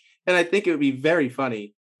Trash. And I think it would be very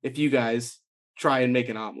funny if you guys try and make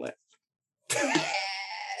an omelet.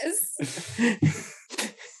 Yes.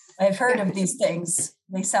 I've heard of these things.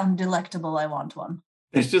 They sound delectable. I want one.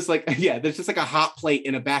 There's just there's just a hot plate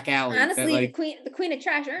in a back alley. Honestly, the queen of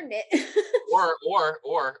trash earned it. or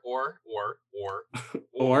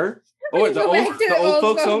the old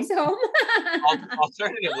folks home.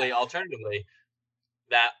 Alternatively,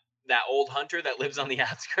 that old hunter that lives on the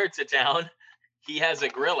outskirts of town, he has a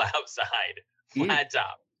grill outside, flat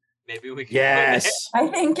top. Maybe we can. Yes. I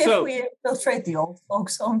think if we infiltrate the old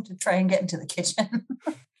folks' home to try and get into the kitchen,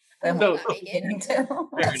 then we're not beginning to.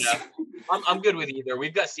 Fair enough. I'm good with either.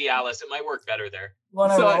 We've got Cialis. It might work better there.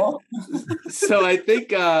 So I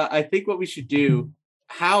think what we should do.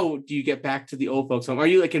 How do you get back to the old folks' home? Are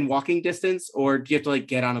you in walking distance, or do you have to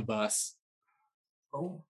get on a bus?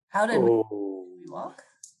 Oh, how did we walk?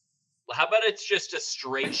 Well, how about it's just a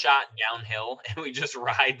straight shot downhill, and we just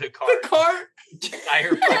ride the car? The cart.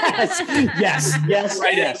 Yes.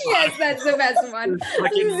 Right. Yes, that's the best one.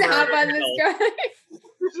 Zap on this guy.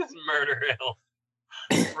 This is Murder Hill.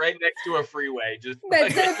 right next to a freeway. Just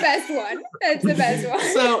That's the best one. That's the best one.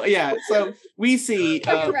 So we see I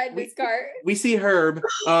can ride this cart. we see Herb.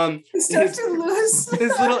 Start to lose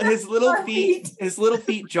his little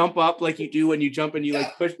feet jump up like you do when you jump and you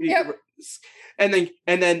like push and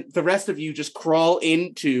then the rest of you just crawl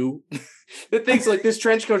into the things. Like this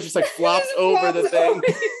trench coat just like flops over the thing.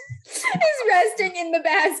 He's resting in the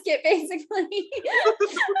basket, basically.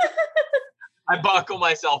 I buckle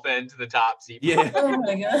myself into the top seat. Yeah. Oh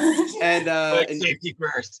my god. And safety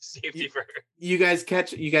first. Safety first. You guys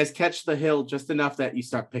catch the hill just enough that you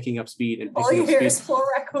start picking up speed and All picking you up hear speed. is 4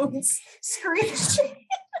 raccoons screeching.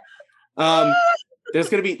 There's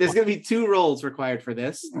gonna be 2 rolls required for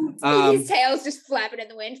this. His tail's just flapping in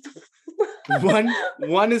the wind.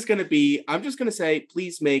 one is gonna be, I'm just gonna say,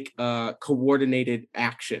 please make a coordinated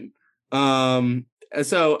action.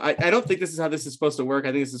 So I don't think this is how this is supposed to work.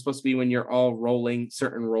 I think this is supposed to be when you're all rolling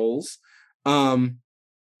certain rolls.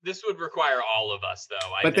 This would require all of us, though.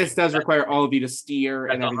 But this does require all of you to steer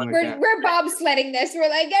and everything like that. We're bobsledding this. We're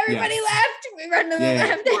like, everybody left. We run to the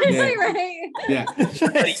left.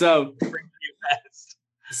 Right.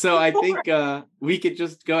 So I think we could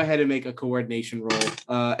just go ahead and make a coordination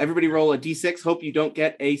roll. Everybody roll a d6. Hope you don't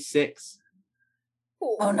get a 6.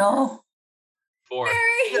 Oh no. 4. Mary.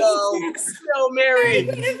 No, Mary.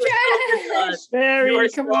 Mary,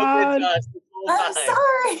 come on. I'm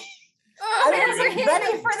sorry. Oh, I wasn't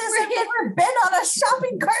ready for this. I've never been on a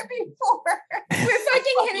shopping cart before. We're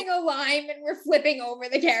fucking hitting a lime and we're flipping over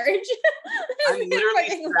the carriage. I'm literally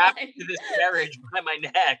strapped to this carriage by my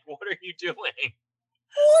neck. What are you doing?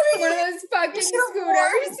 One of those fucking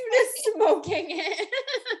scooters just smoking it.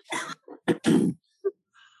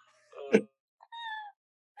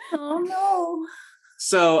 Oh no.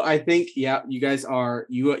 So I think, you guys are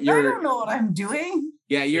you're. I don't know what I'm doing.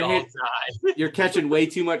 Yeah, you're catching way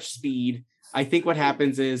too much speed. I think what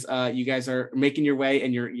happens is you guys are making your way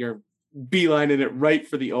and you're beelining it right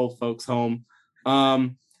for the old folks' home.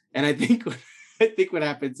 And I think what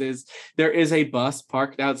happens is there is a bus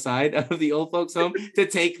parked outside of the old folks' home to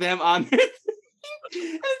take them on. And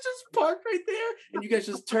it's just parked right there, and you guys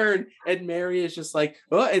just turn, and Mary is just like,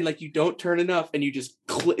 oh, and like you don't turn enough, and you just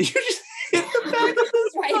you just hit the back of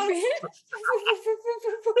this bus.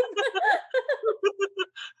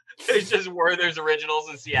 There's just Werther's Originals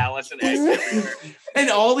and Cialis and eggs everywhere.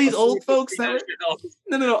 And all these old folks that were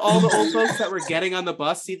all the old folks that were getting on the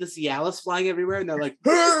bus see the Cialis flying everywhere, and they're like,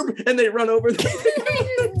 Herb, and they run over.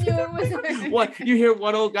 What you hear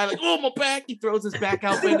one old guy like, oh, my back. He throws his back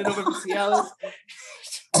out, bending over for Cialis.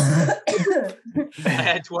 I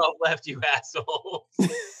had 12 left, you asshole. And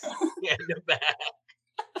the back.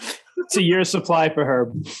 It's a year's supply for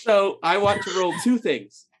Herb. So I want to roll 2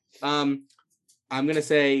 things. I'm gonna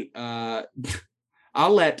say I'll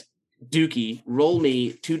let Dookie roll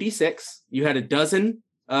me 2d6. You had a dozen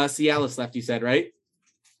Cialis left, you said, right?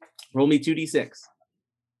 Roll me 2d6. Okay.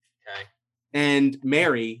 And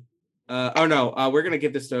Mary, we're gonna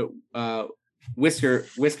give this to Whisker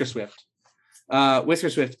Swift. Whisker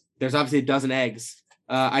Swift, there's obviously a dozen eggs.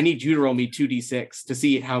 I need you to roll me 2d6 to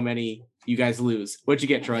see how many you guys lose. What'd you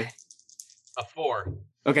get, Troy? A 4.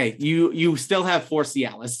 Okay, you still have 4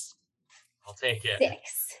 Cialis. I'll take it. 6.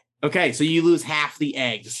 Okay, so you lose half the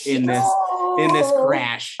eggs in this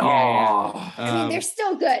crash. Yeah. I mean, they're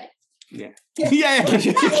still good. Yeah. Yeah.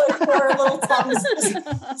 Our little tongues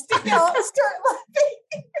stick out, start laughing.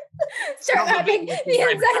 Start laughing. The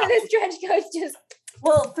inside of this trench coat just.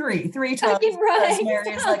 Well, 3 times. Right.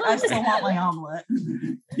 Mary's like, I still want my omelet.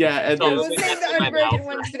 Yeah, and We'll save the unbroken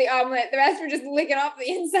ones for the omelet. The rest were just licking off the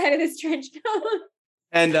inside of this trench coat.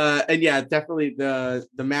 And yeah, definitely the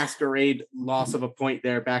masquerade loss of a point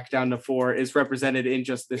there back down to 4 is represented in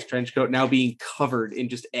just this trench coat now being covered in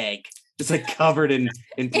just egg. Just like covered in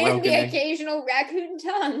broken and the egg. occasional raccoon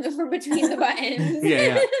tongue for between the buttons.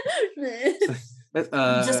 Yeah.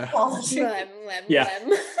 Just polishing.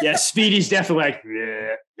 Yeah, Speedy's definitely like,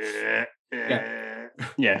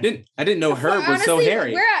 yeah. I didn't know Herb was so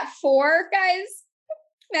hairy. We're at 4, guys.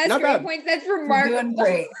 Masquerade points. That's remarkable. You're doing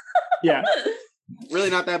great. Yeah. Really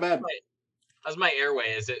not that bad. How's my airway?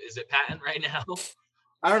 Is it patent right now?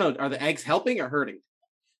 I don't know. Are the eggs helping or hurting?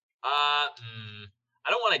 I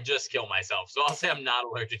don't want to just kill myself, so I'll say I'm not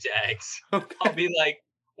allergic to eggs. Okay. I'll be like,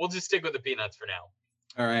 we'll just stick with the peanuts for now.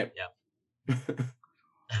 All right. Yeah.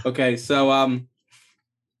 Okay, so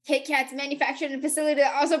Kit Kat's manufactured in a facility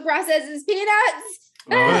that also processes peanuts.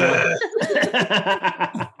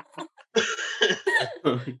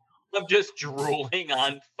 I'm just drooling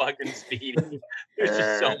on fucking Speedy. There's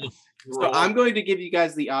just so much drool. So I'm going to give you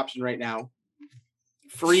guys the option right now.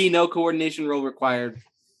 Free, no coordination roll required.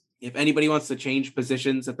 If anybody wants to change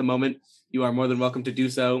positions at the moment, you are more than welcome to do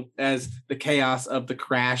so, as the chaos of the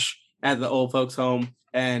crash at the old folks' home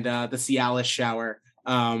and the Cialis shower.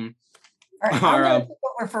 All right, I'm going to take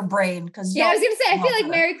over for Brain because I was going to say, I feel like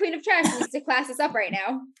Mary Queen of Trash needs to class us up right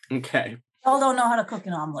now. Okay. Y'all don't know how to cook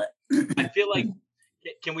an omelet. I feel like,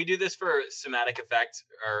 can we do this for cinematic effect?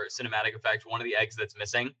 One of the eggs that's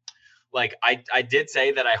missing. Like I did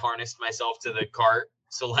say that I harnessed myself to the cart.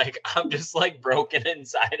 So like I'm just like broken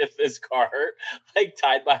inside of this cart, like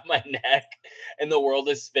tied by my neck, and the world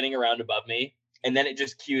is spinning around above me. And then it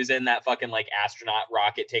just cues in that fucking like astronaut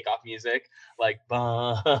rocket takeoff music, like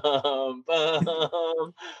bum bum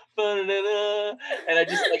bum, and I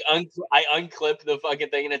just like I unclip the fucking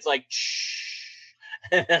thing, and it's like, shh.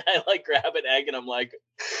 And then I like grab an egg, and I'm like.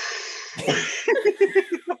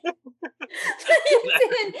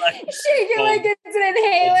 Shake it like it's an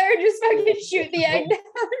inhaler, just fucking shoot the egg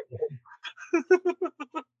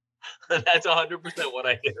down. That's 100% what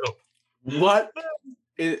I do. What?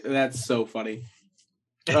 That's so funny.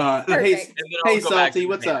 Hey, Salty,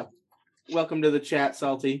 what's up? Welcome to the chat,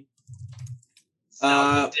 Salty.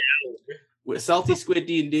 Salty Squid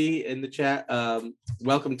D&D in the chat.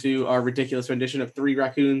 Welcome to our ridiculous rendition of 3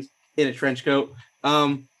 raccoons in a trench coat.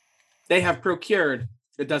 They have procured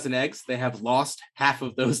a dozen eggs. They have lost half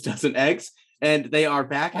of those dozen eggs, and they are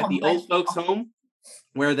back at the old folks' home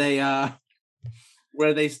where they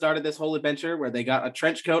started this whole adventure, where they got a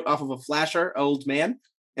trench coat off of a flasher old man.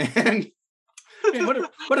 And man, what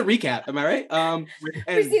a recap, am I right? And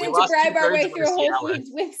proceeding to bribe our way through Whole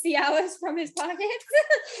Foods with Cialis from his pockets.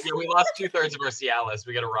 Yeah, we lost 2/3 of our Cialis.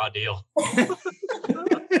 We got a raw deal.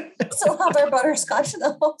 Still have our butterscotch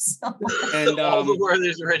though. So. And all the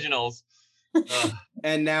Werther's originals.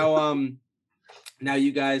 And now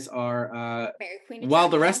you guys are while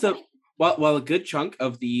the rest of while a good chunk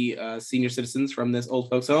of the senior citizens from this old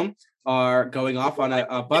folks home are going off on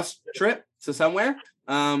a bus trip to somewhere.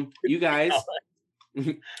 You guys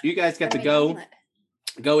get to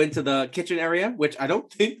go into the kitchen area, which I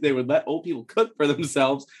don't think they would let old people cook for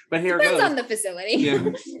themselves. But here it goes. Depends on the facility.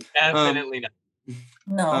 Yeah. Definitely not.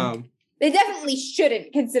 No. They definitely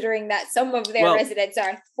shouldn't, considering that some of their residents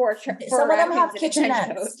are some of them have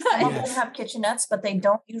kitchenettes. Some of them have kitchenettes, but they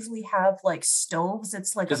don't usually have like stoves.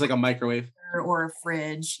 It's like just like a microwave or a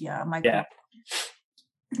fridge. Yeah, microwave.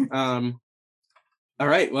 Yeah. All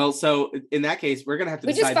right. Well, so in that case, we're gonna have to.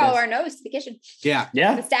 We just follow our nose to the kitchen. Yeah.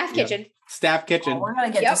 The staff kitchen. Staff kitchen. Oh, we're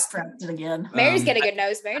gonna get distracted again. Mary's got a good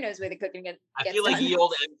nose. Mary knows where the cooking gets I feel like the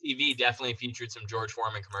old MTV definitely featured some George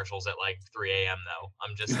Foreman commercials at like 3 a.m. though.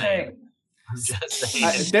 I'm just saying.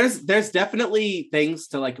 There's definitely things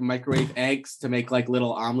to like microwave eggs to make like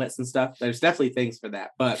little omelets and stuff. There's definitely things for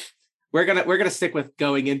that, but we're gonna stick with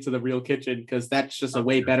going into the real kitchen because that's just a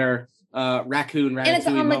way better raccoon and it's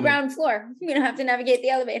on the ground floor. You don't have to navigate the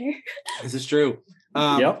elevator. This is true.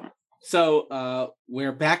 Yep. So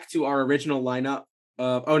we're back to our original lineup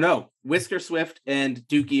of Whisker Swift and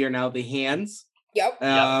Dookie are now the hands. Yep.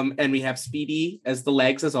 And we have Speedy as the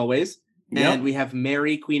legs as always. Yep. And we have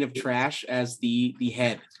Mary, Queen of Trash, as the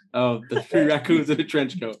head of the 3 raccoons in a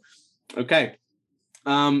trench coat. Okay.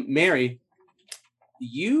 Mary,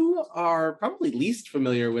 you are probably least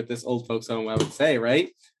familiar with this old folks home, I would say, right?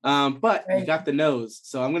 But you got the nose.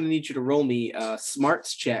 So I'm going to need you to roll me a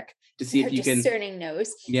smarts check to see if you can. Discerning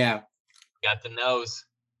nose. Yeah. Got the nose.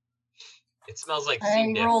 It smells like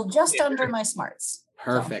I rolled just under my smarts.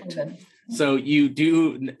 Perfect. So you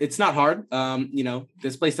do, it's not hard.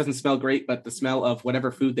 This place doesn't smell great, but the smell of whatever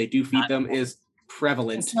food they do feed them is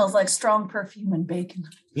prevalent. It smells like strong perfume and bacon.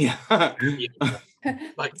 Yeah.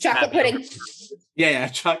 like chocolate pudding. Yeah,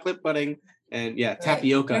 chocolate pudding and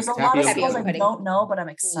tapioca. There's a lot of smells I don't know, but I'm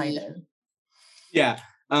excited. Yeah.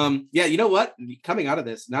 You know what? Coming out of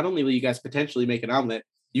this, not only will you guys potentially make an omelet,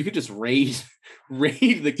 you could just raid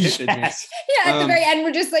the kitchen. Yes. Yeah, at the very end,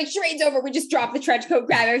 we're just like, charade's over. We just drop the trench coat,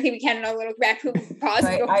 grab everything we can in our little raccoon paws.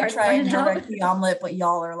 Right, I try and direct the omelet, but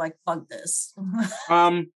y'all are like, fuck this.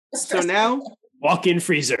 So now, walk-in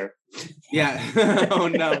freezer. Yeah. Oh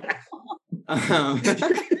no.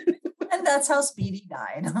 And that's how Speedy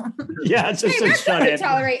died. Yeah, it's just shut in.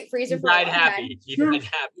 Tolerate freezer. He died happy. He died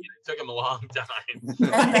happy. It took him a long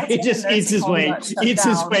time. He just eats his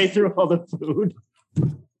way through all the food.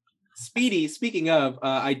 Speedy, speaking of,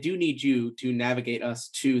 I do need you to navigate us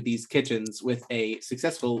to these kitchens with a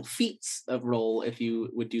successful feats of roll, if you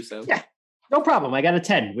would do so. Yeah, no problem. I got a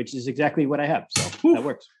 10, which is exactly what I have, so that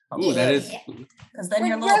works. Ooh, that is. Because then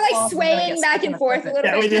we're like swaying back and forth a little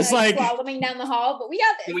bit. We're just like swallowing down the hall, but we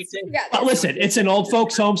got this. Well, listen, it's an old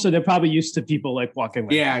folks' home, so they're probably used to people like walking.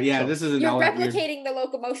 Yeah. So. This isn't. You're replicating the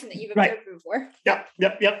locomotion that you've observed before. Yep.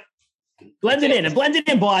 Blend it in. And blend it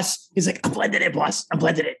in, boss. He's like, I'm blended in, boss. I'm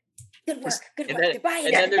blended in. Good work. Good And work. then- You're buying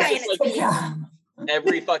and then it. You're there's buying just, it.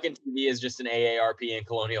 Every fucking TV is just an AARP and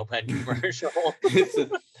Colonial Penn commercial. It's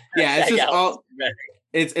just Yeah, all.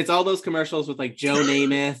 It's all those commercials with like Joe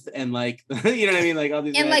Namath and like you know what I mean, like all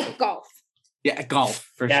these And guys. like golf. Yeah,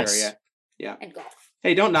 golf for Yes. sure. Yeah. And golf.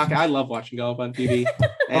 Hey, don't knock it. I love watching golf on TV. Oh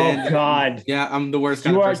And God. yeah, I'm the worst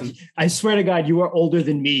kind You of are, person. I swear to God, you are older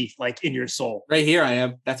than me, like in your soul. Right here, I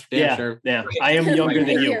am. That's for damn Yeah. sure. Yeah. I am younger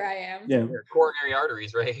than you. Here I am. Yeah. Your coronary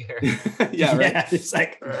arteries right here. Yeah, right. Yeah, it's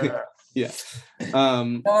like Yeah.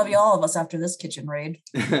 That'll be all of us after this kitchen raid.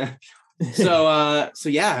 So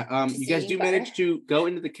yeah, you guys do Butter. manage to go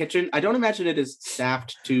into the kitchen. I don't imagine it is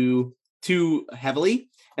staffed too heavily,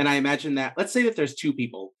 and I imagine that let's say that there's 2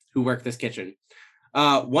 people who work this kitchen.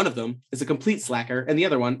 One of them is a complete slacker, and the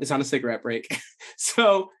other one is on a cigarette break.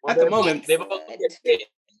 So Well, at the they're- moment,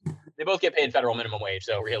 They both get paid federal minimum wage,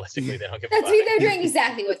 so realistically, they don't get. That's what they're doing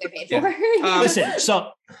exactly what they're paid Yeah. for. listen,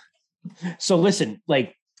 so listen,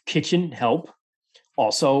 like kitchen help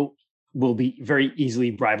also will be very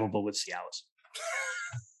easily bribable with Cialis.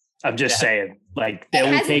 I'm just saying, like It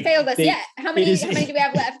hasn't failed us they- yet. How many is- do we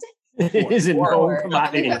have left? It is a known Four.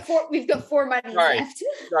 commodity. We've got 4 monies Sorry. left.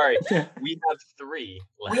 Sorry, we have 3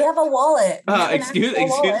 left. We have a wallet. We have an excuse actual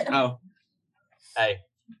wallet. oh, Hey,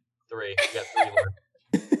 3. We got 3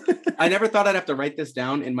 left. I never thought I'd have to write this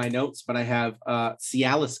down in my notes, but I have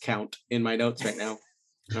Cialis count in my notes right now.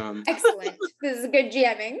 Excellent. This is good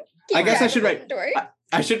GMing. I guess I track should of write- inventory.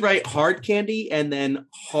 I should write hard candy and then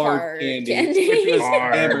hard Hard candy, candy. which was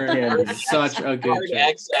Hard ever candy. such a good Hard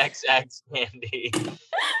joke. XXX candy.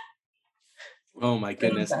 Oh my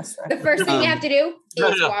goodness. Best The first thing you have to do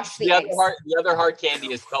is wash the eggs. The other hard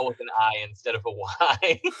candy is spelled with an I instead of a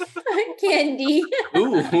Y. Candy.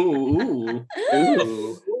 Ooh, ooh,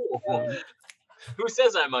 ooh. Who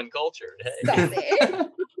says I'm uncultured? Hey. Saucy.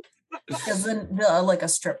 Because then like a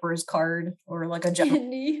stripper's card or like a general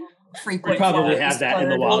Candy. frequent. We probably flyers have that in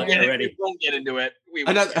the card. wallet. We'll already. get into it. We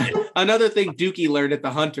won't get into it. Another thing Dookie learned at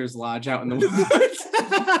the Hunter's Lodge out in the woods.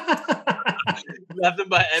 Nothing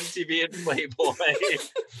but MTV and Playboy.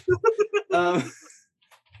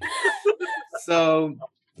 So,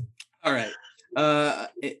 all right.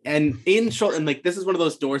 And in short, and like this is one of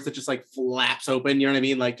those doors that just like flaps open. You know what I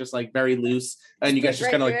mean? Like just like very loose, and you guys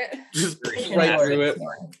just kind of like just push Kitchen right door. through it.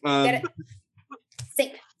 Get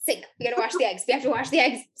it. Sink. We gotta wash the eggs. We have to wash the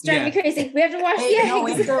eggs. It's driving me Yeah. crazy. We have to wash Hey, the no,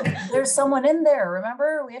 eggs. there's someone in there.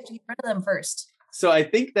 Remember, we have to get rid of them first. So I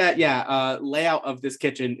think that layout of this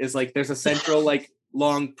kitchen is like there's a central like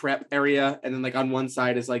long prep area, and then like on one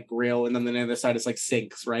side is like grill, and then the other side is like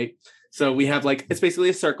sinks, right? So we have like it's basically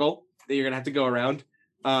a circle that you're gonna have to go around,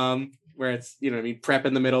 where it's you know what I mean prep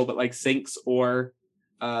in the middle, but like sinks or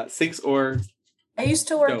I used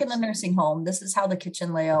to work in Stoves. a nursing home. This is how the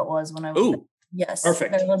kitchen layout was when I was. ooh Yes.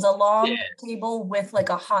 Perfect. There was a long Yeah. table with like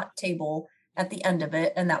a hot table at the end of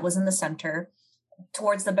it, and that was in the center.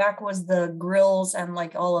 Towards the back was the grills and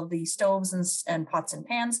like all of the stoves and pots and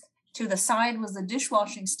pans. To the side was the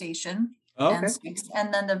dishwashing station okay. and sinks.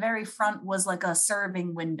 And then the very front was like a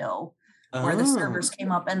serving window where the Oh. servers came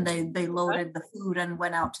up and they loaded the food and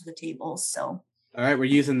went out to the tables. So All right, we're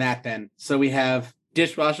using that then. So we have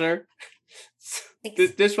dishwasher,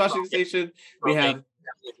 dishwashing station. We have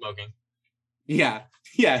Definitely smoking. yeah,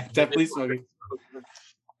 definitely smoking.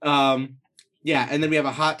 Yeah, and then we have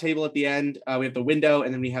a hot table at the end. We have the window,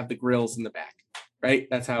 and then we have the grills in the back. Right?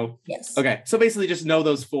 That's how. yes. Okay, so basically, just know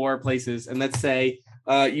those 4 places, and let's say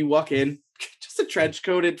you walk in, just a trench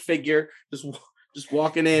coated figure, just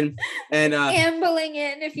walking in, and Ambling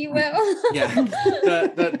in, if you will. yeah,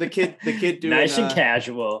 the kid doing Nice and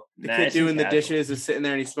casual. the Nice kid and doing the casual. dishes is sitting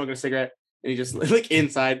there and he's smoking a cigarette. And he just like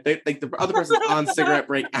inside, like the other person's on cigarette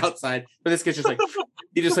break outside, but this kid's just like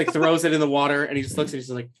he just like throws it in the water and he just looks and he's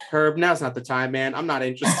just like, Herb, now's not the time, man. I'm not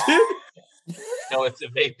interested. No, it's a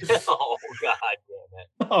vape. Oh God damn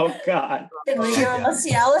it! Oh God. Did we give him a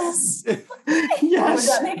Cialis? Would Yes.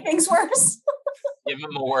 that make things worse? Give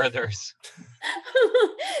him a Werther's.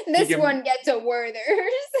 This Give- one gets a Werther's.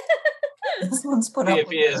 This one's put up If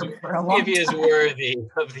he is- with for a long If he is time. worthy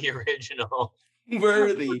of the original.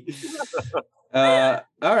 Worthy.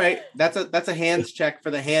 All right, that's a hands check for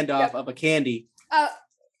the handoff of a candy.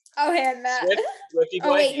 I'll hand that. Swifty boy,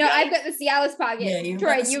 Oh wait, you no, got I've it? got the Cialis pocket. Yeah, you've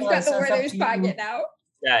Troy, got the you've got Cialis, the so it's up Werther's to you. pocket now.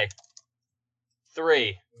 Okay.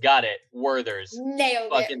 3. Got it. Werther's.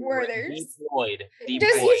 Nailed it. Fucking Werther's. deployed.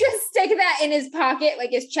 Does he just stick that in his pocket, like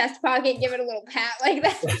his chest pocket, give it a little pat like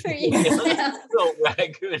that for you? Little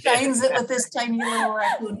raccoon. Shines it with his tiny little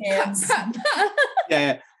raccoon hands.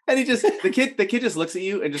 Yeah, and he just the kid just looks at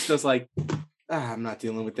you and just goes like, I'm not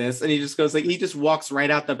dealing with this. And he just goes he just walks right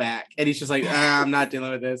out the back. And he's just like, I'm not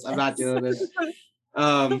dealing with this. I'm not dealing with this.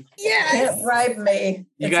 Yes. Can't bribe me.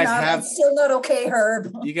 It's still not okay,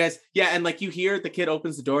 Herb. You guys, and you hear the kid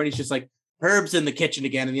opens the door and he's just like, Herb's in the kitchen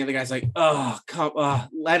again, and the other guy's like, "Oh,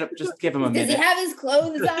 let him. Just give him a minute." Does he have his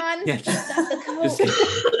clothes on? Yeah,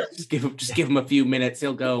 just give him a few minutes.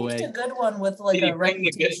 He'll go away. A good one with did he bring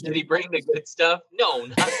the good stuff? No,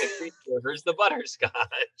 not the creature. Here's the butterscotch.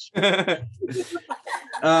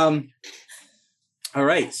 All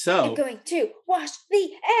right, so I'm going to wash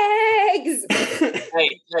the eggs. hey,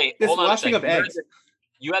 this hold on washing of eggs.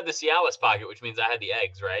 You had the Cialis pocket, which means I had the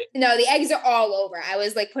eggs, right? No, the eggs are all over. I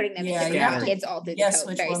was putting them in the pockets all through the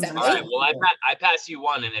coat. Very simple. All right, well, I pass you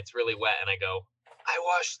one and it's really wet, and I go, I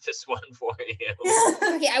washed this one for you.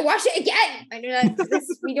 Okay, I wash it again. I do not.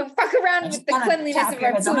 We don't fuck around with the cleanliness of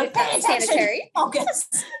our food. It's sanitary. Focus.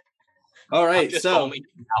 All right, so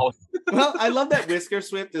well, I love that Whisker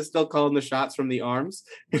Swift is still calling the shots from the arms.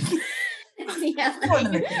 Yeah.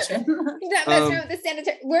 In the kitchen. Not messing with the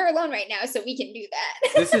sanitary. We're alone right now, so we can do that.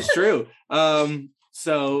 This is true.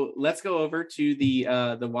 So let's go over to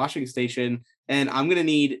the washing station, and I'm gonna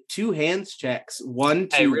need 2 hands checks. One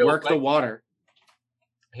to work the water.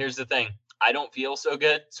 Here's the thing. I don't feel so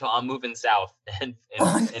good, so I'm moving south, and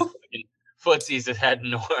Footsie's is heading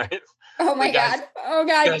north. Oh my god! Oh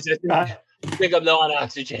god! Guys, I think I'm low on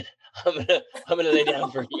oxygen. I'm gonna lay down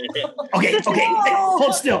for a minute. Okay.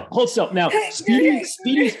 Hold still. Now, Speedy's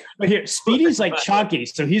right here. Speedy's like chunky,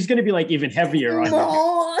 so he's gonna be even heavier on his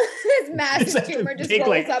massive tumor just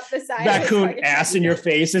rolls up the side. Raccoon ass in your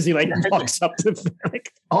face as he walks up to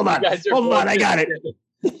hold on, I got it.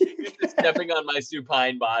 Stepping on my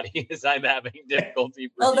supine body as I'm having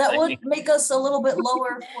difficulty. Well, that would make us a little bit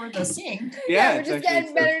lower for the sink. Yeah, we're just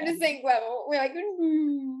getting better to sink level. We're like,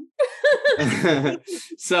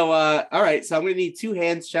 So, all right. So I'm going to need 2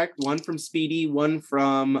 hands checked. One from Speedy, one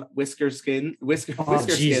from Whisker Skin. Whisker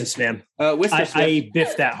Jesus, Skin. Man. I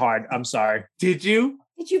biffed that hard. I'm sorry. Did you?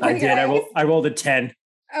 I did. I rolled a 10.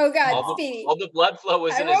 Oh God, Speedy. All the blood flow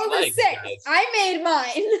was in his legs. I rolled a 6. Guys. I made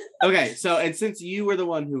mine. Okay, so and since you were the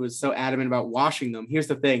one who was so adamant about washing them, here's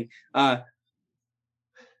the thing.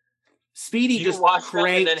 Speedy just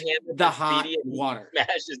cranked the hot water.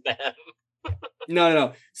 Smashes them.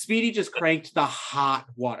 No. Speedy just cranked the hot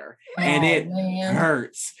water, and it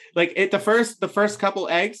hurts. The first couple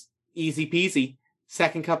eggs, easy peasy.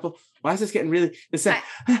 Second couple, why is this getting really?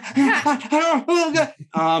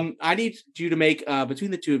 I need you to make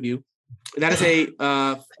between the two of you. That is a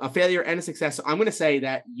failure and a success. So I'm going to say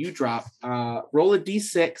that you drop. Roll a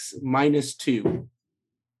d6 minus 2.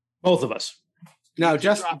 Both of us. No,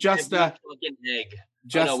 just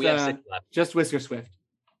Whisker Swift.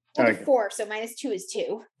 Okay. 4, so minus 2 is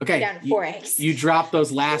 2. Okay, down to 4 eggs. You drop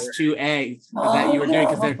those last 2 eggs that you were doing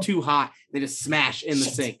because they're too hot. They just smash in the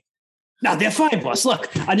sink. No, they're fine, boss.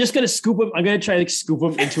 Look, I'm just gonna scoop them. I'm gonna try to scoop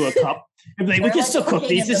them into a cup. And we can still cook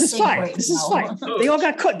these. This is fine. This is fine. They all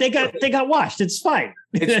got cooked. They got washed. It's fine.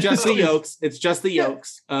 It's just the yolks. 2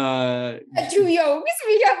 yolks. 2 yolks.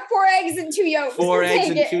 We got 4 eggs and 2 yolks. 4 eggs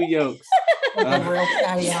and 2 yolks. A real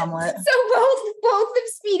fatty omelet. So both of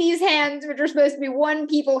Speedy's hands, which are supposed to be one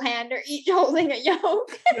people hand, are each holding a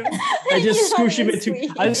yolk. I just swoosh him into.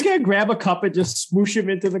 I'm just gonna grab a cup and just swoosh him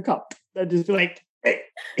into the cup. I just be like. Hey.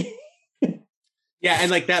 Yeah,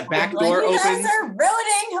 and that back door opens. You guys are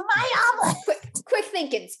ruining my omelet. Quick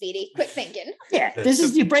thinking, Speedy. Quick thinking. Yeah, this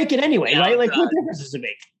is you break it anyway, right? What difference does it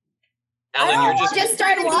make? Ellen, you're just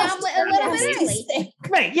started the omelet a little bit early.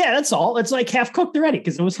 Right? Yeah, that's all. It's half cooked already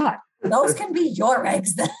because it was hot. Those can be your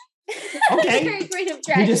eggs then. Okay.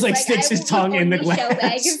 He just sticks his tongue in the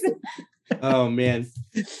glass. Oh man.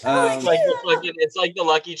 It's like the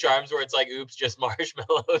Lucky Charms where it's oops, just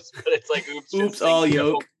marshmallows, but it's oops, all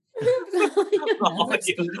yolk. all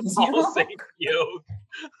same yolk.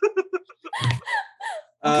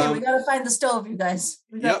 Okay, we gotta find the stove, you guys.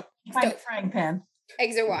 We gotta find the frying pan.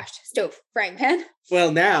 Eggs are washed. Stove, frying pan.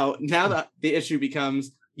 Well, now the issue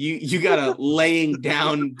becomes you got a laying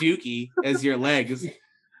down Dookie as your legs.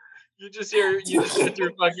 You just go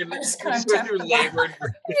through labored. I'm just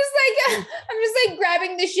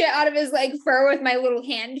grabbing the shit out of his fur with my little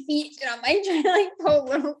hand feet, and I'm trying to pull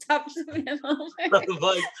little tufts of him over.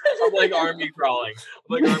 I'm like army crawling.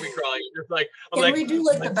 Can we do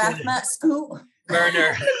the bath mat scoop?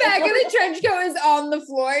 Burner. The back of the trench coat is on the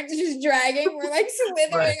floor. It's just dragging. We're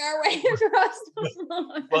slithering our way across the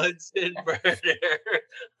floor. Bunsen burner.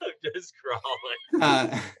 I'm just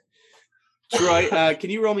crawling. Troy, can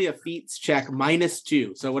you roll me a feats check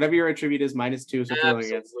 -2? So whatever your attribute is, -2. So throwing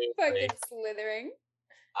against. Fucking slithering.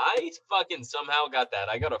 I fucking somehow got that.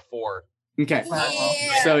 I got a 4. Okay.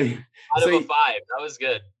 Yeah. So Out of a 5. That was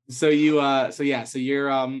good. So you're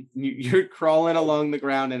crawling along the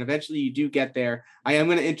ground, and eventually you do get there. I am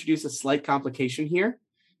going to introduce a slight complication here,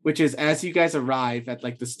 which is as you guys arrive at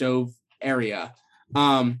like the stove area,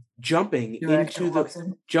 jumping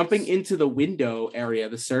into the window area,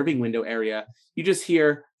 the serving window area, you just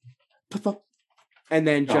hear pop, pop, and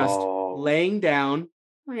then just laying down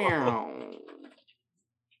a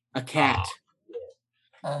cat.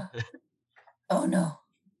 Oh no.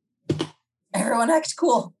 Everyone acts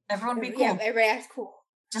cool. Everyone be cool. Yeah, everybody acts cool.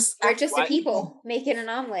 We're just the people making an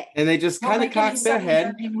omelet. And they just kind of cock their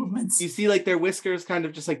head. You see like their whiskers kind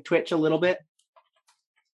of just like twitch a little bit.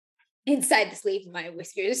 Inside the sleeve, my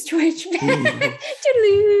whiskers twitch. Is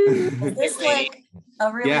this like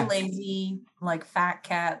a really lazy, like fat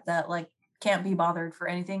cat that like can't be bothered for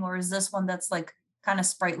anything? Or is this one that's like kind of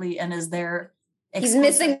sprightly and is there? He's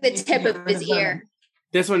missing the tip of his ear.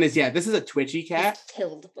 This one is this is a twitchy cat. He's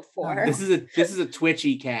killed before. This is a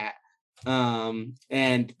twitchy cat.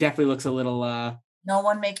 And definitely looks a little no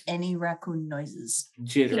one make any raccoon noises.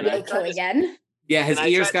 He will kill again. Yeah, his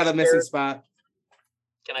ear's got a missing spot.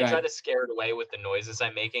 Can I try to scare it away with the noises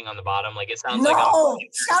I'm making on the bottom? Like it sounds like I'm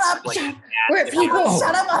shut up. Like we're people.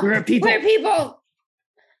 Shut him up. We're people. We're people.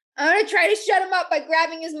 I'm gonna try to shut him up by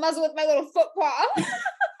grabbing his muzzle with my little foot paw.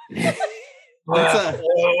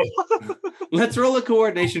 Let's roll a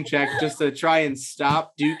coordination check just to try and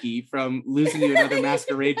stop Dookie from losing you another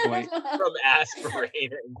masquerade point. From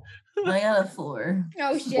aspirating. I got a 4.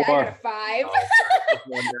 Oh shit, 4. I got a 5. I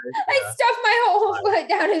stuffed my whole foot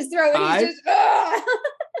down his throat and he's just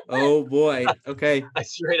Oh boy. Okay. I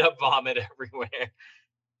straight up vomit everywhere.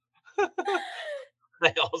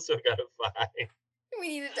 I also got a 5. We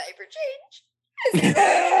need a diaper change.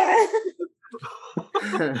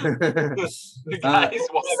 The guys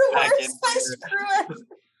walk back in.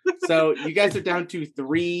 So you guys are down to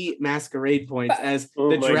 3 masquerade points as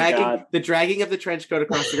the dragging of the trench coat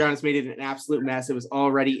across the ground has made it an absolute mess. It was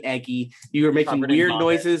already eggy. You were making weird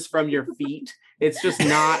noises from your feet. It's just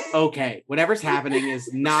not okay. Whatever's happening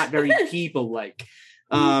is not very people-like.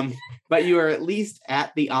 But you are at least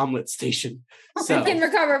at the omelet station. So we can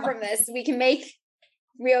recover from this. We can make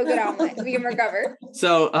real good omelet. We can recover.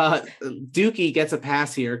 So Dookie gets a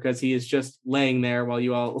pass here because he is just laying there while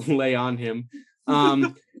you all lay on him.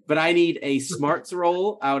 But I need a smarts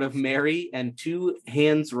roll out of Mary and 2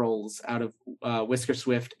 hands rolls out of Whisker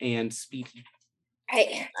Swift and Speedy.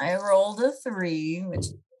 I rolled a 3, which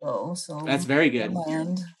is low, so that's very good.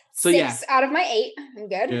 So 6 out of my 8. I'm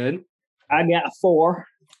good. Good. I got a 4.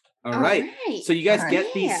 All right. So you guys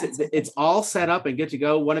get these. It's all set up and good to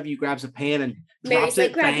go. One of you grabs a pan and drops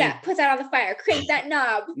it. Grab that. Put that on the fire. Crank that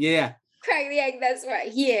knob. Yeah. Crack the egg. That's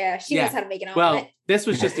right. Yeah. She knows how to make an omelet. Well, this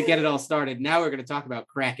was just to get it all started. Now we're going to talk about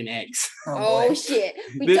cracking eggs. Oh shit.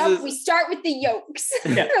 We start with the yolks.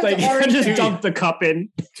 Yeah, like just dump the cup in.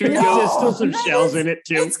 There's still some shells in it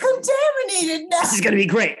too. It's contaminated now. This is going to be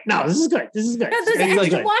great. No, this is good. This is good. No, those are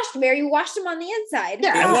actually washed, Mary. You washed them on the inside.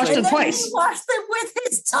 Yeah, I washed them twice. He washed them with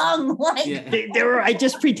his tongue. Like they were. I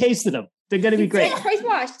just pre-tasted them. They're going to be great. Twice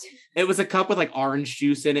washed. It was a cup with like orange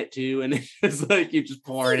juice in it too, and it's like you just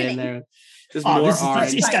pour it in there. There's more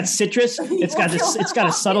orange. It's got citrus. It's got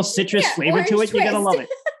a subtle citrus flavor to it. Twist. You gotta love it.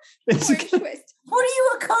 Orange twist. What are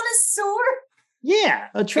you, a connoisseur? Yeah,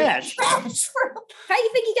 a trash. How do you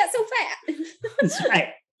think he got so fat? That's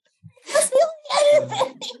right.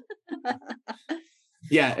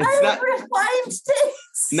 Yeah,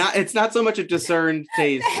 it's not so much a discerned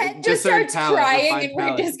taste. The head just starts crying, and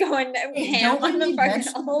we're just going ham on the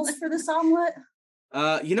vegetables for this omelet.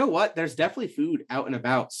 You know what? There's definitely food out and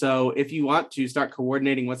about. So if you want to start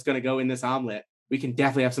coordinating what's going to go in this omelet, we can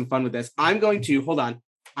definitely have some fun with this. I'm going to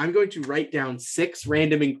write down 6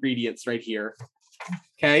 random ingredients right here.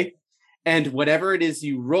 Okay. And whatever it is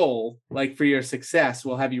you roll, like for your success,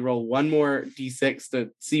 we'll have you roll 1 more D6 to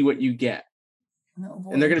see what you get.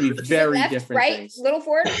 And they're going to be very different things. Little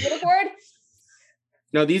forward.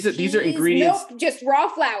 No, these are ingredients. Milk, just raw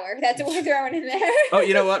flour. That's what we're throwing in there. Oh,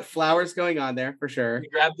 you know what? Flour's going on there for sure. You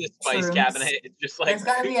grab this spice cabinet. It's just like there's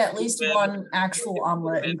got to be at least 1 actual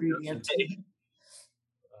omelet ingredient.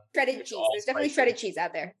 Shredded cheese. There's definitely shredded cheese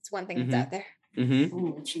out there. It's one thing that's out there. Mm-hmm.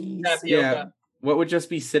 Ooh, cheese. Yeah. What would just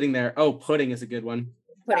be sitting there? Oh, pudding is a good one.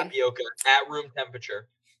 Tapioca at room temperature.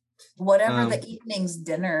 Whatever the evening's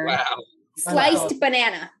dinner. Wow. Sliced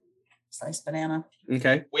banana. Sliced banana.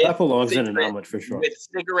 Okay. That belongs in an omelet for sure. With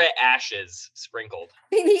cigarette ashes sprinkled.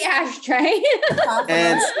 The ashtray.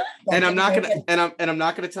 and I'm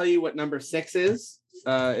not gonna tell you what number 6 is.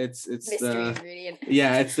 It's mystery ingredient.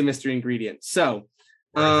 Yeah, it's the mystery ingredient. So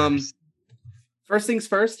first things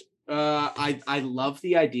first, I love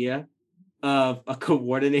the idea of a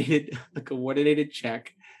coordinated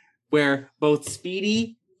check where both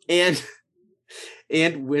Speedy and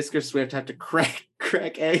Whisker Swift have to crack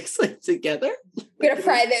eggs like together. You're gonna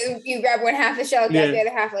fry that. You grab one half the shell, grab the other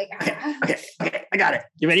half. Like, Okay, I got it.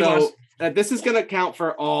 You ready, so this is gonna count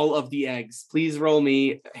for all of the eggs. Please roll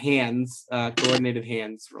me hands, coordinated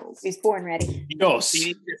hands rolls. He's born ready.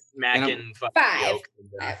 Speedy's just smacking 5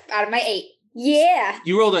 out of my 8. Yeah.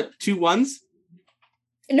 You rolled a 2 1s.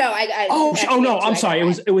 No, I no, I'm sorry.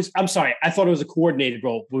 It was. I'm sorry. I thought it was a coordinated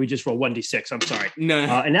roll, but we just rolled 1d6. I'm sorry.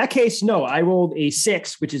 No. In that case, no. I rolled a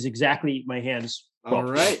 6, which is exactly my hands. All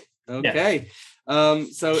right. Okay. Yeah.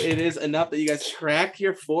 So it is enough that you guys crack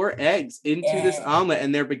your 4 eggs into this omelet,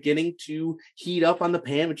 and they're beginning to heat up on the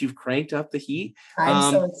pan, which you've cranked up the heat.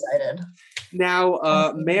 I'm so excited.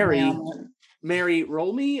 Now, Mary,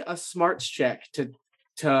 roll me a smarts check to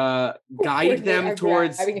guide them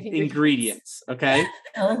towards ingredients. Okay.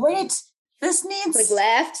 Wait, this needs like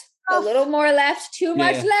left, a little more left, too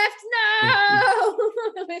much left. No.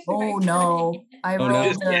 Oh no! I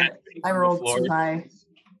rolled too high.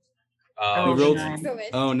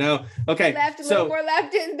 Oh no. Okay. Left, a little more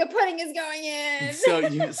left, and the pudding is going in.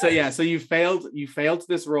 So you failed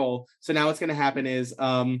this roll. So now what's gonna happen is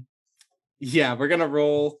we're gonna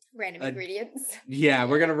roll random ingredients. Yeah,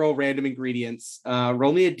 we're gonna roll random ingredients.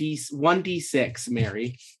 Roll me a 1d6,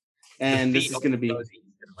 Mary, and this is gonna be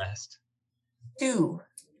 2.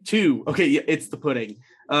 2. Okay, it's the pudding.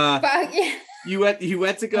 You went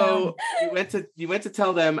to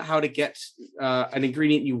tell them how to get an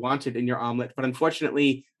ingredient you wanted in your omelet, but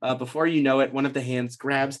unfortunately, before you know it, one of the hands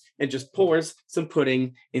grabs and just pours some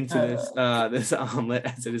pudding into this omelet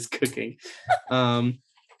as it is cooking.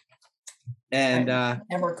 And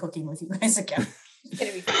never cooking with you guys again. It's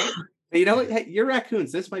gonna be fine. You know what? Hey, you're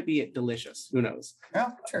raccoons. This might be delicious. Who knows?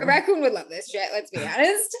 Oh, true. A raccoon would love this shit. Let's be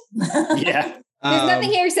honest. Yeah. There's nothing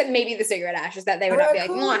here except maybe the cigarette ashes that they would not be like,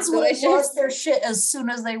 it's delicious. Lost their shit as soon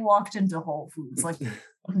as they walked into Whole Foods. Like, it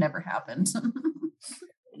never happened.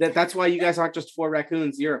 That's why you guys aren't just 4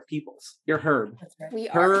 raccoons. You're a peoples. You're Herb. Right. We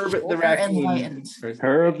Herb are the raccoon.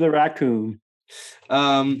 Herb the raccoon.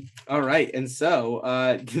 All right, and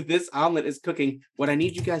so this omelet is cooking. What I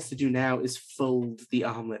need you guys to do now is fold the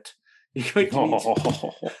omelet. You're going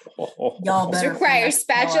to Y'all better require a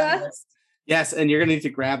spatula. Yes, and you're gonna need to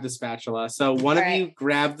grab the spatula. So one of you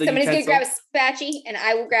grab the Somebody's utensil. gonna grab a spatchy, and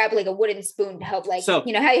I will grab like a wooden spoon to help, like,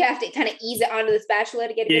 you know how you have to kind of ease it onto the spatula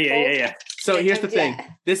to get it cold? Yeah. So here's the thing.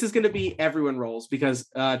 This is gonna be everyone rolls because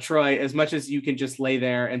Troy, as much as you can just lay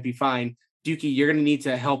there and be fine, Dookie, you're gonna need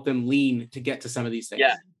to help them lean to get to some of these things.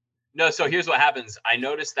 Yeah. No, so here's what happens. I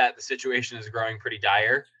noticed that the situation is growing pretty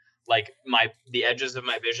dire. Like the edges of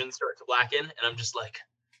my vision start to blacken, and I'm just like,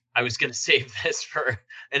 I was gonna save this for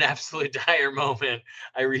an absolute dire moment.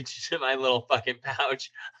 I reach into my little fucking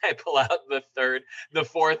pouch. I pull out the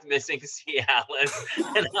 4th missing Cialis,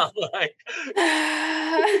 and I'm like,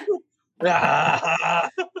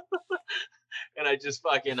 and I just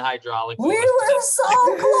fucking hydraulically. We were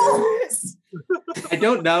so close. I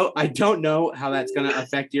don't know how that's gonna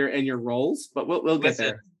affect your rolls, but we'll get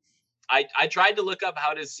there. I tried to look up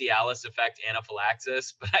how does Cialis affect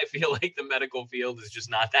anaphylaxis, but I feel like the medical field is just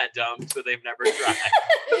not that dumb, so they've never tried.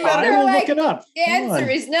 I will look it up. The answer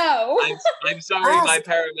is no. I'm sorry, my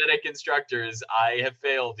paramedic instructors. I have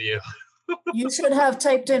failed you. You should have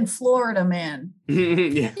typed in Florida man.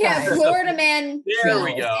 Yeah, Florida man. There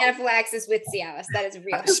we go. Anaphylaxis with Cialis. That is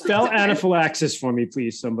real. Spell anaphylaxis for me,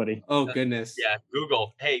 please, somebody. Oh goodness. Yeah,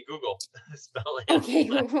 Google. Hey, Google. Spell it. Okay,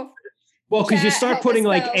 Google. Well, because you start putting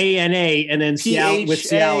like ANA and then Cialis with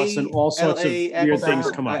Cialis and all sorts of weird things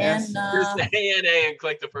come up. Just ANA and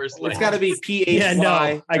click the first link. It's got to be PHY. Yeah, no,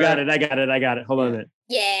 I got it. Hold on a minute.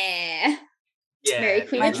 Yeah. Yeah. Mary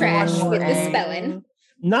Queen Trash with the spelling.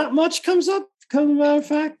 Not much comes up. As a matter of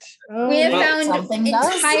fact, we have found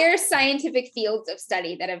entire scientific fields of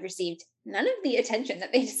study that have received none of the attention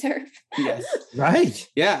that they deserve. Yes. Right.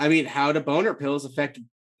 Yeah, I mean, how do boner pills affect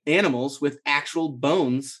animals with actual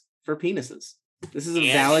bones for penises? This is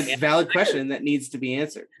a valid question that needs to be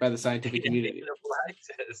answered by the scientific community.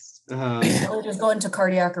 We'll just go into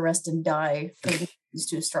cardiac arrest and die because he's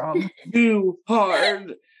too strong. Too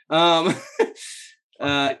hard.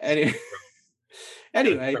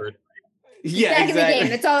 Anyway. Yeah, exactly. Game.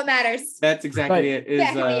 That's all that matters. That's exactly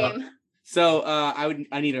it. So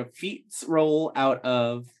I need a feats roll out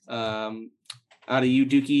of you,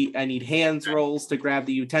 Dookie. I need hands rolls to grab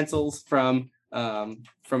the utensils from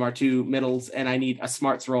our 2 middles, and I need a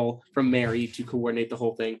smarts roll from Mary to coordinate the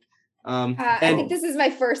whole thing. I think this is my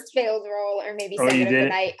first failed roll, or maybe second of the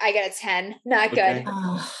night. I got a 10. Not good.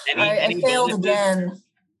 I failed again.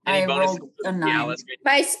 I rolled a 9.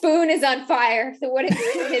 My spoon is on fire. The wooden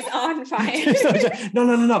spoon is on fire.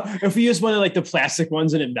 No. If we used one of like the plastic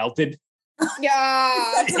ones and it melted.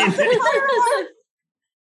 Yeah.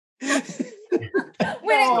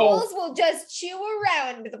 When it cools, we'll just chew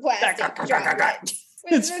around the plastic.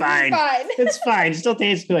 It's fine. It's fine. It still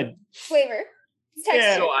tastes good. Flavor.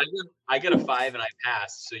 Yeah. So I got a 5 and I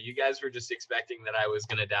passed. So you guys were just expecting that I was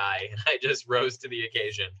gonna die, and I just rose to the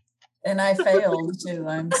occasion. And I failed too.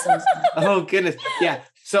 I'm so sorry. Oh goodness. Yeah.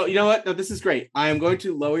 So you know what? No, this is great. I am going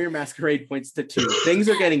to lower your masquerade points to 2. Things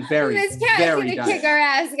are getting very, this cat's very gonna kick our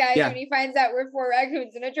ass, guys, when he finds out we're 4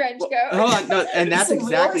 raccoons in a trench coat. Hold on, no, and that's exactly.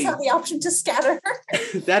 We always have the option to scatter.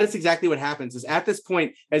 That is exactly what happens. Is at this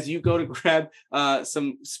point, as you go to grab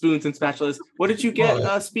some spoons and spatulas. What did you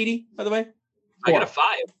get, Speedy? By the way, I got a 5.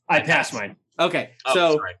 I passed mine. Okay,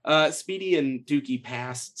 so Speedy and Dookie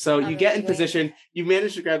pass. So you get in position. You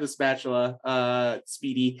manage to grab the spatula,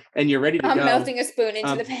 Speedy, and you're ready to go. I'm melting a spoon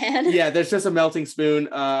into the pan. Yeah, there's just a melting spoon.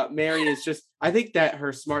 Mary is just. I think that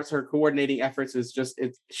her smarts, her coordinating efforts is just.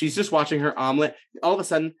 She's just watching her omelet. All of a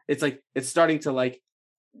sudden, it's like it's starting to like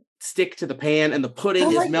stick to the pan, and the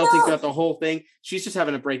pudding is melting throughout the whole thing. She's just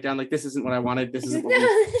having a breakdown. Like this isn't what I wanted. This isn't what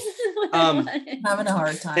having a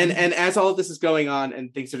hard time. And as all of this is going on,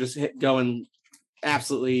 and things are just going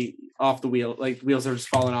absolutely off the wheel, like wheels are just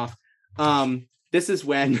falling off. This is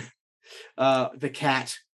when the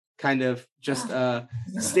cat kind of just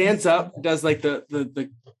stands up, does like the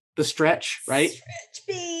stretch, right?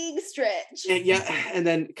 Big stretch. And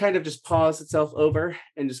then kind of just paws itself over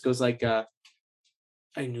and just goes like, I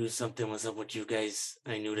knew something was up with you guys.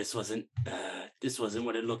 I knew this wasn't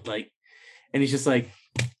what it looked like. And he's just like,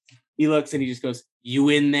 he looks and he just goes, "You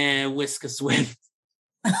in there, Whisker Swim?"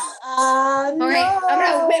 No. All right, I'm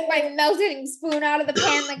gonna whip my melting spoon out of the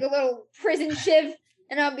pan like a little prison shiv,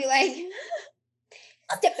 and I'll be like,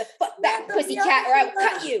 "Step the fuck back, pussycat, or I'll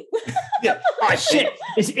cut you." Yeah. Oh shit!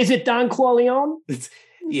 Is it Don Corleone?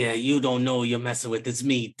 Yeah, you don't know who you're messing with. It's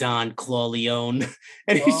me, Don Corleone.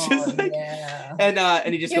 And he's just like,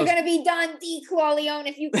 and he just You're goes, gonna be Don D. Corleone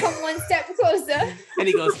if you come one step closer. And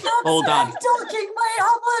he goes, "Hold on, talking, my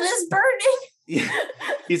omelet is burning." Yeah.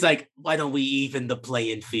 He's like, "Why don't we even the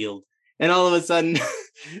playing field?" And all of a sudden,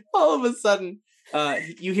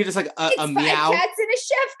 you hear just like a meow. Cats in a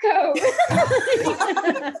chef coat.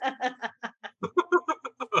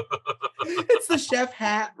 It's the chef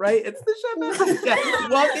hat, right? It's the chef hat. Yeah,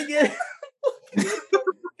 walking in.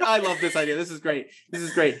 I love this idea. This is great.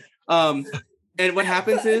 And what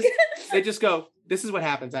happens is they just go, this is what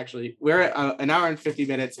happens actually. We're at an hour and 50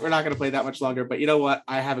 minutes. We're not going to play that much longer, but you know what?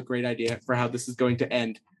 I have a great idea for how this is going to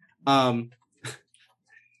end.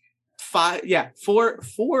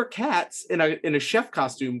 Four cats in a chef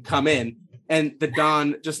costume come in, and the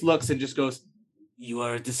Don just looks and just goes, "You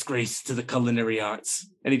are a disgrace to the culinary arts."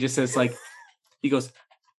 And he just says like, he goes,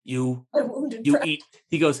 you eat.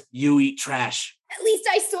 He goes, "You eat trash." At least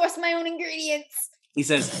I source my own ingredients. He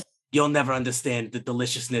says, "You'll never understand the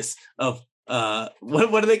deliciousness of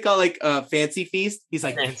what do they call like fancy feast?" He's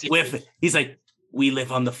like, he's like, "We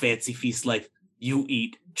live on the fancy feast life. You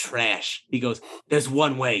eat trash." He goes, "There's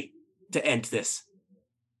one way to end this.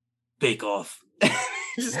 Bake Off." He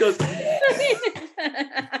just goes,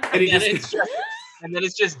 and then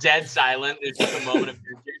it's just dead silent. There's just a moment of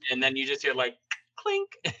and then you just hear like clink.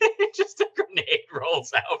 Just a grenade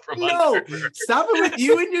rolls out from under. Stop it with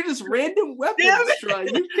you and your just random weapons, Troy.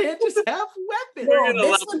 You can't just have weapons.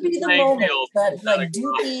 No, this would be the moment that like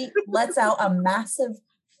Dookie lets out a massive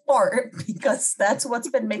fart because that's what's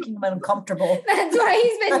been making him uncomfortable. That's why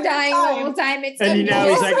he's been dying the whole time. It's and now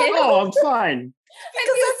he's like, "Oh, I'm fine." I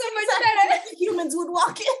feel so much better. Humans would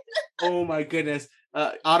walk in. Oh my goodness.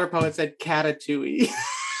 Otter Poet said Catatouille.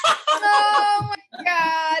 Oh my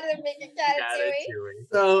god, they're making Catatouille.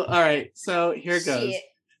 So, all right. So here it goes. Shit.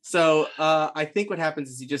 So I think what happens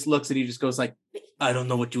is he just looks and he just goes like, "I don't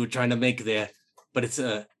know what you were trying to make there, but it's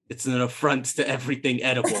an affront to everything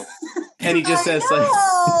edible." And he just says like,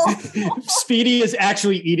 Speedy is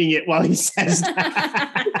actually eating it while he says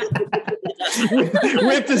that.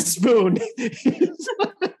 with the spoon.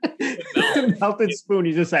 The melted spoon.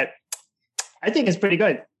 He just said, "I think it's pretty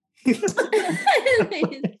good."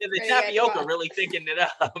 The tapioca really thinking it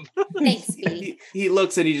up. Thanks, Speedy. He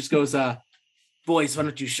looks and he just goes, "Boys, why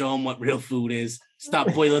don't you show them what real food is?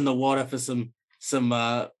 Stop boiling the water for some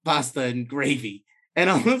pasta and gravy." And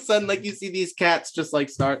all of a sudden, like you see these cats just like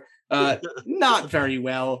start not very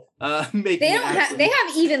well. They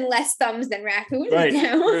have even less thumbs than raccoons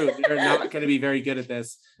now. True. They're not going to be very good at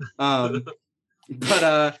this. But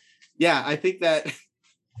yeah, I think that.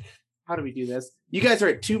 How do we do this? You guys are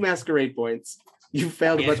at 2 masquerade points. You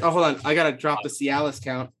failed a bunch. Oh, hold on. I gotta drop the Cialis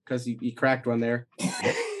count because you cracked one there. He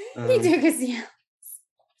took a Cialis.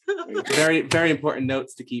 Very, very important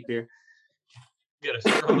notes to keep here. Got a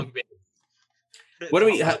strong base. What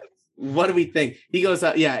do we think? He goes,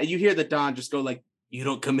 yeah, you hear the Don just go like, you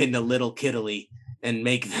don't come into Little Kiddly and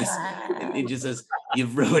make this. And he just says,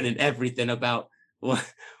 you've ruined everything about what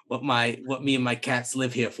me and my cats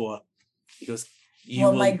live here for. He goes,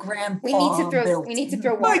 my grandpa. We need to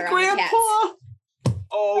throw water on the cats.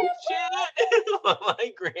 Oh shit!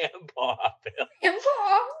 My grandpa.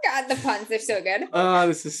 Grandpa. God, the puns are so good. Oh,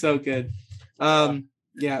 this is so good.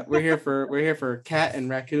 Yeah, we're here for cat and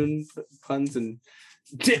raccoon puns and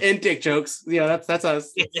dick jokes. Yeah, that's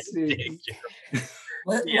us. We're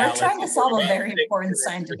trying to solve a very important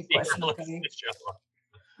scientific question. Okay?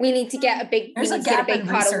 We need to get a big pot of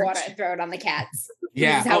water and throw it on the cats.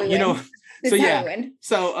 Yeah,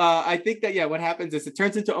 So I think that what happens is it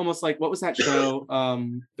turns into almost like, what was that show?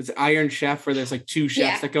 It's Iron Chef, where there's like 2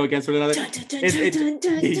 chefs that go against one another.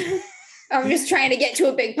 I'm just trying to get to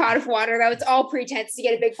a big pot of water. That was all pretense to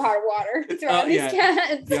get a big pot of water. Throw on these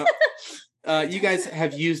cats. Yep. You guys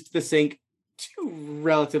have used the sink to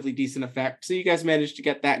relatively decent effect. So you guys managed to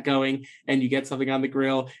get that going and you get something on the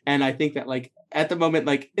grill. And I think that like at the moment,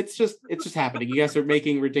 like it's just happening. You guys are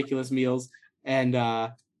making ridiculous meals and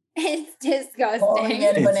it's disgusting. Pouring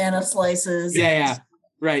in banana slices. Yeah.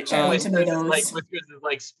 Right. Cherry tomatoes. Whiskers is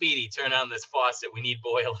like, Speedy, turn on this faucet. We need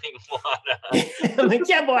boiling water. I'm like,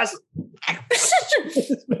 yeah, boss.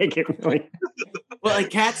 Make it really. Well,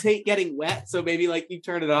 like cats hate getting wet, so maybe like you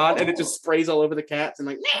turn it on and it just sprays all over the cats and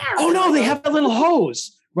like. Oh no, they have a little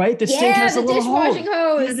hose, right? The sink has a little dishwashing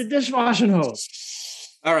hose. Yeah, the dishwashing hose.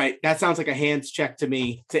 All right, that sounds like a hands check to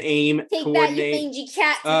me. To aim, take coordinate. That, you mangy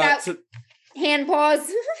cat, without hand paws.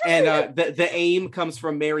 And the aim comes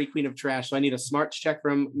from Mary, Queen of Trash. So I need a smarts check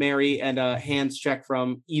from Mary and a hands check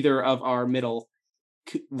from either of our middle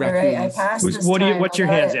raccoons. All right, I passed this time. What's your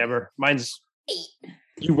hands, Amber? Mine's 8.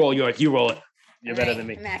 You roll yours. You roll it. You're better than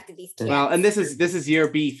me. I'm after these cats. Well, and this is your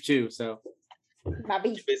beef too, so. My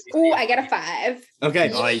beef. Ooh, I got a 5. Okay,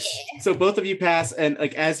 nice. So both of you pass, and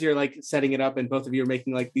like as you're like setting it up, and both of you are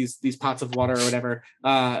making like these pots of water or whatever.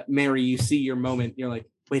 Mary, you see your moment. You're like,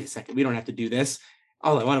 wait a second, we don't have to do this.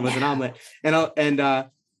 All I wanted was an omelet. And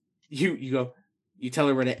you go, you tell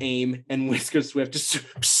her where to aim, and Whisker Swift just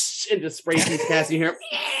sprays these cats. You hear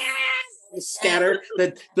scatter.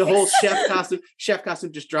 The whole chef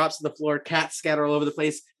costume just drops to the floor. Cats scatter all over the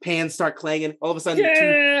place. Pans start clanging. All of a sudden,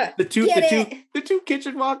 the two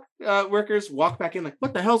kitchen workers walk back in like,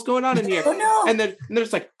 what the hell's going on in here? Oh no! And then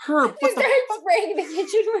there's like, Herb, what the fuck? Spraying the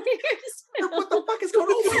kitchen workers. What the fuck is going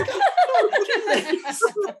on?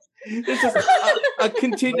 There's just a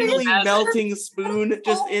continually melting spoon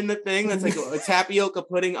just in the thing that's like a tapioca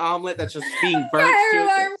pudding omelet that's just being burnt. Fire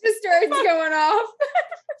alarm just starts going off.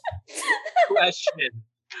 Question.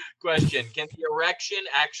 Can the erection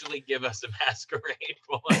actually give us a masquerade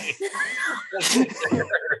point?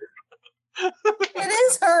 It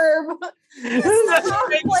is Herb. That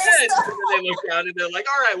makes sense. They look down and they're like,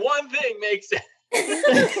 all right, one thing makes sense.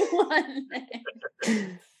 One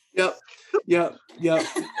thing. Yep.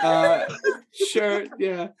 Sure.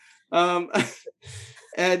 Yeah.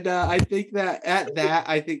 And I think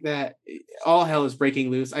that all hell is breaking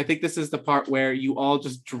loose. I think this is the part where you all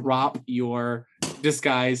just drop your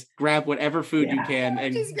disguise, grab whatever food you can,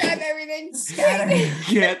 and just grab everything.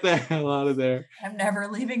 Get the hell out of there. I'm never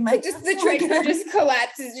leaving my. Just the trench coat just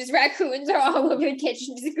collapses. Just raccoons are all over the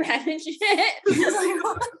kitchen, just grabbing shit.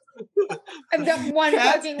 I've got one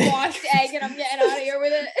fucking washed egg, and I'm getting out of here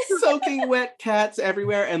with it. Soaking wet cats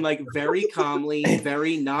everywhere, and like very calmly,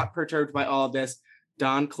 very not perturbed by all of this.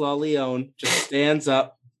 Don Clawleone just stands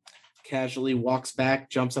up, casually walks back,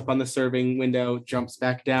 jumps up on the serving window, jumps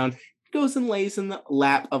back down, goes and lays in the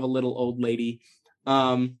lap of a little old lady.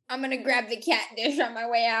 I'm gonna grab the cat dish on my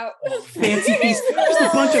way out. Fancy piece. Just a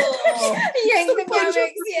bunch of yank the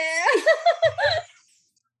comics, yeah.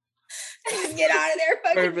 Just get out of there,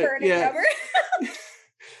 fucking burn it cover.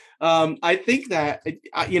 I think that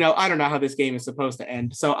I don't know how this game is supposed to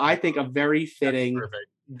end, so I think a very fitting,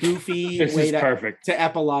 goofy way to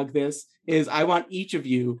epilogue this is I want each of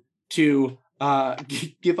you to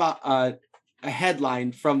give a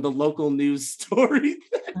headline from the local news story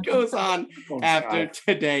that goes on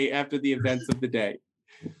after the events of the day.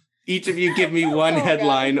 Each of you give me one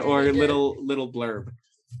headline or little blurb.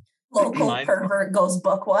 Local pervert goes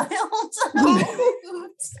buck wild.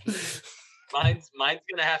 Mine's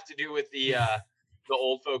gonna have to do with the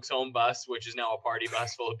old folks home bus, which is now a party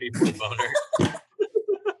bus full of people with boners.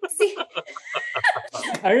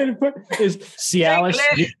 I'm gonna put is Cialis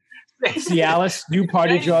new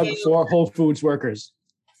party drug for Whole Foods workers.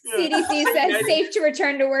 CDC says safe to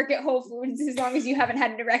return to work at Whole Foods as long as you haven't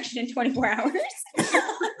had an erection in 24 hours.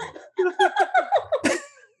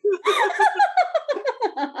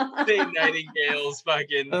 St. Nightingale's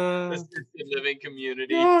fucking assisted living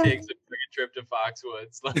community takes a trip to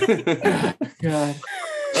Foxwoods. God.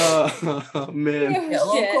 Oh man. Yeah,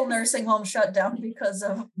 local nursing home shut down because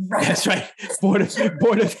of That's right. Board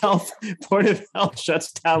of Health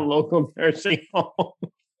shuts down local nursing home.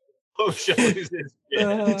 Cialis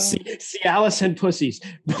and pussies.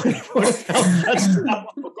 Board of Health shuts down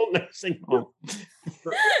local nursing home.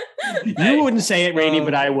 You wouldn't say it, Rainey,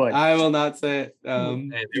 but I would. I will not say it.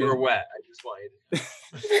 Hey, they were wet. I just wanted.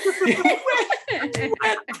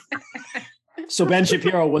 So Ben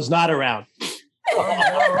Shapiro was not around.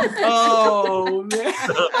 Oh man.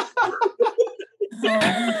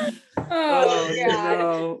 Oh God.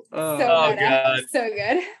 No. So good. So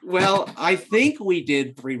good. Well, I think we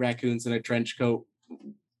did 3 raccoons in a trench coat.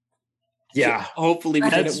 Yeah. Hopefully we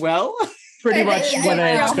did it well. Pretty much what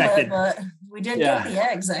I expected. But we did get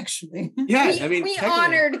the eggs, actually. Yeah, I mean, we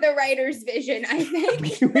honored the writer's vision, I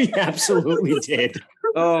think. We absolutely did.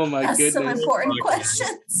 Oh my goodness. Some important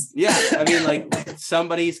questions. Yeah, I mean, like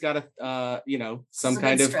somebody's got a, some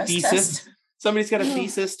kind of thesis. Test. Somebody's got a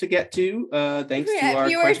thesis to get to. Thanks to our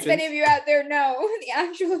viewers, questions. many of you out there know the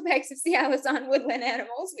actual effects of Cialis on woodland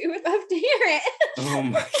animals. We would love to hear it. Oh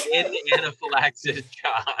my! In anaphylaxis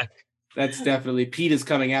shock. That's definitely Pete is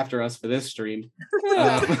coming after us for this stream.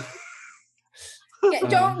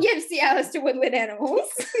 Don't give Cialis to woodland animals.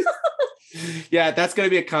 Yeah, that's going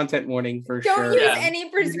to be a content warning for Don't sure. use any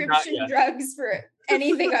prescription drugs for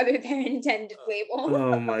anything other than intended label.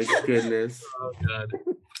 Oh my goodness. Oh god.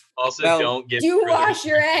 Also, don't get. Do wash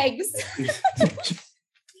your eggs.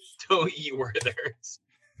 Don't eat Werther's.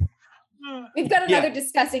 We've got another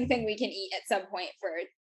disgusting thing we can eat at some point for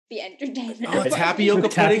the entertainment. Oh, tapioca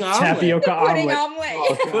pudding omelet. Tapioca pudding omelet.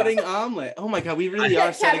 omelet. Pudding omelet. Oh my god, we really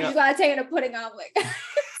are setting up. Cabbage latte and a pudding omelet.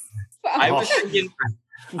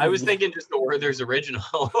 I was thinking just the Werther's originals.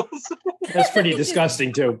 That's pretty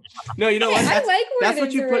disgusting too. No, you know what? I like that's what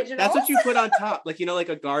Werther's you put. originals. That's what you put on top, like like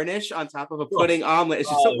a garnish on top of a pudding omelet. It's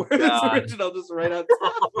just a Werther's original, just right on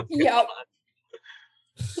top. Yep.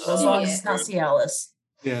 As long as it's not Cialis.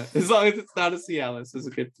 Yeah, as long as it's not a Cialis, is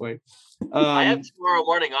a good point. I have tomorrow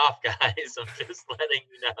morning off, guys. I'm just letting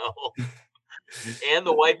you know. And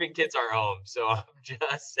the wiping kits are home, so I'm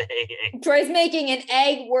just saying. Troy's making an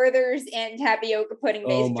egg, Werther's, and tapioca pudding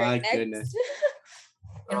based drink next. Goodness.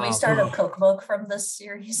 Can we start a cookbook from this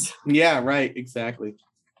series? Yeah, right. Exactly.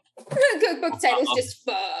 Cookbook title's just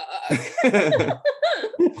fuck.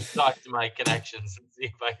 Talk to my connections and see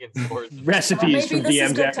if I can score some recipes from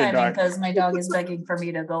DMs After Dark. Because my dog is begging for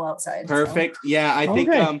me to go outside. Perfect. So. Yeah, I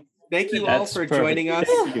think. Thank you all for joining us.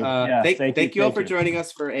 Thank you all for joining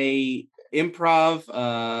us for a improv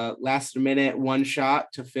last minute one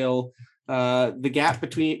shot to fill the gap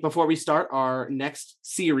before we start our next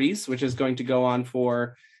series, which is going to go on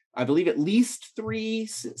for I believe at least 3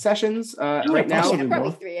 sessions right now.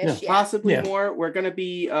 Probably 3-ish. Possibly more. We're going to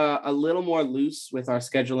be a little more loose with our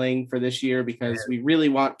scheduling for this year because we really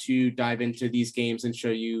want to dive into these games and show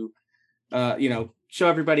you, show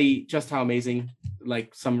everybody just how amazing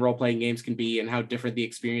like some role-playing games can be and how different the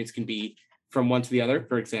experience can be from one to the other.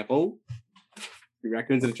 For example, 3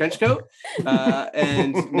 raccoons in a trench coat.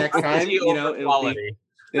 And next time,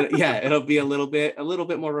 it'll be a little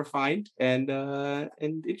bit more refined and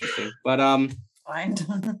interesting. But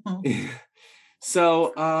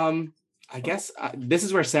so I guess this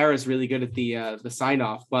is where Sarah's really good at the sign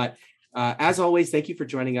off. But as always, thank you for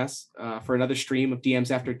joining us for another stream of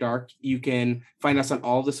DMs After Dark. You can find us on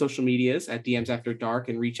all the social medias at DMs After Dark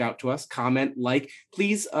and reach out to us, comment,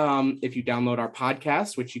 please. If you download our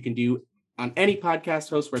podcast, which you can do on any podcast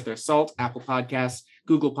host worth their salt, Apple Podcasts,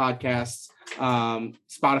 Google Podcasts,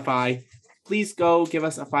 Spotify, please go give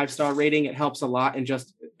us a 5-star rating. It helps a lot in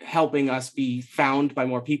just helping us be found by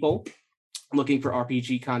more people looking for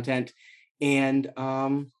RPG content. And,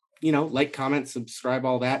 comment, subscribe,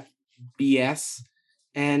 all that BS.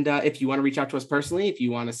 And if you want to reach out to us personally, if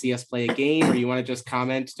you want to see us play a game or you want to just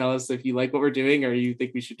comment, tell us if you like what we're doing or you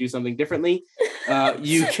think we should do something differently,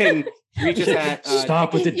 you can reach us at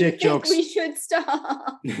stop with the dick jokes. We should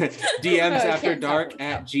stop.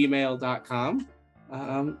 DMsAfterDark@gmail.com.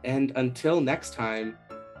 And until next time,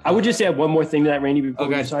 I would just add one more thing to that, Randy, before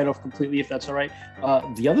Okay. we sign off completely, if that's all right.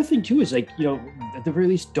 The other thing too is, like, you know, at the very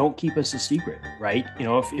least, don't keep us a secret, right? You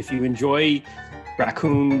know, if you enjoy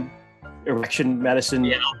raccoon erection medicine,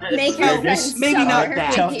 Make your Just friends maybe suffer not with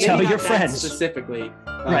that. Tell- you. tell Maybe your not that friends. specifically.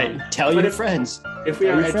 right? Tell but your if- friends. If we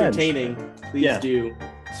Tell are your friends. entertaining, please Yeah. do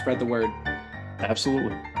spread the word.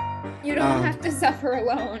 Absolutely. You don't Um, have to suffer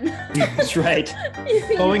alone. That's right.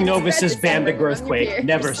 You Going can Novus spread has the banned the suffering among your Girthquake. peers.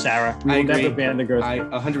 Never, Sarah. We I will never agree. ban the I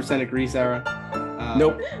Girthquake. 100% agree, Sarah.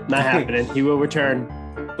 Nope, not happening. He will return.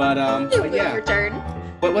 But You will yeah. return.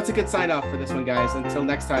 What's a good sign off for this one, guys? Until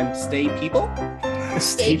next time, stay people.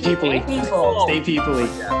 Stay peoply. People. Stay peoply.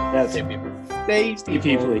 That's Same people. Stay Stay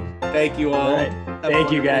people. peoply. Thank you all. All right. Have a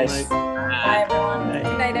Thank you, wonderful guys. night. Bye, everyone. Night.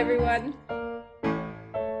 Good night, everyone.